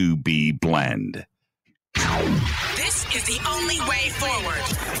F2B blend. This is the only way forward.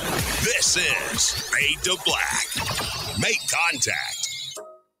 This is Fade to Black. Make contact.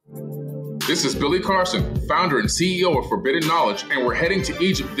 This is Billy Carson, founder and CEO of Forbidden Knowledge, and we're heading to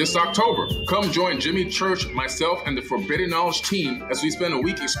Egypt this October. Come join Jimmy Church, myself, and the Forbidden Knowledge team as we spend a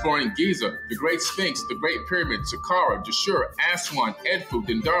week exploring Giza, the Great Sphinx, the Great Pyramid, Saqqara, Dashur, Aswan, Edfu,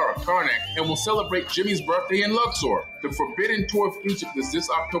 Dendara, Karnak, and we'll celebrate Jimmy's birthday in Luxor. The Forbidden Tour of Egypt is this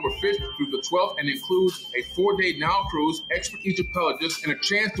October 5th through the 12th and includes a 4-day Nile cruise, expert Egyptologists, and a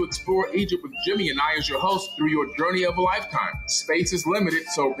chance to explore Egypt with Jimmy and I as your host through your journey of a lifetime. Space is limited,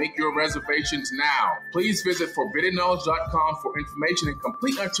 so make your reservations now. Please visit forbiddenknowledge.com for information and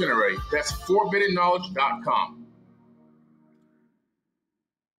complete itinerary. That's forbiddenknowledge.com.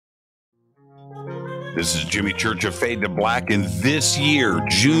 This is Jimmy Church of Fade to Black, and this year,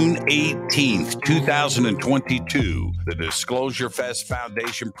 June 18th, 2022, the Disclosure Fest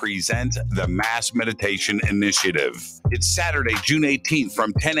Foundation presents the Mass Meditation Initiative. It's Saturday, June 18th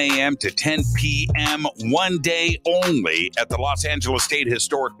from 10 a.m. to 10 p.m., one day only at the Los Angeles State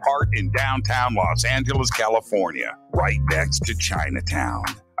Historic Park in downtown Los Angeles, California, right next to Chinatown.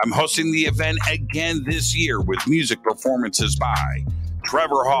 I'm hosting the event again this year with music performances by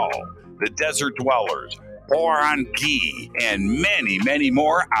Trevor Hall, The Desert Dwellers, Boran Ghee, and many, many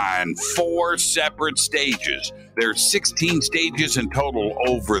more on 4 separate stages. There's 16 stages in total,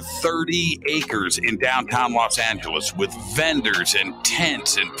 over 30 acres in downtown Los Angeles, with vendors and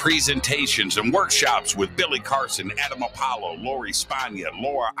tents and presentations and workshops with Billy Carson, Adam Apollo, Lori Spagna,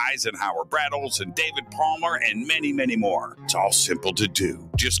 Laura Eisenhower, Brad Olson, David Palmer, and many, many more. It's all simple to do.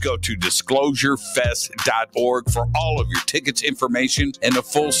 Just go to disclosurefest.org for all of your tickets, information, and a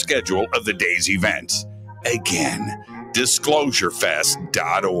full schedule of the day's events. Again,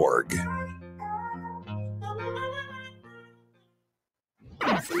 disclosurefest.org.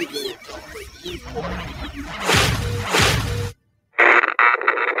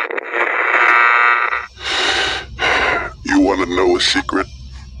 You want to know a secret?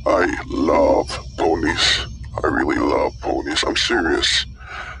 I love ponies. I really love ponies. I'm serious.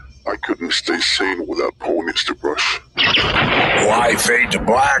 I couldn't stay sane without ponies to brush. Why Fade to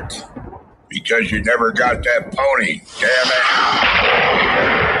Black? Because you never got that pony, damn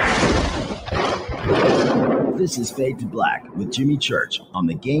it. This is Fade to Black with Jimmy Church on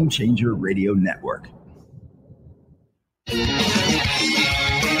the Game Changer Radio Network.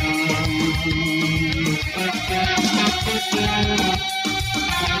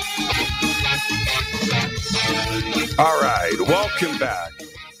 All right, welcome back.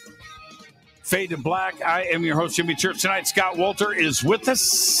 Fade to Black. I am your host, Jimmy Church. Tonight, Scott Wolter is with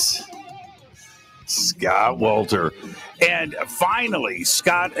us. Scott Wolter. And finally,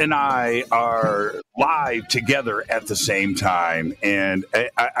 Scott and I are live together at the same time. And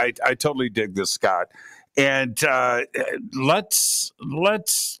I totally dig this, Scott. And let's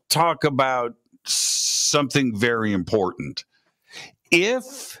talk about something very important.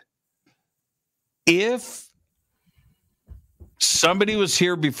 If somebody was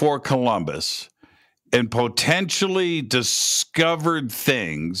here before Columbus and potentially discovered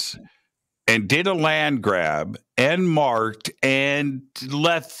things and did a land grab and marked and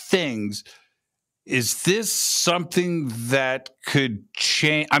left things, is this something that could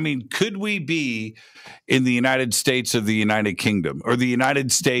change? I mean, could we be in the United States of the United Kingdom, or the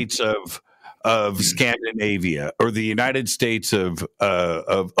United States of Scandinavia, or the United States of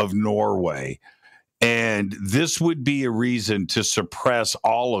Norway? And this would be a reason to suppress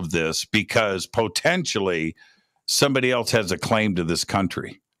all of this because potentially somebody else has a claim to this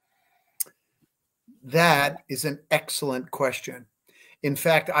country. That is an excellent question. In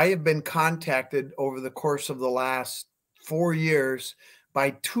fact, I have been contacted over the course of the last 4 years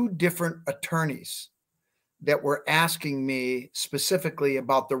by 2 different attorneys that were asking me specifically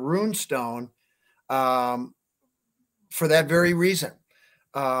about the rune stone for that very reason.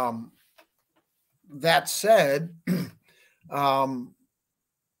 that said,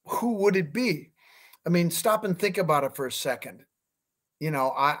 who would it be? I mean, stop and think about it for a second. You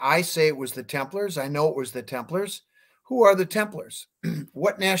know, I say it was the Templars. I know it was the Templars. Who are the Templars?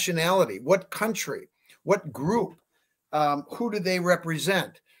 What nationality? What country? What group? Who do they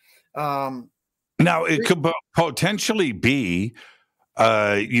represent? Now, it could potentially be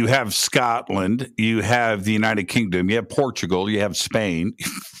you have Scotland, you have the United Kingdom, you have Portugal, you have Spain,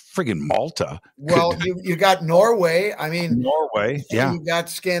 friggin' Malta. Well, you got Norway. I mean, Norway, yeah. You got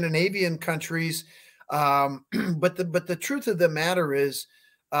Scandinavian countries. But the truth of the matter is,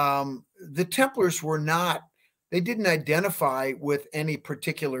 the Templars were not. They didn't identify with any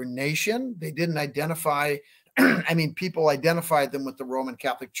particular nation. They didn't identify. I mean, people identified them with the Roman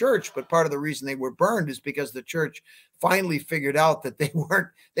Catholic Church, but part of the reason they were burned is because the church finally figured out that they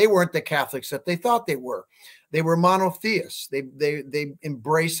weren't the Catholics that they thought they were. They were monotheists. They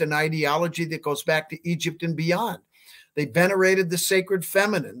embraced an ideology that goes back to Egypt and beyond. They venerated the sacred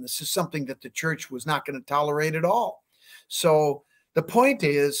feminine. This is something that the church was not going to tolerate at all. So the point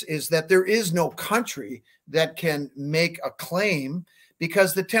is that there is no country that can make a claim,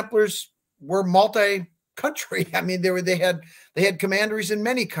 because the Templars were multi-country. I mean, they had commanderies in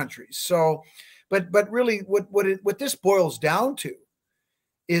many countries. So, but really, what this boils down to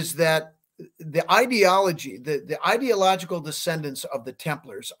is that the ideology, the ideological descendants of the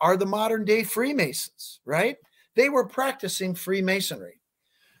Templars are the modern day Freemasons, right? They were practicing Freemasonry.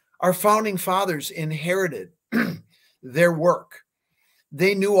 Our founding fathers inherited their work.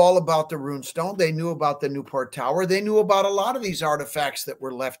 They knew all about the runestone. They knew about the Newport Tower. They knew about a lot of these artifacts that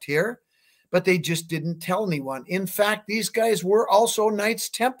were left here, but they just didn't tell anyone. In fact, these guys were also Knights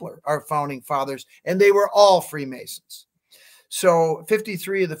Templar, our founding fathers, and they were all Freemasons. So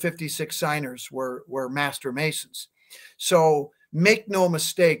 53 of the 56 signers were Master Masons. So make no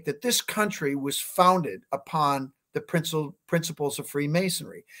mistake that this country was founded upon the principles of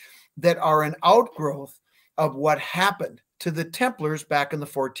Freemasonry that are an outgrowth of what happened to the Templars back in the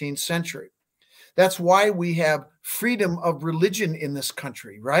 14th century. That's why we have freedom of religion in this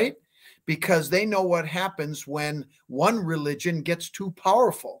country, right? Because they know what happens when one religion gets too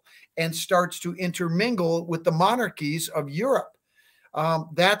powerful and starts to intermingle with the monarchies of Europe.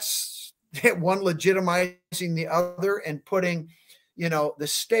 That's one legitimizing the other and putting, the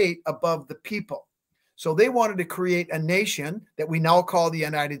state above the people. So they wanted to create a nation that we now call the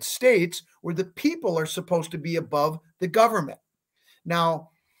United States, where the people are supposed to be above the government. Now,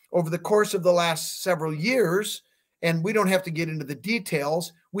 over the course of the last several years, and we don't have to get into the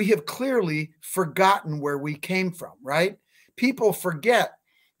details, we have clearly forgotten where we came from, right? People forget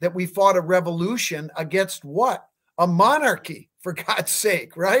that we fought a revolution against what? A monarchy, for God's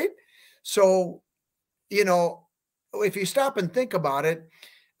sake, right? So, if you stop and think about it,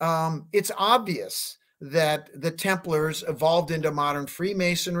 it's obvious that the Templars evolved into modern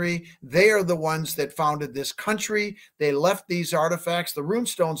Freemasonry. They are the ones that founded this country. They left these artifacts. The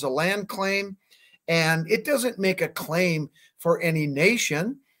runestone's a land claim, and it doesn't make a claim for any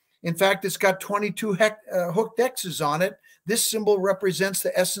nation. In fact, it's got 22 hooked X's on it. This symbol represents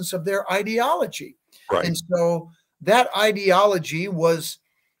the essence of their ideology. Right. And so that ideology was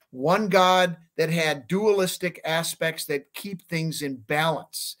one God that had dualistic aspects that keep things in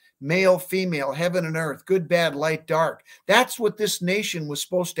balance. Male, female, heaven and earth, good, bad, light, dark. That's what this nation was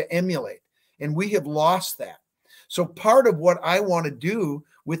supposed to emulate. And we have lost that. So part of what I want to do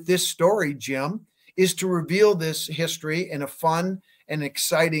with this story, Jim, is to reveal this history in a fun and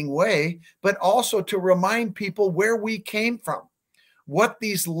exciting way, but also to remind people where we came from, what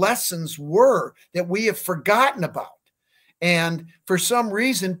these lessons were that we have forgotten about. And for some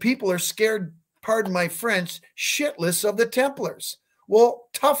reason, people are scared, pardon my French, shitless of the Templars. Well,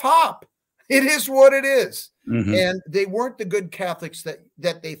 tough hop. It is what it is. Mm-hmm. And they weren't the good Catholics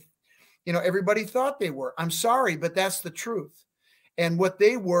that they, everybody thought they were. I'm sorry, but that's the truth. And what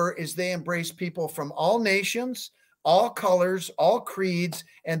they were is they embraced people from all nations, all colors, all creeds,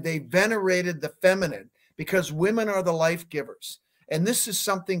 and they venerated the feminine because women are the life givers. And this is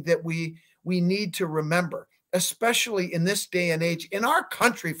something that we need to remember, especially in this day and age, in our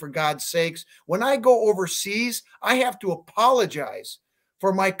country, for God's sakes. When I go overseas, I have to apologize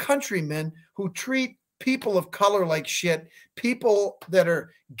for my countrymen who treat people of color like shit, people that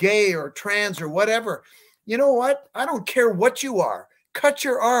are gay or trans or whatever. You know what? I don't care what you are. Cut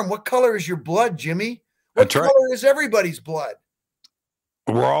your arm. What color is your blood, Jimmy? What color is everybody's blood?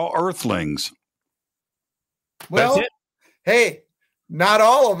 We're all earthlings. Well, hey, not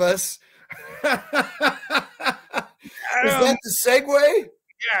all of us. Is that the segue?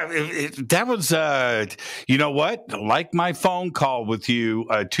 Yeah, that was, you know what? Like my phone call with you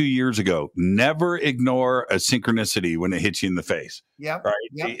 2 years ago, never ignore a synchronicity when it hits you in the face. Yep. Right.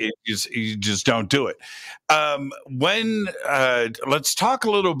 Yep. You just don't do it. Let's talk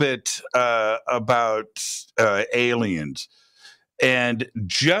a little bit about aliens. And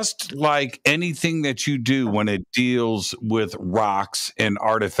just like anything that you do when it deals with rocks and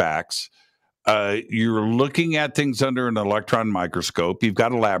artifacts, you're looking at things under an electron microscope. You've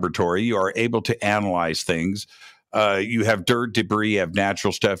got a laboratory. You are able to analyze things. You have dirt, debris, you have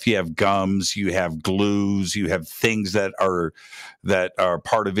natural stuff, you have gums, you have glues, you have things that are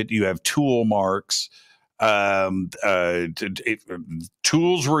part of it. You have tool marks.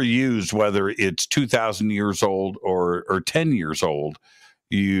 Tools were used, whether it's 2,000 years old or 10 years old.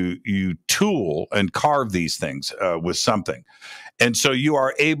 You tool and carve these things with something. And so you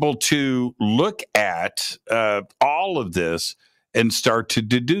are able to look at all of this and start to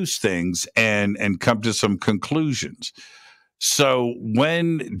deduce things and come to some conclusions. So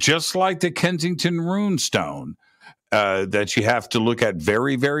when, just like the Kensington Rune stone, that you have to look at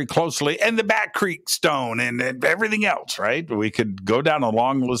very, very closely, and the Back Creek stone and everything else, right? We could go down a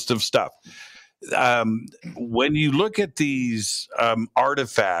long list of stuff. When you look at these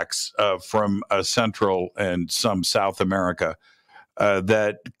artifacts from Central and some South America,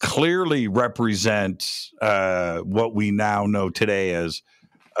 that clearly represent what we now know today as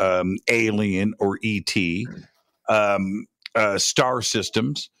alien or ET, star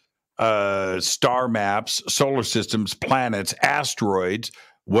systems, star maps, solar systems, planets, asteroids,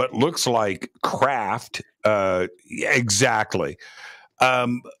 what looks like craft. Exactly.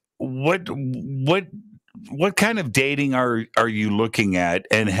 What kind of dating are you looking at,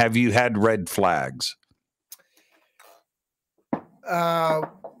 and have you had red flags?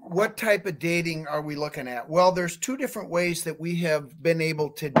 What type of dating are we looking at? Well, there's two different ways that we have been able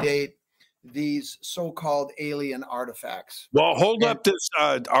to date these so-called alien artifacts. Well, hold up this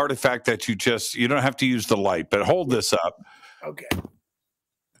artifact that you don't have to use the light, but hold this up. Okay.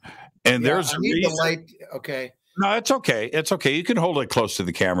 And there's I need the light. Okay. No, it's okay. It's okay. You can hold it close to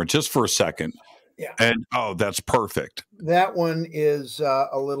the camera just for a second. Yeah. And that's perfect. That one is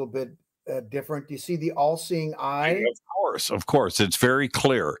a little bit different. Do you see the all-seeing eye? Of course. It's very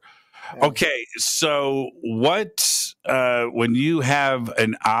clear. Yeah. Okay. So when you have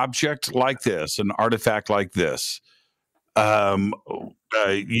an object like this, an artifact like this,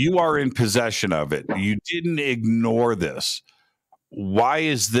 you are in possession of it. You didn't ignore this. Why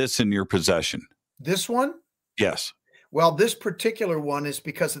is this in your possession? This one? Yes. Well, this particular one is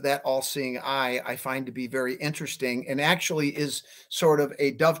because of that all-seeing eye. I find to be very interesting, and actually is sort of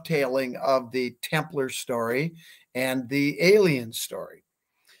a dovetailing of the Templar story and the alien story.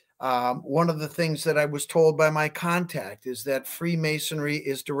 One of the things that I was told by my contact is that Freemasonry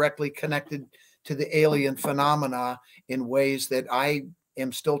is directly connected to the alien phenomena in ways that I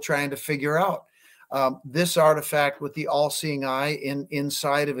am still trying to figure out. This artifact with the all-seeing eye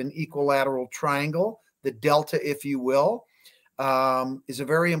inside of an equilateral triangle, the delta, if you will, is a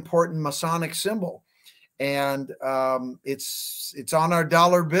very important Masonic symbol. And it's on our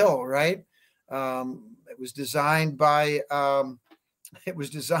dollar bill, right? It was designed by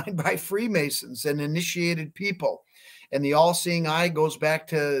Freemasons and initiated people. And the all-seeing eye goes back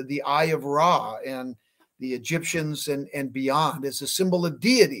to the Eye of Ra and the Egyptians and beyond as a symbol of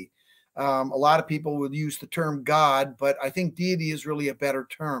deity. A lot of people would use the term God, but I think deity is really a better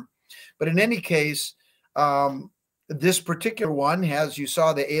term. But in any case, this particular one has, you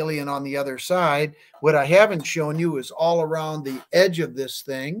saw the alien on the other side. What I haven't shown you is all around the edge of this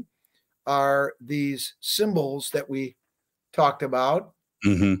thing are these symbols that we talked about,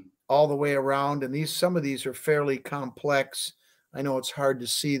 all the way around. And some of these are fairly complex. I know it's hard to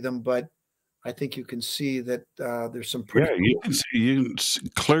see them, but I think you can see that there's some pretty you can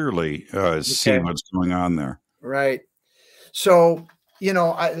clearly see what's going on there. Right. So,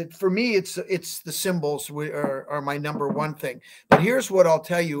 for me, it's the symbols are my number one thing. But here's what I'll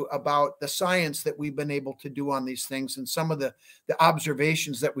tell you about the science that we've been able to do on these things and some of the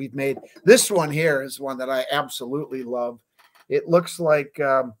observations that we've made. This one here is one that I absolutely love. It looks like,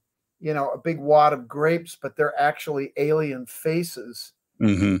 a big wad of grapes, but they're actually alien faces.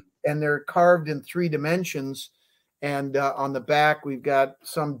 And they're carved in 3 dimensions. And on the back, we've got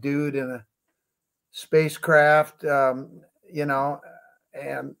some dude in a spacecraft, and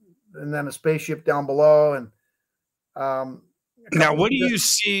then a spaceship down below. And now, what do you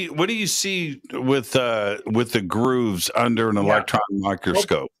see? What do you see with the grooves under an electron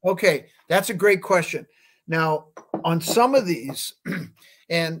microscope? Okay, that's a great question. Now, on some of these,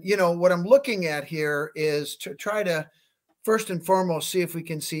 and what I'm looking at here is to try to first and foremost, see if we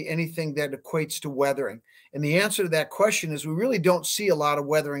can see anything that equates to weathering. And the answer to that question is we really don't see a lot of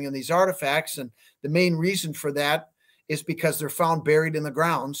weathering in these artifacts. And the main reason for that is because they're found buried in the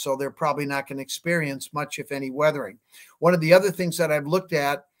ground. So they're probably not going to experience much, if any, weathering. One of the other things that I've looked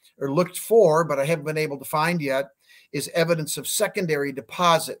at or looked for, but I haven't been able to find yet, is evidence of secondary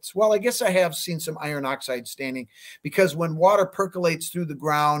deposits. Well, I guess I have seen some iron oxide staining, because when water percolates through the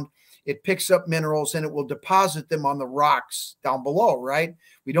ground, it picks up minerals and it will deposit them on the rocks down below, right?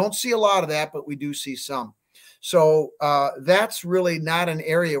 We don't see a lot of that, but we do see some. So that's really not an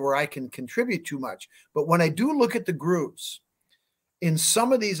area where I can contribute too much. But when I do look at the grooves in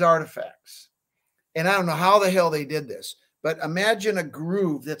some of these artifacts, and I don't know how the hell they did this, but imagine a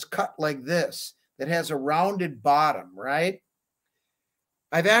groove that's cut like this, that has a rounded bottom, right?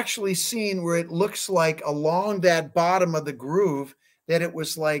 I've actually seen where it looks like along that bottom of the groove that it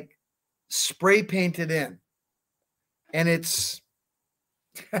was like spray painted in. And it's,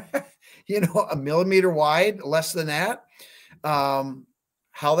 a millimeter wide, less than that.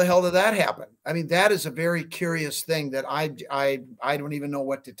 How the hell did that happen? I mean, that is a very curious thing that I don't even know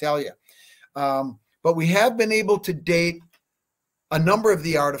what to tell you. But we have been able to date a number of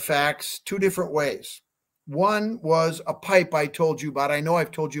the artifacts two different ways. One was a pipe I told you about. I know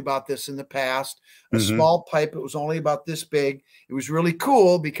I've told you about this in the past. A small pipe. It was only about this big. It was really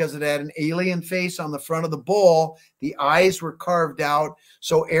cool because it had an alien face on the front of the bowl. The eyes were carved out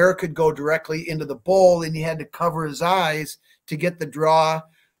so air could go directly into the bowl, and he had to cover his eyes to get the draw,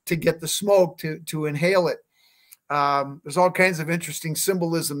 to get the smoke, to inhale it. There's all kinds of interesting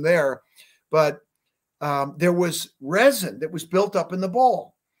symbolism there. But there was resin that was built up in the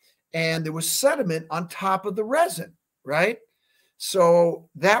bowl, and there was sediment on top of the resin, right? So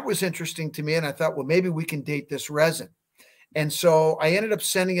that was interesting to me. And I thought, well, maybe we can date this resin. And so I ended up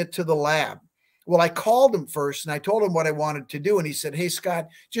sending it to the lab. Well, I called him first and I told him what I wanted to do. And he said, hey, Scott,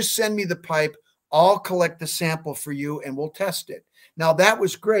 just send me the pipe. I'll collect the sample for you and we'll test it. Now that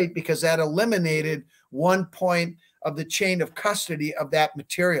was great because that eliminated one point of the chain of custody of that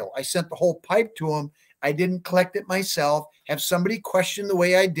material. I sent the whole pipe to him. I didn't collect it myself, have somebody question the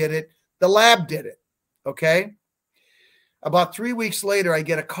way I did it. The lab did it, okay? About 3 weeks later, I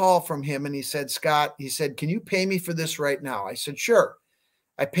get a call from him, and he said, Scott, he said, can you pay me for this right now? I said, sure.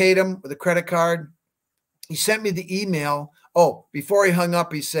 I paid him with a credit card. He sent me the email. Oh, before he hung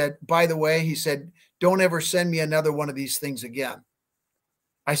up, he said, by the way, he said, don't ever send me another one of these things again.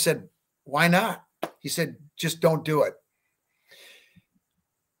 I said, why not? He said, just don't do it.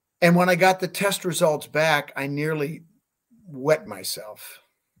 And when I got the test results back, I nearly wet myself.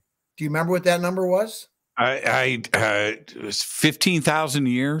 Do you remember what that number was? It was 15,000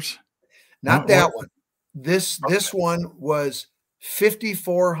 years. Not that one. This one was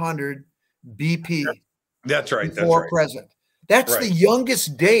 5,400 BP. That's right. Before present. That's the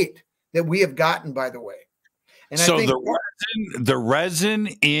youngest date that we have gotten, by the way. And so I think the resin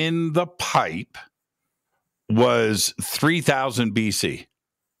in the pipe was 3,000 BC.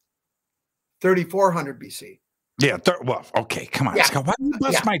 3,400 BC. Yeah. Well, okay. Come on, Scott. Why do you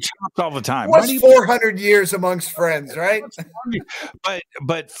bust my chops all the time? What's 400 years amongst friends, right?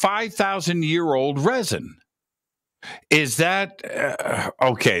 but 5,000-year-old resin. Is that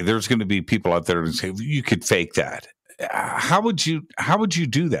okay? There's going to be people out there who say you could fake that. How would you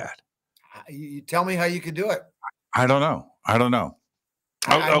do that? You tell me how you could do it. I don't know.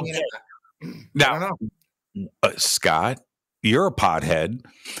 Now, Scott, you're a pothead.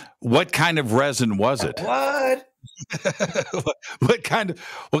 What kind of resin was it? What? What kind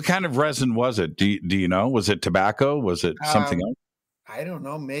of resin was it? Do you know? Was it tobacco? Was it something else? I don't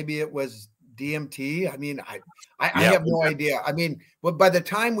know. Maybe it was DMT. I mean, I have no idea. I mean, but by the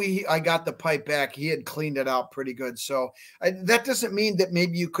time I got the pipe back, he had cleaned it out pretty good. So that doesn't mean that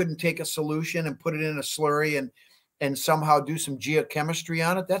maybe you couldn't take a solution and put it in a slurry and somehow do some geochemistry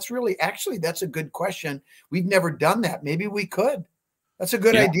on it. That's a good question. We've never done that. Maybe we could. That's a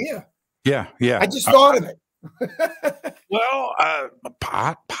good idea. Yeah. I just thought of it. Well,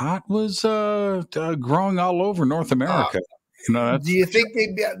 pot was growing all over North America. Do you think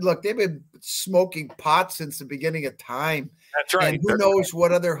they've been smoking pot since the beginning of time? That's right. And who knows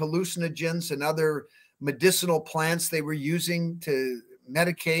what other hallucinogens and other medicinal plants they were using to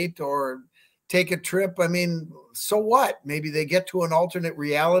medicate or take a trip. I mean, so what? Maybe they get to an alternate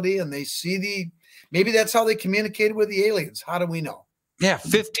reality and they see maybe that's how they communicated with the aliens. How do we know? Yeah,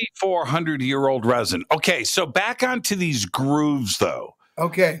 5,400-year-old resin. Okay, so back onto these grooves, though.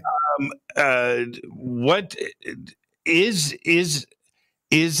 Okay. What is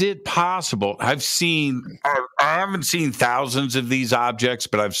it possible? I haven't seen thousands of these objects,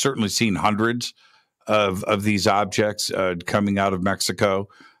 but I've certainly seen hundreds of these objects coming out of Mexico.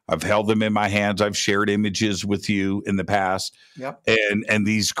 I've held them in my hands. I've shared images with you in the past. Yep. And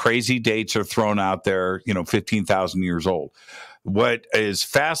these crazy dates are thrown out there, 15,000 years old. What is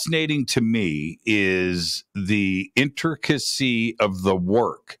fascinating to me is the intricacy of the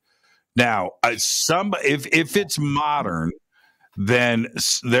work. Now, if it's modern, then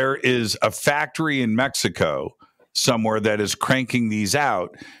there is a factory in Mexico somewhere that is cranking these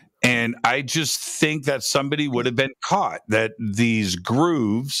out. And I just think that somebody would have been caught, that these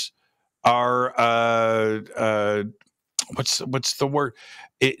grooves are, what's the word?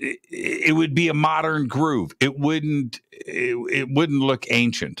 It would be a modern groove. It wouldn't look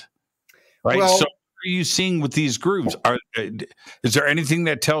ancient, right? Well, so what are you seeing with these grooves? Is there anything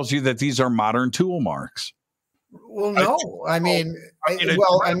that tells you that these are modern tool marks? Well, no. I mean,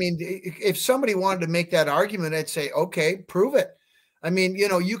 if somebody wanted to make that argument, I'd say, okay, prove it. I mean,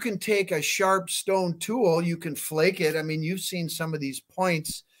 you can take a sharp stone tool, you can flake it. I mean, you've seen some of these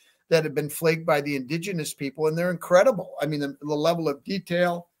points that have been flaked by the indigenous people, and they're incredible. I mean, the level of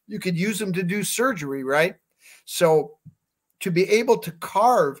detail, you could use them to do surgery, right? So to be able to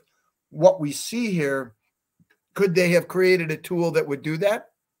carve what we see here, could they have created a tool that would do that?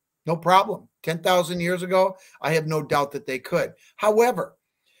 No problem. 10,000 years ago, I have no doubt that they could. However,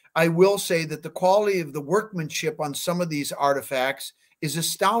 I will say that the quality of the workmanship on some of these artifacts is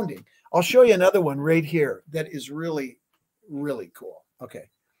astounding. I'll show you another one right here that is really, really cool. Okay.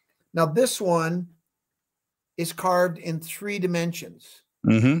 Now, this one is carved in 3 dimensions.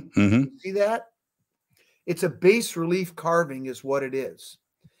 See that? It's a bas relief carving is what it is.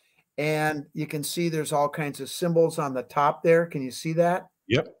 And you can see there's all kinds of symbols on the top there. Can you see that?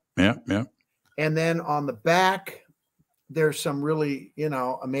 Yep. Yeah. And then on the back, there's some really,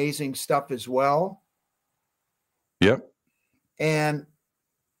 amazing stuff as well. Yep. And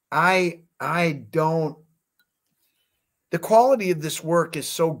the quality of this work is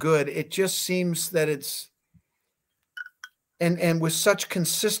so good. It just seems that it's, and with such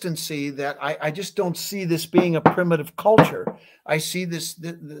consistency that I just don't see this being a primitive culture. I see this,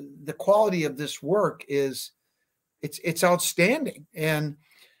 the quality of this work is, it's outstanding. And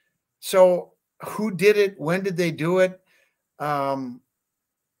so who did it? When did they do it?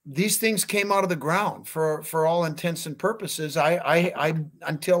 These things came out of the ground for all intents and purposes.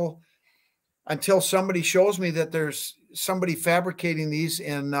 Until somebody shows me that there's somebody fabricating these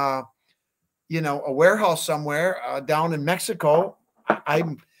in, a warehouse somewhere down in Mexico,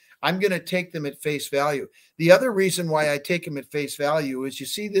 I'm going to take them at face value. The other reason why I take them at face value is you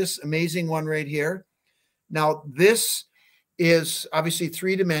see this amazing one right here. Now, this is obviously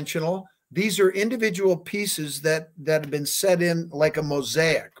 3-dimensional. These are individual pieces that have been set in like a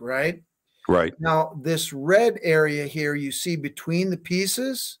mosaic, right? Right. Now, this red area here you see between the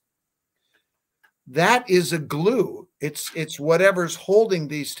pieces, that is a glue. It's whatever's holding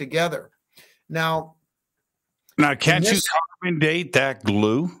these together. Now, can't you carbon date that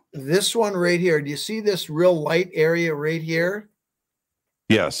glue? This one right here. Do you see this real light area right here?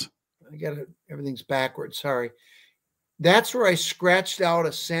 Yes. I got it. Everything's backwards. Sorry. That's where I scratched out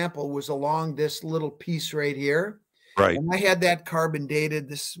a sample, was along this little piece right here. Right. And I had that carbon dated.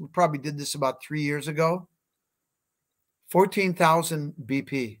 We probably did this about 3 years ago. 14,000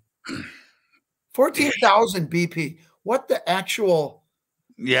 BP. 14,000 BP. What the actual?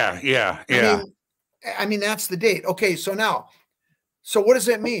 Yeah. I mean, that's the date. Okay, so what does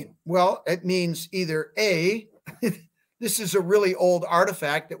that mean? Well, it means either A, this is a really old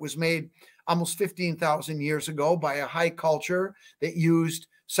artifact that was made almost 15,000 years ago by a high culture that used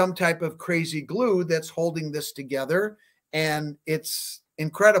some type of crazy glue that's holding this together, and it's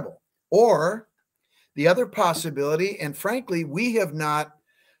incredible. Or the other possibility, and frankly, we have not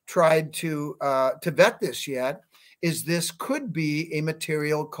tried to vet this yet, is this could be a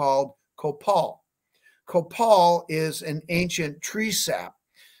material called copal. Copal is an ancient tree sap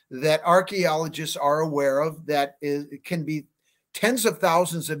that archaeologists are aware of that can be tens of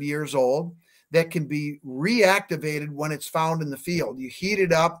thousands of years old, that can be reactivated when it's found in the field. You heat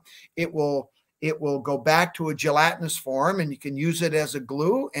it up, it will go back to a gelatinous form, and you can use it as a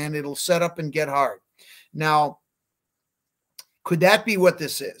glue, and it'll set up and get hard. Now, could that be what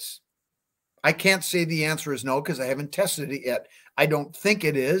this is? I can't say the answer is no because I haven't tested it yet. I don't think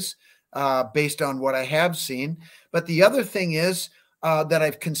it is based on what I have seen. But the other thing is that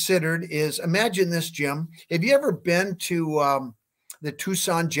I've considered is, imagine this, Jim. Have you ever been to the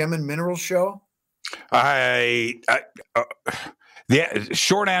Tucson Gem and Mineral Show? The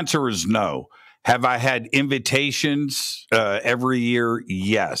short answer is no. Have I had invitations every year?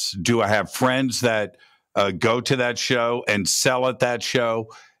 Yes. Do I have friends that go to that show and sell at that show?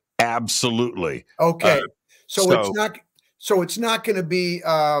 Absolutely. Okay. So it's not going to be,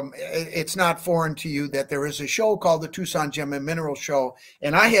 it's not foreign to you that there is a show called the Tucson Gem and Mineral Show.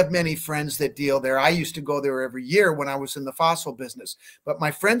 And I have many friends that deal there. I used to go there every year when I was in the fossil business. But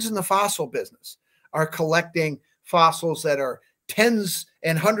my friends in the fossil business are collecting fossils that are tens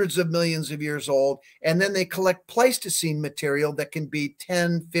and hundreds of millions of years old. And then they collect Pleistocene material that can be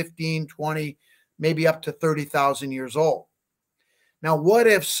 10, 15, 20, maybe up to 30,000 years old. Now, what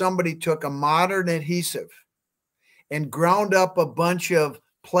if somebody took a modern adhesive and ground up a bunch of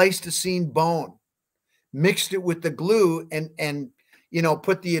Pleistocene bone, mixed it with the glue, and you know,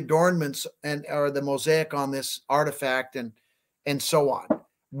 put the adornments or the mosaic on this artifact and so on?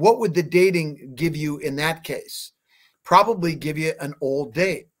 What would the dating give you in that case? Probably give you an old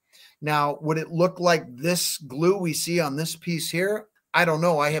date. Now, would it look like this glue we see on this piece here? I don't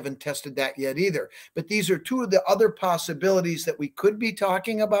know. I haven't tested that yet either. But these are two of the other possibilities that we could be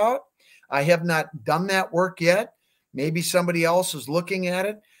talking about. I have not done that work yet. Maybe somebody else is looking at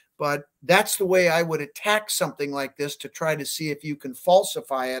it, but that's the way I would attack something like this, to try to see if you can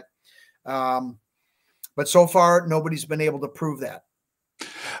falsify it. But so far, nobody's been able to prove that.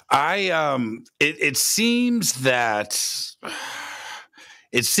 It seems that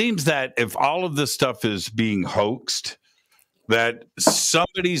if all of this stuff is being hoaxed, that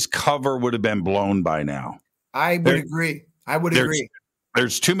somebody's cover would have been blown by now. I would agree. I would agree.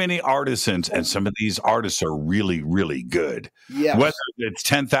 There's too many artisans, and some of these artists are really, really good. Yes. Whether it's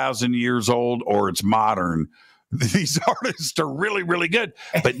 10,000 years old or it's modern, these artists are really, really good.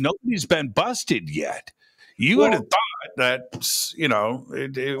 But nobody's been busted yet. You would have thought that, you know,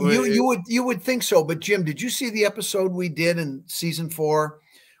 you would think so. But Jim, did you see the episode we did in season 4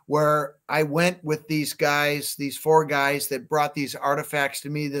 where I went with these guys, these 4 guys that brought these artifacts to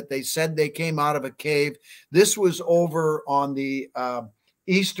me that they said they came out of a cave? This was over on the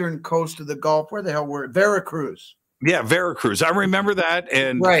eastern coast of the Gulf. Where the hell were it? Veracruz. Yeah, Veracruz. I remember that,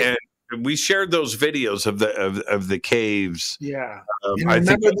 and we shared those videos of the caves. Yeah,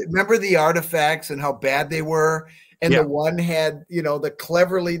 remember the artifacts and how bad they were, and the one had, you know, the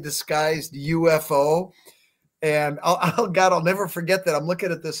cleverly disguised UFO. And I'll never forget that. I'm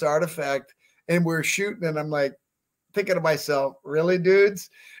looking at this artifact and we're shooting, and I'm like thinking to myself, really, dudes?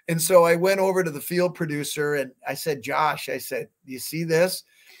 And so I went over to the field producer and I said, Josh, I said, do you see this?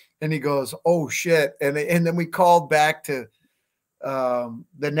 And he goes, oh shit. And then we called back to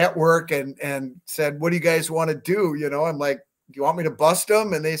the network and said, what do you guys want to do? You know, I'm like, do you want me to bust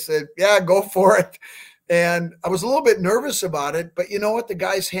them? And they said, yeah, go for it. And I was a little bit nervous about it, but you know what? The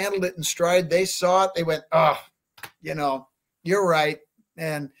guys handled it in stride. They saw it. They went, oh, you know, you're right.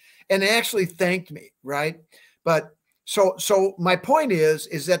 And they actually thanked me. Right. But so my point is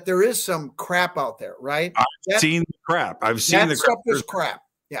that there is some crap out there, right? I've seen the crap. I've seen the stuff is crap.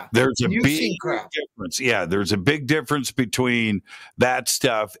 Yeah. There's a big difference. Yeah. There's a big difference between that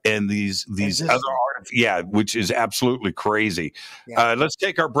stuff and these other art. Yeah. Which is absolutely crazy. Yeah. Let's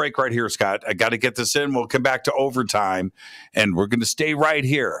take our break right here, Scott. I got to get this in. We'll come back to overtime, and we're going to stay right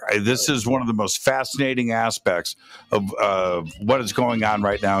here. This is one of the most fascinating aspects of what is going on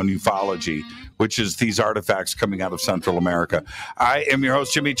right now in ufology, which is these artifacts coming out of Central America. I am your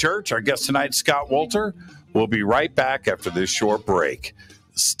host, Jimmy Church. Our guest tonight, Scott Wolter. We'll be right back after this short break.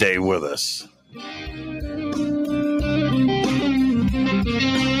 Stay with us.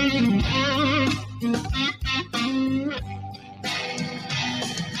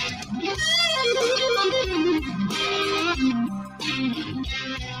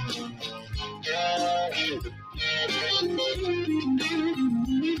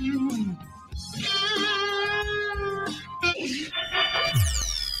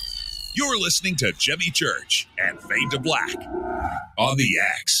 You're listening to Jimmy Church and Fade to Black on the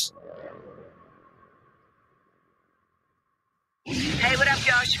X. Hey, what up,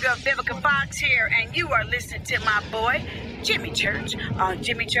 y'all? It's your girl Vivica Fox here, and you are listening to my boy, Jimmy Church, on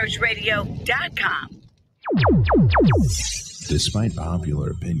JimmyChurchRadio.com. Despite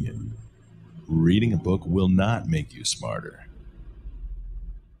popular opinion, reading a book will not make you smarter.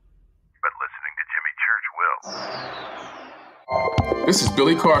 But listening to Jimmy Church will. This is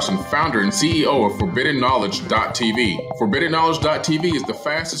Billy Carson, founder and CEO of ForbiddenKnowledge.tv. ForbiddenKnowledge.tv is the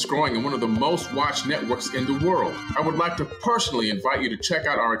fastest growing and one of the most watched networks in the world. I would like to personally invite you to check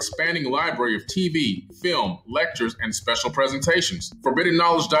out our expanding library of TV, film, lectures, and special presentations.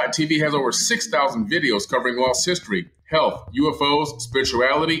 ForbiddenKnowledge.tv has over 6,000 videos covering lost history, health, UFOs,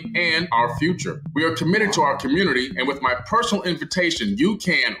 spirituality, and our future. We are committed to our community, and with my personal invitation, you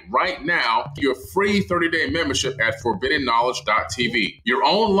can, right now, get your free 30-day membership at ForbiddenKnowledge.tv. Your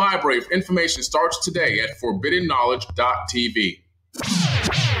own library of information starts today at ForbiddenKnowledge.tv.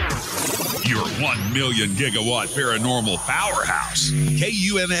 Your 1 million gigawatt paranormal powerhouse,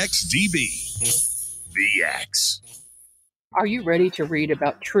 KUNX-DB, the X. Are you ready to read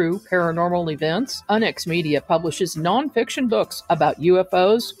about true paranormal events? UNX Media publishes nonfiction books about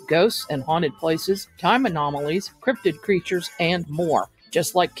UFOs, ghosts and haunted places, time anomalies, cryptid creatures, and more.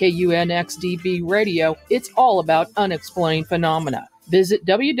 Just like KUNX-DB Radio, it's all about unexplained phenomena. Visit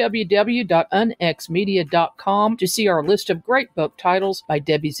www.unxmedia.com to see our list of great book titles by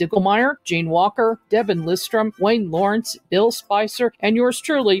Debbie Ziegelmeyer, Gene Walker, Devin Listrom, Wayne Lawrence, Bill Spicer, and yours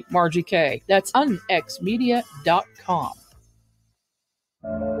truly, Margie Kay. That's unxmedia.com.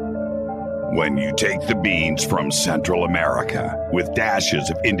 When you take the beans from Central America with dashes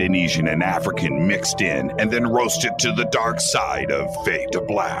of Indonesian and African mixed in and then roast it to the dark side of Fade to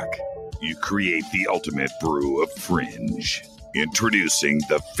Black, you create the ultimate brew of fringe. Introducing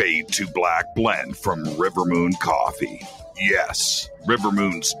the Fade to Black blend from Rivermoon Coffee. Yes,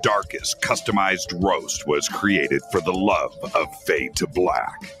 Rivermoon's darkest customized roast was created for the love of Fade to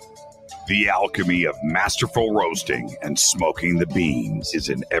Black. The alchemy of masterful roasting and smoking the beans is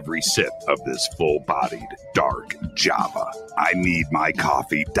in every sip of this full-bodied, dark Java. I need my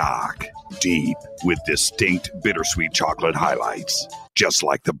coffee dark, deep, with distinct bittersweet chocolate highlights, just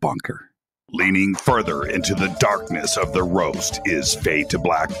like the bunker. Leaning further into the darkness of the roast is Fade to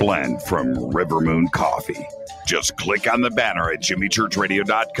Black blend from Rivermoon Coffee. Just click on the banner at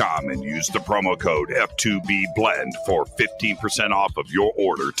jimmychurchradio.com and use the promo code F2BBLEND for 15% off of your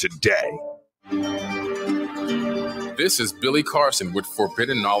order today. This is Billy Carson with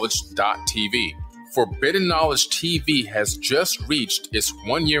ForbiddenKnowledge.tv. Forbidden Knowledge TV has just reached its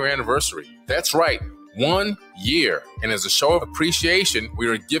 1-year anniversary. That's right. 1 year. And as a show of appreciation, we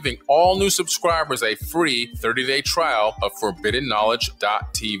are giving all new subscribers a free 30-day trial of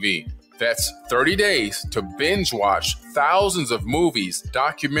ForbiddenKnowledge.tv. That's 30 days to binge watch thousands of movies,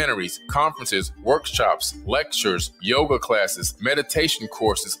 documentaries, conferences, workshops, lectures, yoga classes, meditation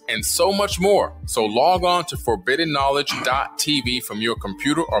courses, and so much more. So log on to ForbiddenKnowledge.tv from your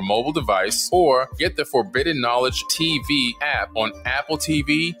computer or mobile device, or get the Forbidden Knowledge TV app on Apple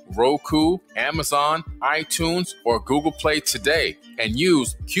TV, Roku, Amazon, iTunes, or Google Play today, and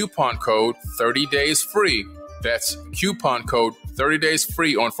use coupon code 30 days free. That's coupon code 30 days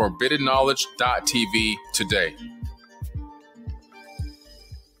free on ForbiddenKnowledge.tv today.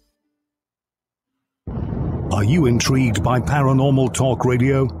 Are you intrigued by Paranormal Talk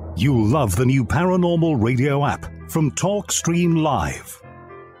Radio? You'll love the new Paranormal Radio app from TalkStream Live.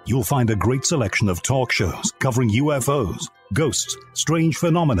 You'll find a great selection of talk shows covering UFOs, ghosts, strange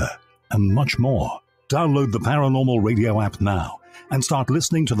phenomena, and much more. Download the Paranormal Radio app now and start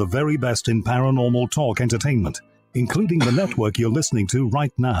listening to the very best in paranormal talk entertainment, including the network you're listening to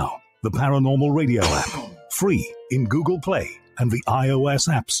right now, the Paranormal Radio app, free in Google Play and the iOS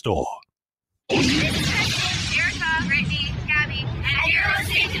App Store. Erica, Brittany, Gabby, and you're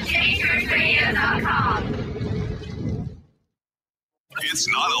listening to JamieChurchRadio.com. It's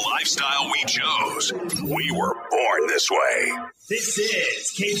not a lifestyle we chose. We were born this way. This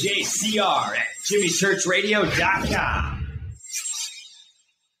is KJCR at JimmyChurchRadio.com.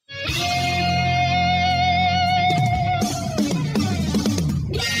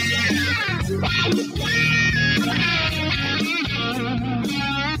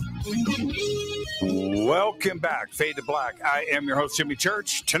 Welcome back, Fade to Black. I am your host, Jimmy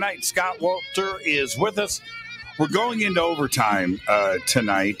Church. Tonight, Scott Wolter is with us. We're going into overtime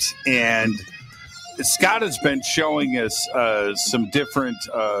tonight, and Scott has been showing us some different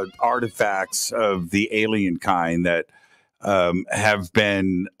artifacts of the alien kind that have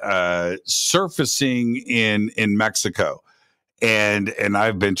been surfacing in Mexico. And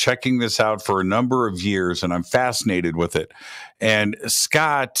I've been checking this out for a number of years, and I'm fascinated with it. And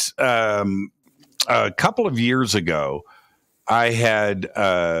Scott, a couple of years ago, I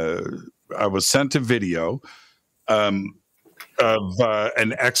was sent a video of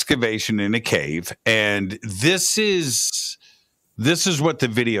an excavation in a cave, and this is what the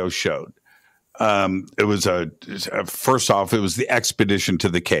video showed. It was first off, it was the expedition to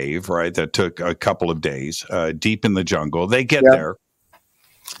the cave, right? That took a couple of days, deep in the jungle. They get there,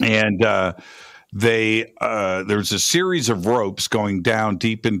 and there's a series of ropes going down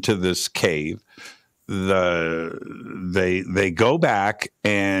deep into this cave. They go back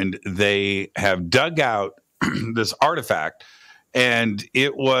and they have dug out this artifact, and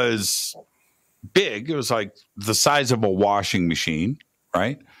it was big. It was like the size of a washing machine,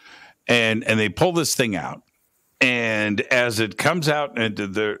 right? And they pull this thing out, and as it comes out, and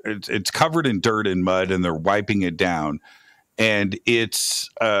it's covered in dirt and mud, and they're wiping it down, and it's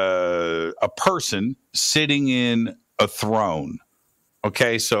a person sitting in a throne,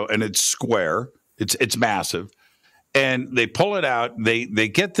 Okay, so and it's square. It's massive. And they pull it out. They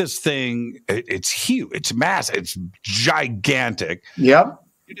get this thing. It's huge. It's massive. It's gigantic. Yep.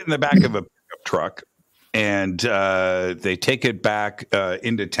 In the back of a pickup truck, and they take it back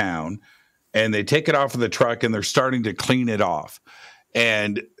into town, and they take it off of the truck, and they're starting to clean it off.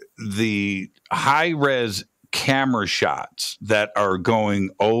 And the high-res camera shots that are going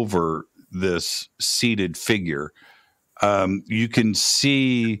over this seated figure, you can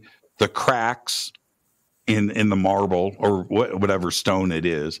see the cracks in the marble or whatever stone it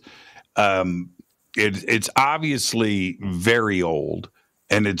is. It's obviously very old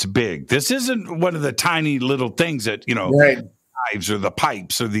and it's big. This isn't one of the tiny little things that, right. Knives or the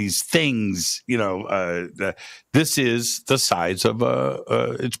pipes or these things, this is the size of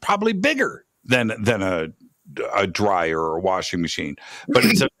it's probably bigger than a dryer or a washing machine, but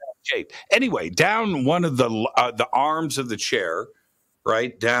it's a shape. Anyway, down one of the arms of the chair,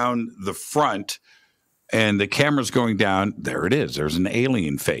 right down the front, and the camera's going down. There it is. There's an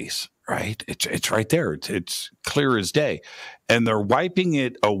alien face, right? It's right there. It's clear as day. And they're wiping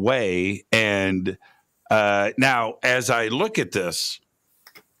it away. And now, as I look at this,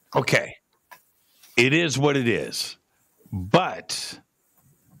 okay, it is what it is. But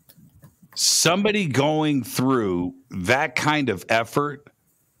somebody going through that kind of effort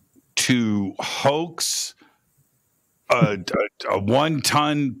to hoax a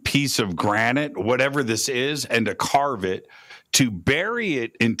 1-ton piece of granite, whatever this is, and to carve it, to bury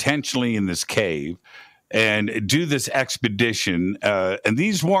it intentionally in this cave and do this expedition. And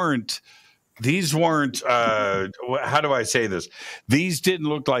these weren't, how do I say this? These didn't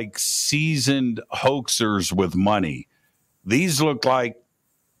look like seasoned hoaxers with money. These look like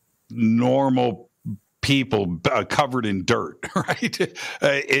normal people covered in dirt, right?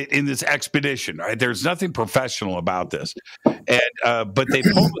 In this expedition, right? There's nothing professional about this. And but they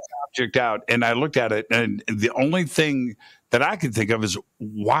pulled this object out, and I looked at it, and the only thing that I could think of is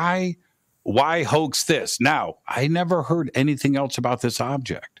why hoax this? Now, I never heard anything else about this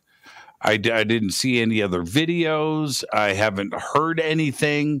object. I didn't see any other videos. I haven't heard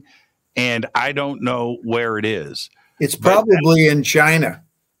anything, and I don't know where it is. It's probably in China.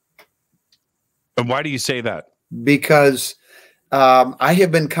 And why do you say that? Because I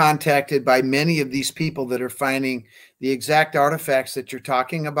have been contacted by many of these people that are finding the exact artifacts that you're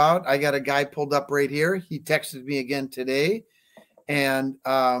talking about. I got a guy pulled up right here. He texted me again today, and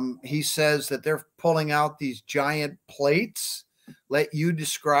he says that they're pulling out these giant plates. Let you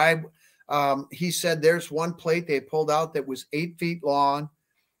describe. He said there's one plate they pulled out that was 8 feet long.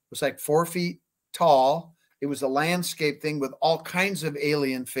 It was like 4 feet tall. It was a landscape thing with all kinds of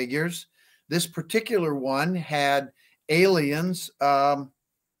alien figures. This particular one had aliens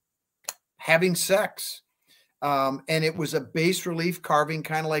having sex. And it was a bas relief carving,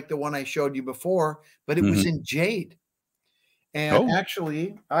 kind of like the one I showed you before, but it was in jade. And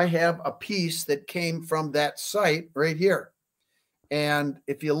actually, I have a piece that came from that site right here. And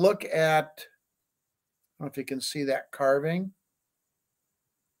if you look at, I don't know if you can see that carving.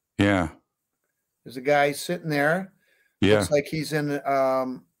 Yeah. There's a guy sitting there. Yeah. Looks like he's in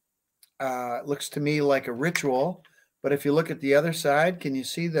looks to me like a ritual, but if you look at the other side, can you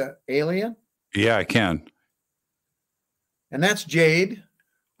see the alien? Yeah, I can. And that's jade.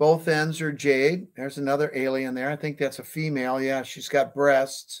 Both ends are jade. There's another alien there. I think that's a female. Yeah, she's got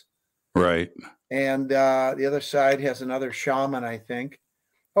breasts. Right. And the other side has another shaman, I think.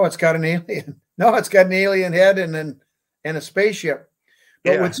 Oh, it's got an alien. No, it's got an alien head and a spaceship.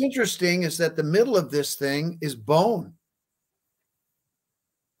 But what's interesting is that the middle of this thing is bone.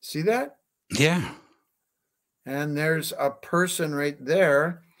 See that? Yeah. And there's a person right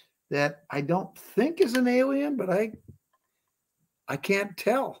there that I don't think is an alien, but I can't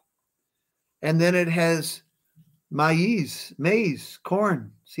tell. And then it has maize,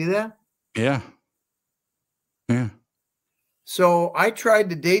 corn. See that? Yeah. Yeah. So I tried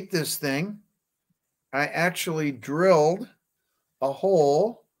to date this thing. I actually drilled a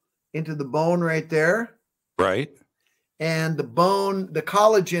hole into the bone right there. Right. And the bone, the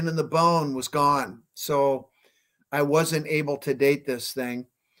collagen in the bone was gone. So I wasn't able to date this thing,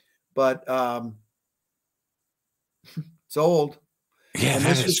 but it's old. Yeah, and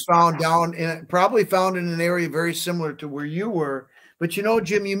this was found down in, probably found in an area very similar to where you were. But you know,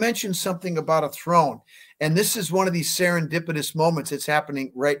 Jim, you mentioned something about a throne. And this is one of these serendipitous moments that's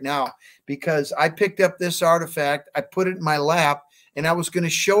happening right now, because I picked up this artifact, I put it in my lap, and I was going to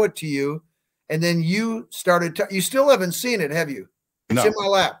show it to you. And then you started, you still haven't seen it, have you? It's in my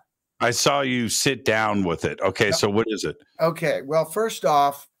lap. I saw you sit down with it. Okay, so what is it? Okay, well, first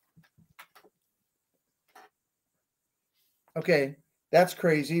off, okay, That's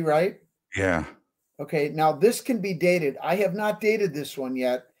crazy, right? Yeah. Okay, now this can be dated. I have not dated this one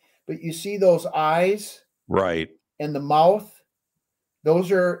yet, but you see those eyes Right. and the mouth?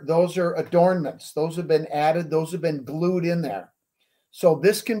 Those are adornments. Those have been added. Those have been glued in there. So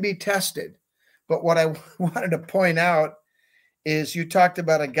this can be tested. But what I wanted to point out is you talked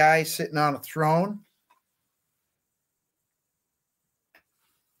about a guy sitting on a throne.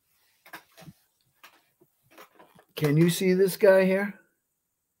 Can you see this guy here?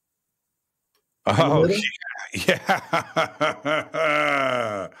 Oh, yeah.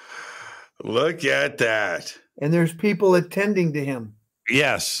 Look at that. And there's people attending to him.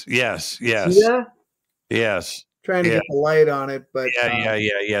 Yes. See that? Yes. Trying to get the light on it, but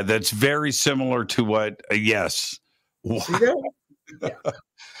yeah. That's very similar to what. Yes. See that? Yeah.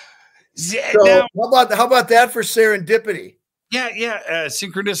 So Now, how about that for serendipity?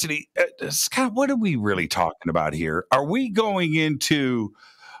 synchronicity. Scott, what are we really talking about here? Are we going into?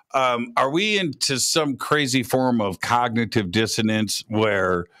 Are we into some crazy form of cognitive dissonance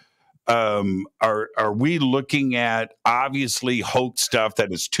where? Are we looking at obviously hoax stuff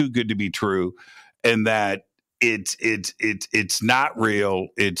that is too good to be true, and that it's not real?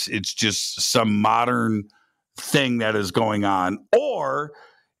 It's just some modern thing that is going on, or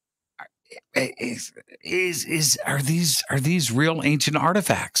are these real ancient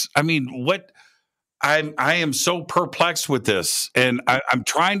artifacts? I mean, what? I am so perplexed with this, and I'm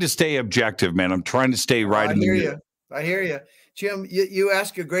trying to stay objective, man. I'm trying to stay right in the middle. I hear you. Jim, you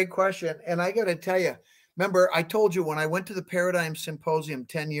ask a great question. And I got to tell you, remember, I told you when I went to the Paradigm Symposium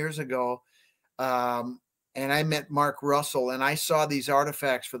 10 years ago, and I met Mark Russell, and I saw these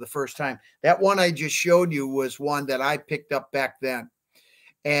artifacts for the first time. That one I just showed you was one that I picked up back then.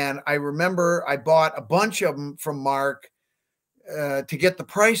 And I remember I bought a bunch of them from Mark to get the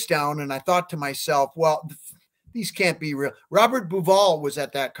price down. And I thought to myself, well, these can't be real. Robert Bouval was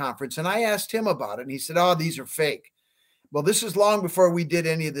at that conference, and I asked him about it. And he said, oh, these are fake. Well, this is long before we did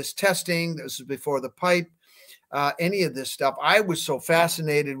any of this testing. This is before the pipe, any of this stuff. I was so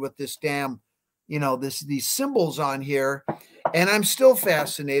fascinated with this damn, these symbols on here, and I'm still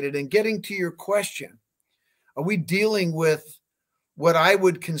fascinated. And getting to your question, are we dealing with what I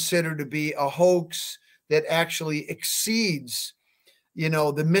would consider to be a hoax that actually exceeds,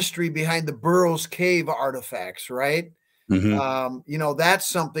 the mystery behind the Burroughs Cave artifacts, right? Mm-hmm. That's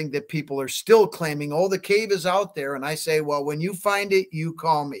something that people are still claiming. Oh, the cave is out there. And I say, well, when you find it, you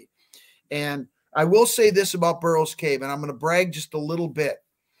call me. And I will say this about Burroughs Cave, and I'm going to brag just a little bit.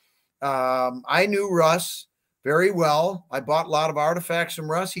 I knew Russ very well. I bought a lot of artifacts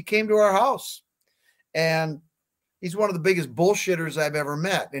from Russ. He came to our house, and he's one of the biggest bullshitters I've ever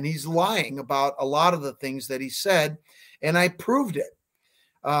met. And he's lying about a lot of the things that he said. And I proved it.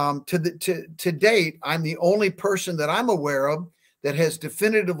 To date, I'm the only person that I'm aware of that has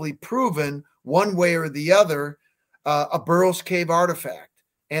definitively proven one way or the other a Burroughs Cave artifact.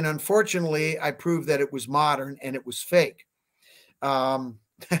 And unfortunately, I proved that it was modern and it was fake.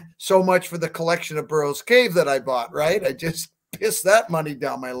 So much for the collection of Burroughs Cave that I bought, right? I just pissed that money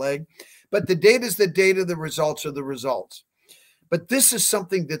down my leg. But the data is the data, the results are the results. But this is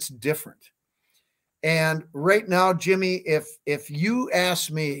something that's different. And right now, Jimmy, if you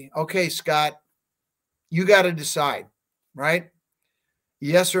ask me, okay, Scott, you got to decide, right?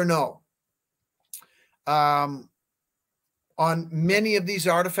 Yes or no. On many of these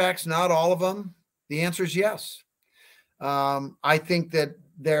artifacts, not all of them, the answer is yes. I think that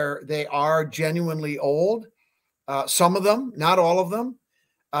they are genuinely old. Some of them, not all of them.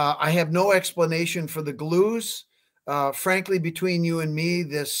 I have no explanation for the glues. Frankly, between you and me,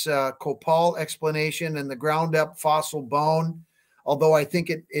 this Copal explanation and the ground up fossil bone, although I think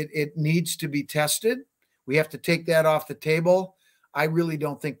it needs to be tested, we have to take that off the table. I really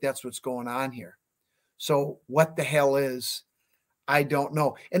don't think that's what's going on here. So what the hell is, I don't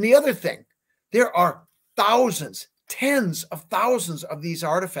know. And the other thing, there are thousands, tens of thousands of these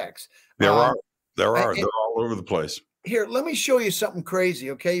artifacts. There are. They're all over the place. Here, let me show you something crazy.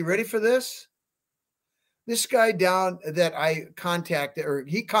 Okay, you ready for this? This guy down that I contacted, or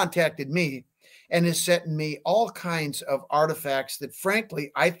he contacted me and is sending me all kinds of artifacts that,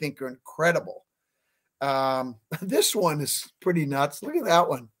 frankly, I think are incredible. This one is pretty nuts. Look at that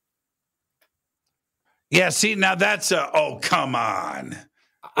one. Yeah, see, now that's oh, come on.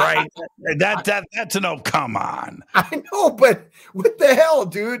 Right? That's an oh, come on. I know, but what the hell,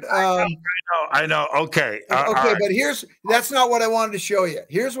 dude? I know. Okay. Okay, but that's not what I wanted to show you.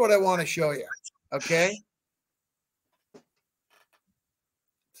 Here's what I want to show you. Okay.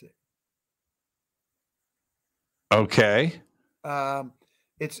 Okay.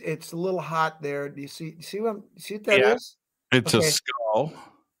 It's a little hot there. Do you see what that is? It's a skull.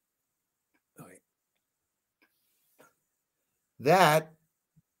 That.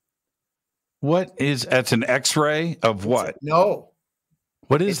 What is, that's an X-ray of what? No.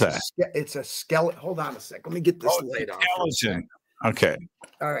 What is that? It's a skeleton. Hold on a sec. Let me get this laid out. Skeleton. Okay.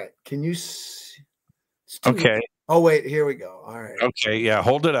 All right. Can you see? Okay. Oh, wait. Here we go. All right. Okay. Yeah.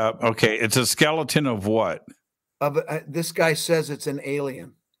 Hold it up. Okay. It's a skeleton of what? This guy says it's an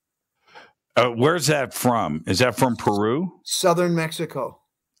alien. Where's that from? Is that from Peru? Southern Mexico.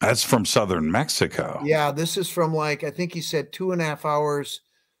 That's from southern Mexico. Yeah. This is from I think he said 2.5 hours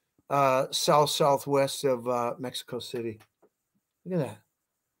southwest of Mexico City. Look at that.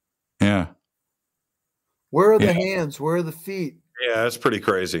 Yeah. Where are the hands? Where are the feet? Yeah, that's pretty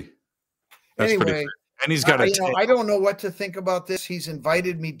crazy. That's anyway, pretty, and he's got I don't know what to think about this. He's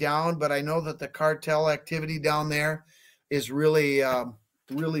invited me down, but I know that the cartel activity down there is really,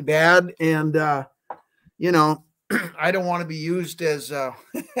 really bad. And, I don't want to be used as a,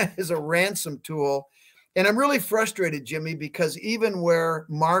 as a ransom tool. And I'm really frustrated, Jimmy, because even where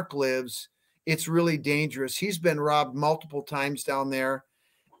Mark lives, it's really dangerous. He's been robbed multiple times down there.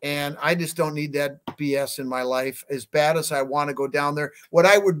 And I just don't need that BS in my life. As bad as I want to go down there, what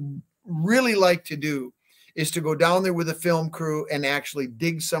I would really like to do is to go down there with a film crew and actually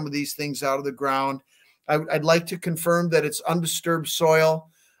dig some of these things out of the ground. I'd like to confirm that it's undisturbed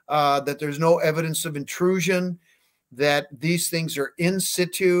soil, that there's no evidence of intrusion, that these things are in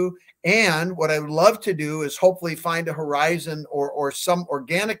situ. And what I would love to do is hopefully find a horizon or some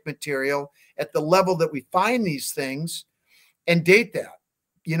organic material at the level that we find these things and date that.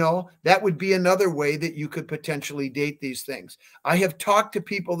 That would be another way that you could potentially date these things. I have talked to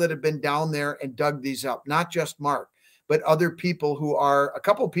people that have been down there and dug these up, not just Mark, but other people a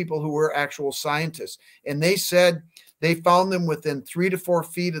couple of people who were actual scientists. And they said they found them within 3 to 4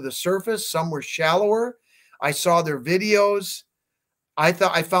 feet of the surface. Some were shallower. I saw their videos. I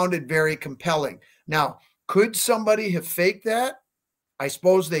found it very compelling. Now, could somebody have faked that? I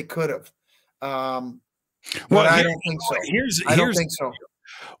suppose they could have. Well, I don't think so. I don't think so.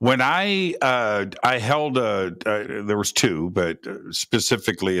 When I held there was 2, but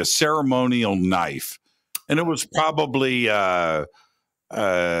specifically a ceremonial knife, and it was probably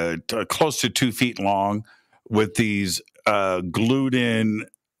close to 2 feet long, with these glued in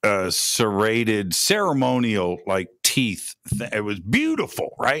serrated ceremonial teeth. It was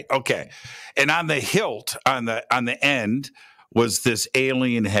beautiful, right? Okay, and on the hilt, on the end, was this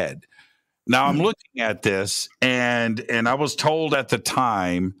alien head. Now I'm looking at this, and I was told at the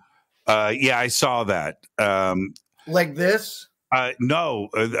time, I saw that. Like this? No.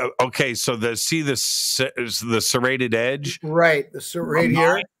 Okay, so the serrated edge, right? Right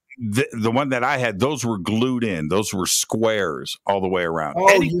here. The one that I had, those were glued in. Those were squares all the way around. Oh,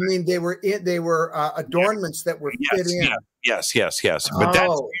 anyway, you mean they were adornments that were fit in? Yes.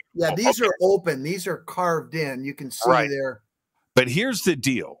 But these are open. These are carved in. You can see there. But here's the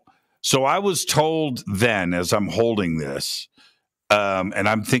deal. So I was told then, as I'm holding this, and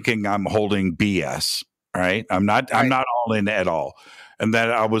I'm thinking I'm holding BS, right? I'm not all in at all. And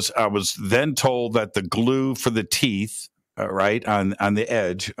that I was then told that the glue for the teeth, right on the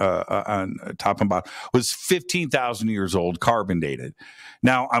edge, on top and bottom, was 15,000 years old, carbon dated.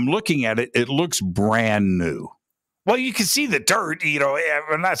 Now I'm looking at it; it looks brand new. Well, you can see the dirt.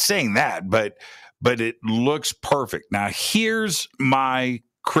 I'm not saying that, but it looks perfect. Now here's my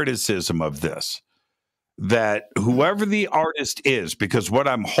criticism of this, that whoever the artist is, because what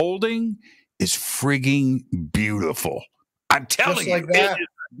I'm holding is frigging beautiful. I'm telling you, that.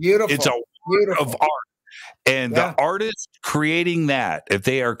 Beautiful. It's a work of art. And the artist creating that, if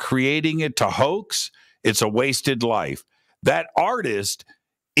they are creating it to hoax, it's a wasted life. That artist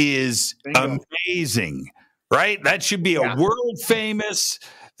is amazing, right? That should be a world famous.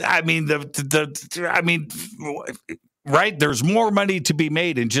 I mean, right? There's more money to be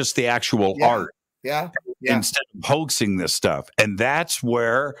made in just the actual art. Yeah. Instead of hoaxing this stuff. And that's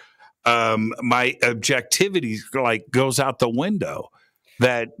where my objectivity goes out the window,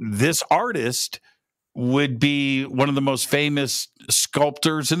 that this artist would be one of the most famous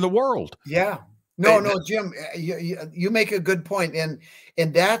sculptors in the world. Yeah. No, Jim, you make a good point. And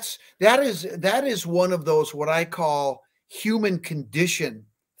that is one of those, what I call human condition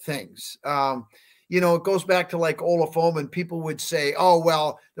things. It goes back to Olaf Oman. People would say, oh,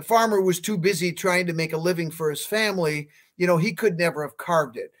 well, the farmer was too busy trying to make a living for his family. He could never have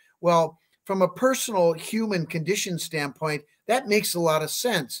carved it. Well, from a personal human condition standpoint, that makes a lot of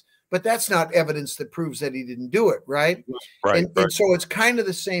sense. But that's not evidence that proves that he didn't do it, right? Right. And so it's kind of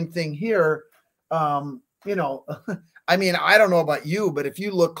the same thing here. I mean, I don't know about you, but if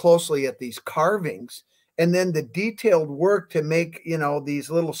you look closely at these carvings and then the detailed work to make, these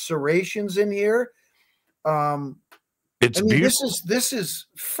little serrations in here. It's beautiful. This is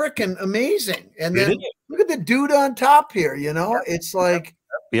freaking amazing. And then look at the dude on top here, it's like,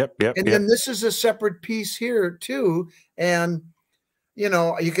 Yep. Then this is a separate piece here too. And,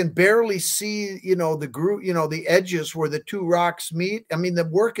 you can barely see, the groove, the edges where the two rocks meet. I mean, the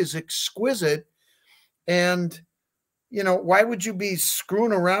work is exquisite. And, why would you be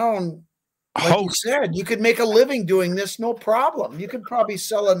screwing around? Like you said, you could make a living doing this, no problem. You could probably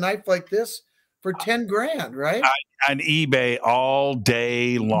sell a knife like this for 10 grand, right? On eBay all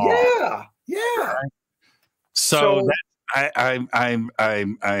day long. Yeah. So I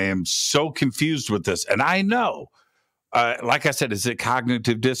am so confused with this, and I know, like I said, it's a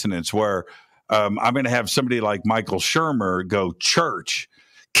cognitive dissonance where I'm going to have somebody like Michael Shermer go, "Church,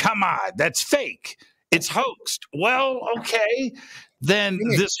 come on, that's fake. It's hoaxed." Well, okay, then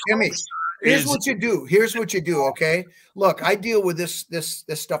Jimmy, here's what you do. Okay, look, I deal with this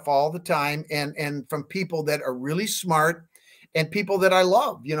stuff all the time, and from people that are really smart and people that I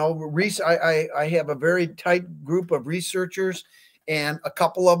love. I have a very tight group of researchers, and a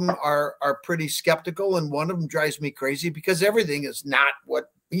couple of them are pretty skeptical, and one of them drives me crazy because everything is not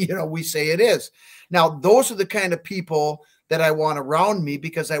what we say it is. Now, those are the kind of people that I want around me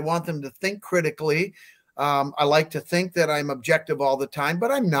because I want them to think critically. I like to think that I'm objective all the time, but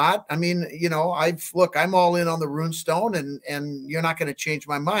I'm not. I mean, I'm all in on the rune stone, and you're not going to change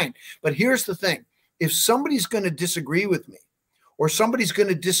my mind. But here's the thing. If somebody's going to disagree with me, or somebody's going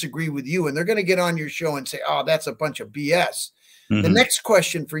to disagree with you, and they're going to get on your show and say, "Oh, that's a bunch of BS." The next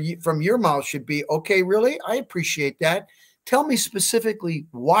question for you from your mouth should be, "Okay, really? I appreciate that. Tell me specifically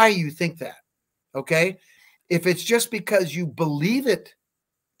why you think that." Okay? If it's just because you believe it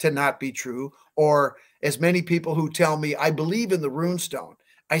to not be true, or as many people who tell me, "I believe in the runestone,"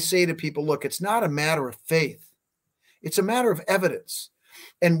 I say to people, look, it's not a matter of faith. It's a matter of evidence.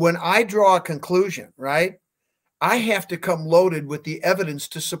 And when I draw a conclusion, right, I have to come loaded with the evidence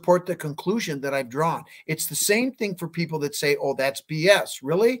to support the conclusion that I've drawn. It's the same thing for people that say, "Oh, that's BS."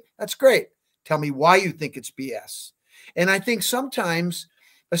 Really? That's great. Tell me why you think it's BS. And I think sometimes,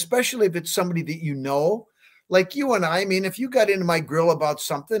 especially if it's somebody that like you and I mean, if you got into my grill about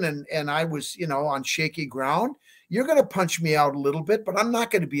something and I was, on shaky ground, you're going to punch me out a little bit, but I'm not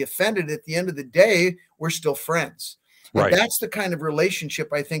going to be offended. At the end of the day, we're still friends. Right. And that's the kind of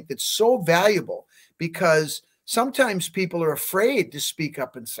relationship I think that's so valuable, because sometimes people are afraid to speak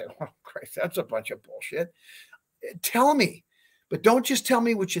up and say, "Oh, Christ, that's a bunch of bullshit." Tell me, but don't just tell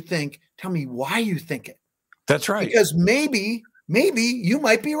me what you think. Tell me why you think it. That's right. Because maybe you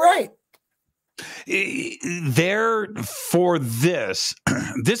might be right. There for this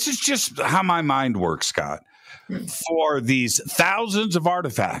is just how my mind works, Scott. For these thousands of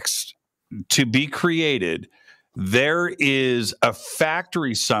artifacts to be created, there is a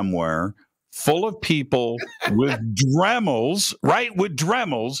factory somewhere full of people with Dremels, right? With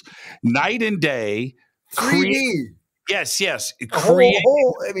Dremels, night and day. 3D. Yes.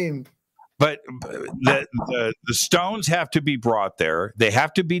 But the stones have to be brought there. They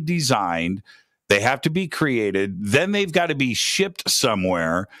have to be designed. They have to be created. Then they've got to be shipped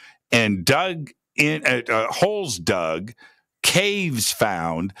somewhere and dug in, holes dug, caves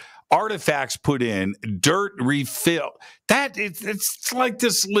found, artifacts put in, dirt refilled. It's like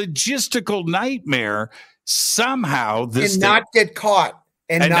this logistical nightmare. Somehow this and not get caught.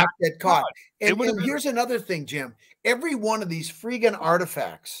 And not get caught. And here's another thing, Jim. Every one of these freaking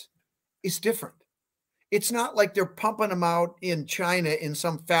artifacts is different. It's not like they're pumping them out in China in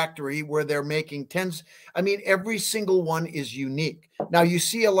some factory where they're making tens. I mean, every single one is unique. Now, you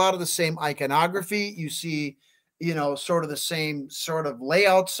see a lot of the same iconography. You see, sort of the same sort of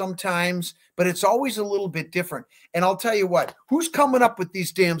layout sometimes, but it's always a little bit different. And I'll tell you what, who's coming up with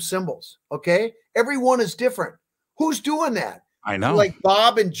these damn symbols? Okay. Everyone is different. Who's doing that? I know. Like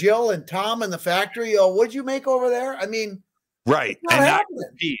Bob and Jill and Tom in the factory. Oh, what'd you make over there? I mean, right.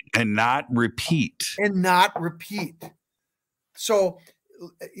 And not repeat. So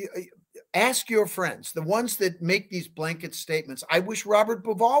ask your friends, the ones that make these blanket statements. I wish Robert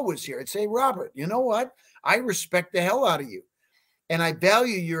Bivol was here. I'd say, Robert, you know what? I respect the hell out of you and I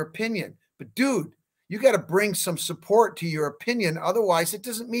value your opinion. But dude, you got to bring some support to your opinion. Otherwise, it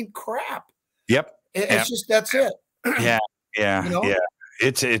doesn't mean crap. Yep. It's just, that's it. Yeah.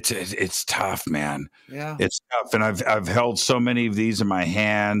 It's tough, man. Yeah, it's tough. And I've held so many of these in my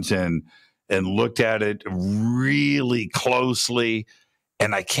hands and looked at it really closely,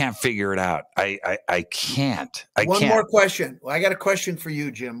 and I can't figure it out. I can't. One more question. Well, I got a question for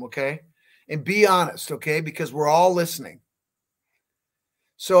you, Jim. Okay, and be honest, okay, because we're all listening.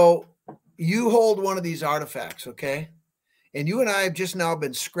 So you hold one of these artifacts, okay? And you and I have just now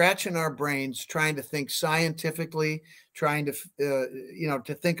been scratching our brains, trying to think scientifically, trying to,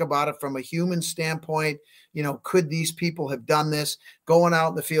 to think about it from a human standpoint. Could these people have done this? Going out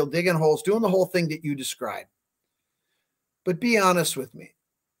in the field, digging holes, doing the whole thing that you described. But be honest with me.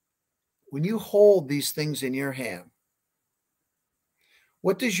 When you hold these things in your hand,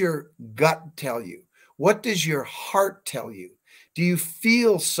 what does your gut tell you? What does your heart tell you? Do you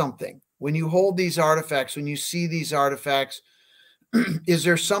feel something when you hold these artifacts, when you see these artifacts? Is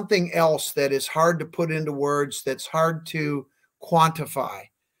there something else that is hard to put into words, that's hard to quantify?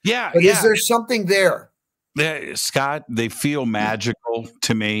 Yeah. But is there something there? Scott, they feel magical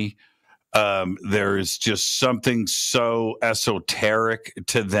to me. There is just something so esoteric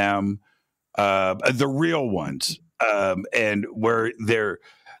to them. The real ones, and where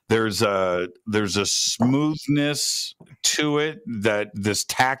there's a smoothness to it, that this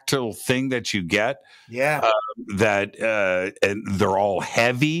tactile thing that you get, and they're all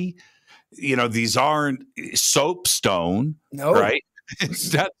heavy. These aren't soapstone, right?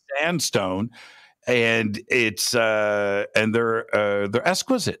 It's not sandstone, and it's and they're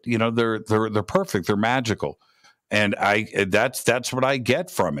exquisite. They're perfect. They're magical. And that's what I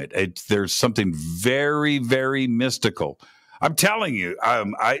get from it. There's something very, very mystical. I'm telling you,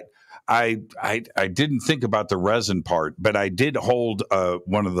 I didn't think about the resin part, but I did hold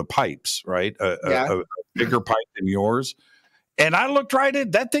one of the pipes, right? A bigger pipe than yours. And I looked right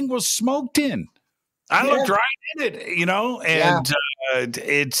in. That thing was smoked in. I looked right in it, and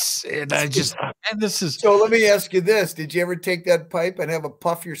this is. So let me ask you this: did you ever take that pipe and have a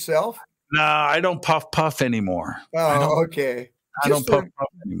puff yourself? No, I don't puff anymore. Oh, okay. I don't puff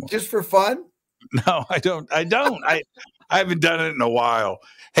anymore. Just for fun? No, I don't. I haven't done it in a while.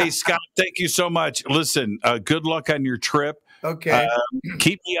 Hey, Scott, thank you so much. Listen, good luck on your trip. Okay.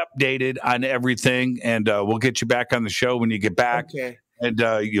 Keep me updated on everything, and we'll get you back on the show when you get back. Okay. And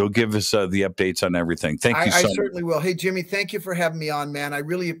you'll give us the updates on everything. Thank you so much. I certainly will. Hey, Jimmy, thank you for having me on, man. I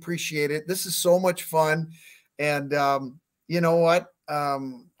really appreciate it. This is so much fun. And you know what?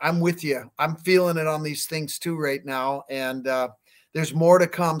 I'm with you. I'm feeling it on these things too right now. And there's more to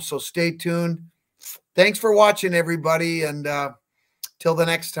come. So stay tuned. Thanks for watching, everybody. And till the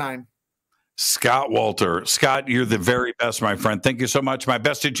next time. Scott Wolter. Scott, you're the very best, my friend. Thank you so much. My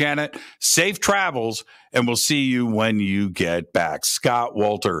best to Janet. Safe travels, and we'll see you when you get back. Scott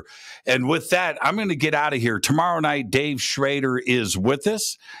Wolter. And with that, I'm going to get out of here. Tomorrow night, Dave Schrader is with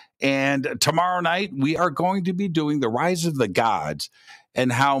us. And tomorrow night, we are going to be doing The Rise of the Gods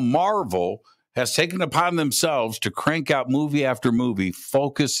and how Marvel has taken upon themselves to crank out movie after movie,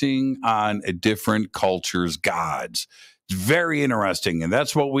 focusing on a different culture's gods. It's very interesting, and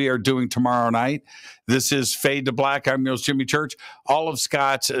that's what we are doing tomorrow night. This is Fade to Black. I'm your host, Jimmy Church. All of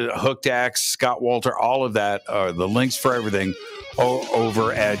Scott's Hooked Acts, Scott Wolter, all of that, the links for everything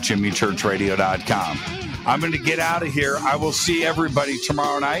over at jimmychurchradio.com. I'm going to get out of here. I will see everybody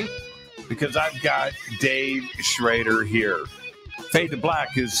tomorrow night because I've got Dave Schrader here. Fade to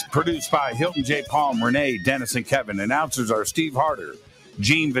Black is produced by Hilton J. Palm, Renee, Dennis, and Kevin. Announcers are Steve Harder,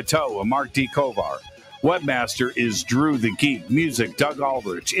 Gene Vito, and Mark D. Kovar. Webmaster is Drew the Geek. Music, Doug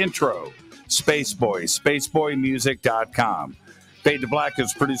Aldrich. Intro, Spaceboy, spaceboymusic.com. Fade to Black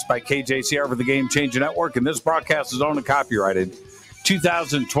is produced by KJCR for the Game Changer Network, and this broadcast is owned and copyrighted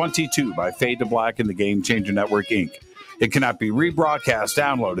 2022 by Fade to Black and the Game Changer Network, Inc. It cannot be rebroadcast,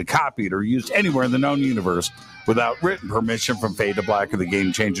 downloaded, copied, or used anywhere in the known universe without written permission from Fade to Black and the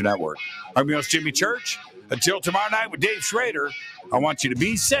Game Changer Network. I'm your host, Jimmy Church. Until tomorrow night with Dave Schrader, I want you to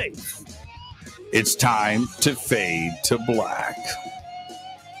be safe. It's time to fade to black.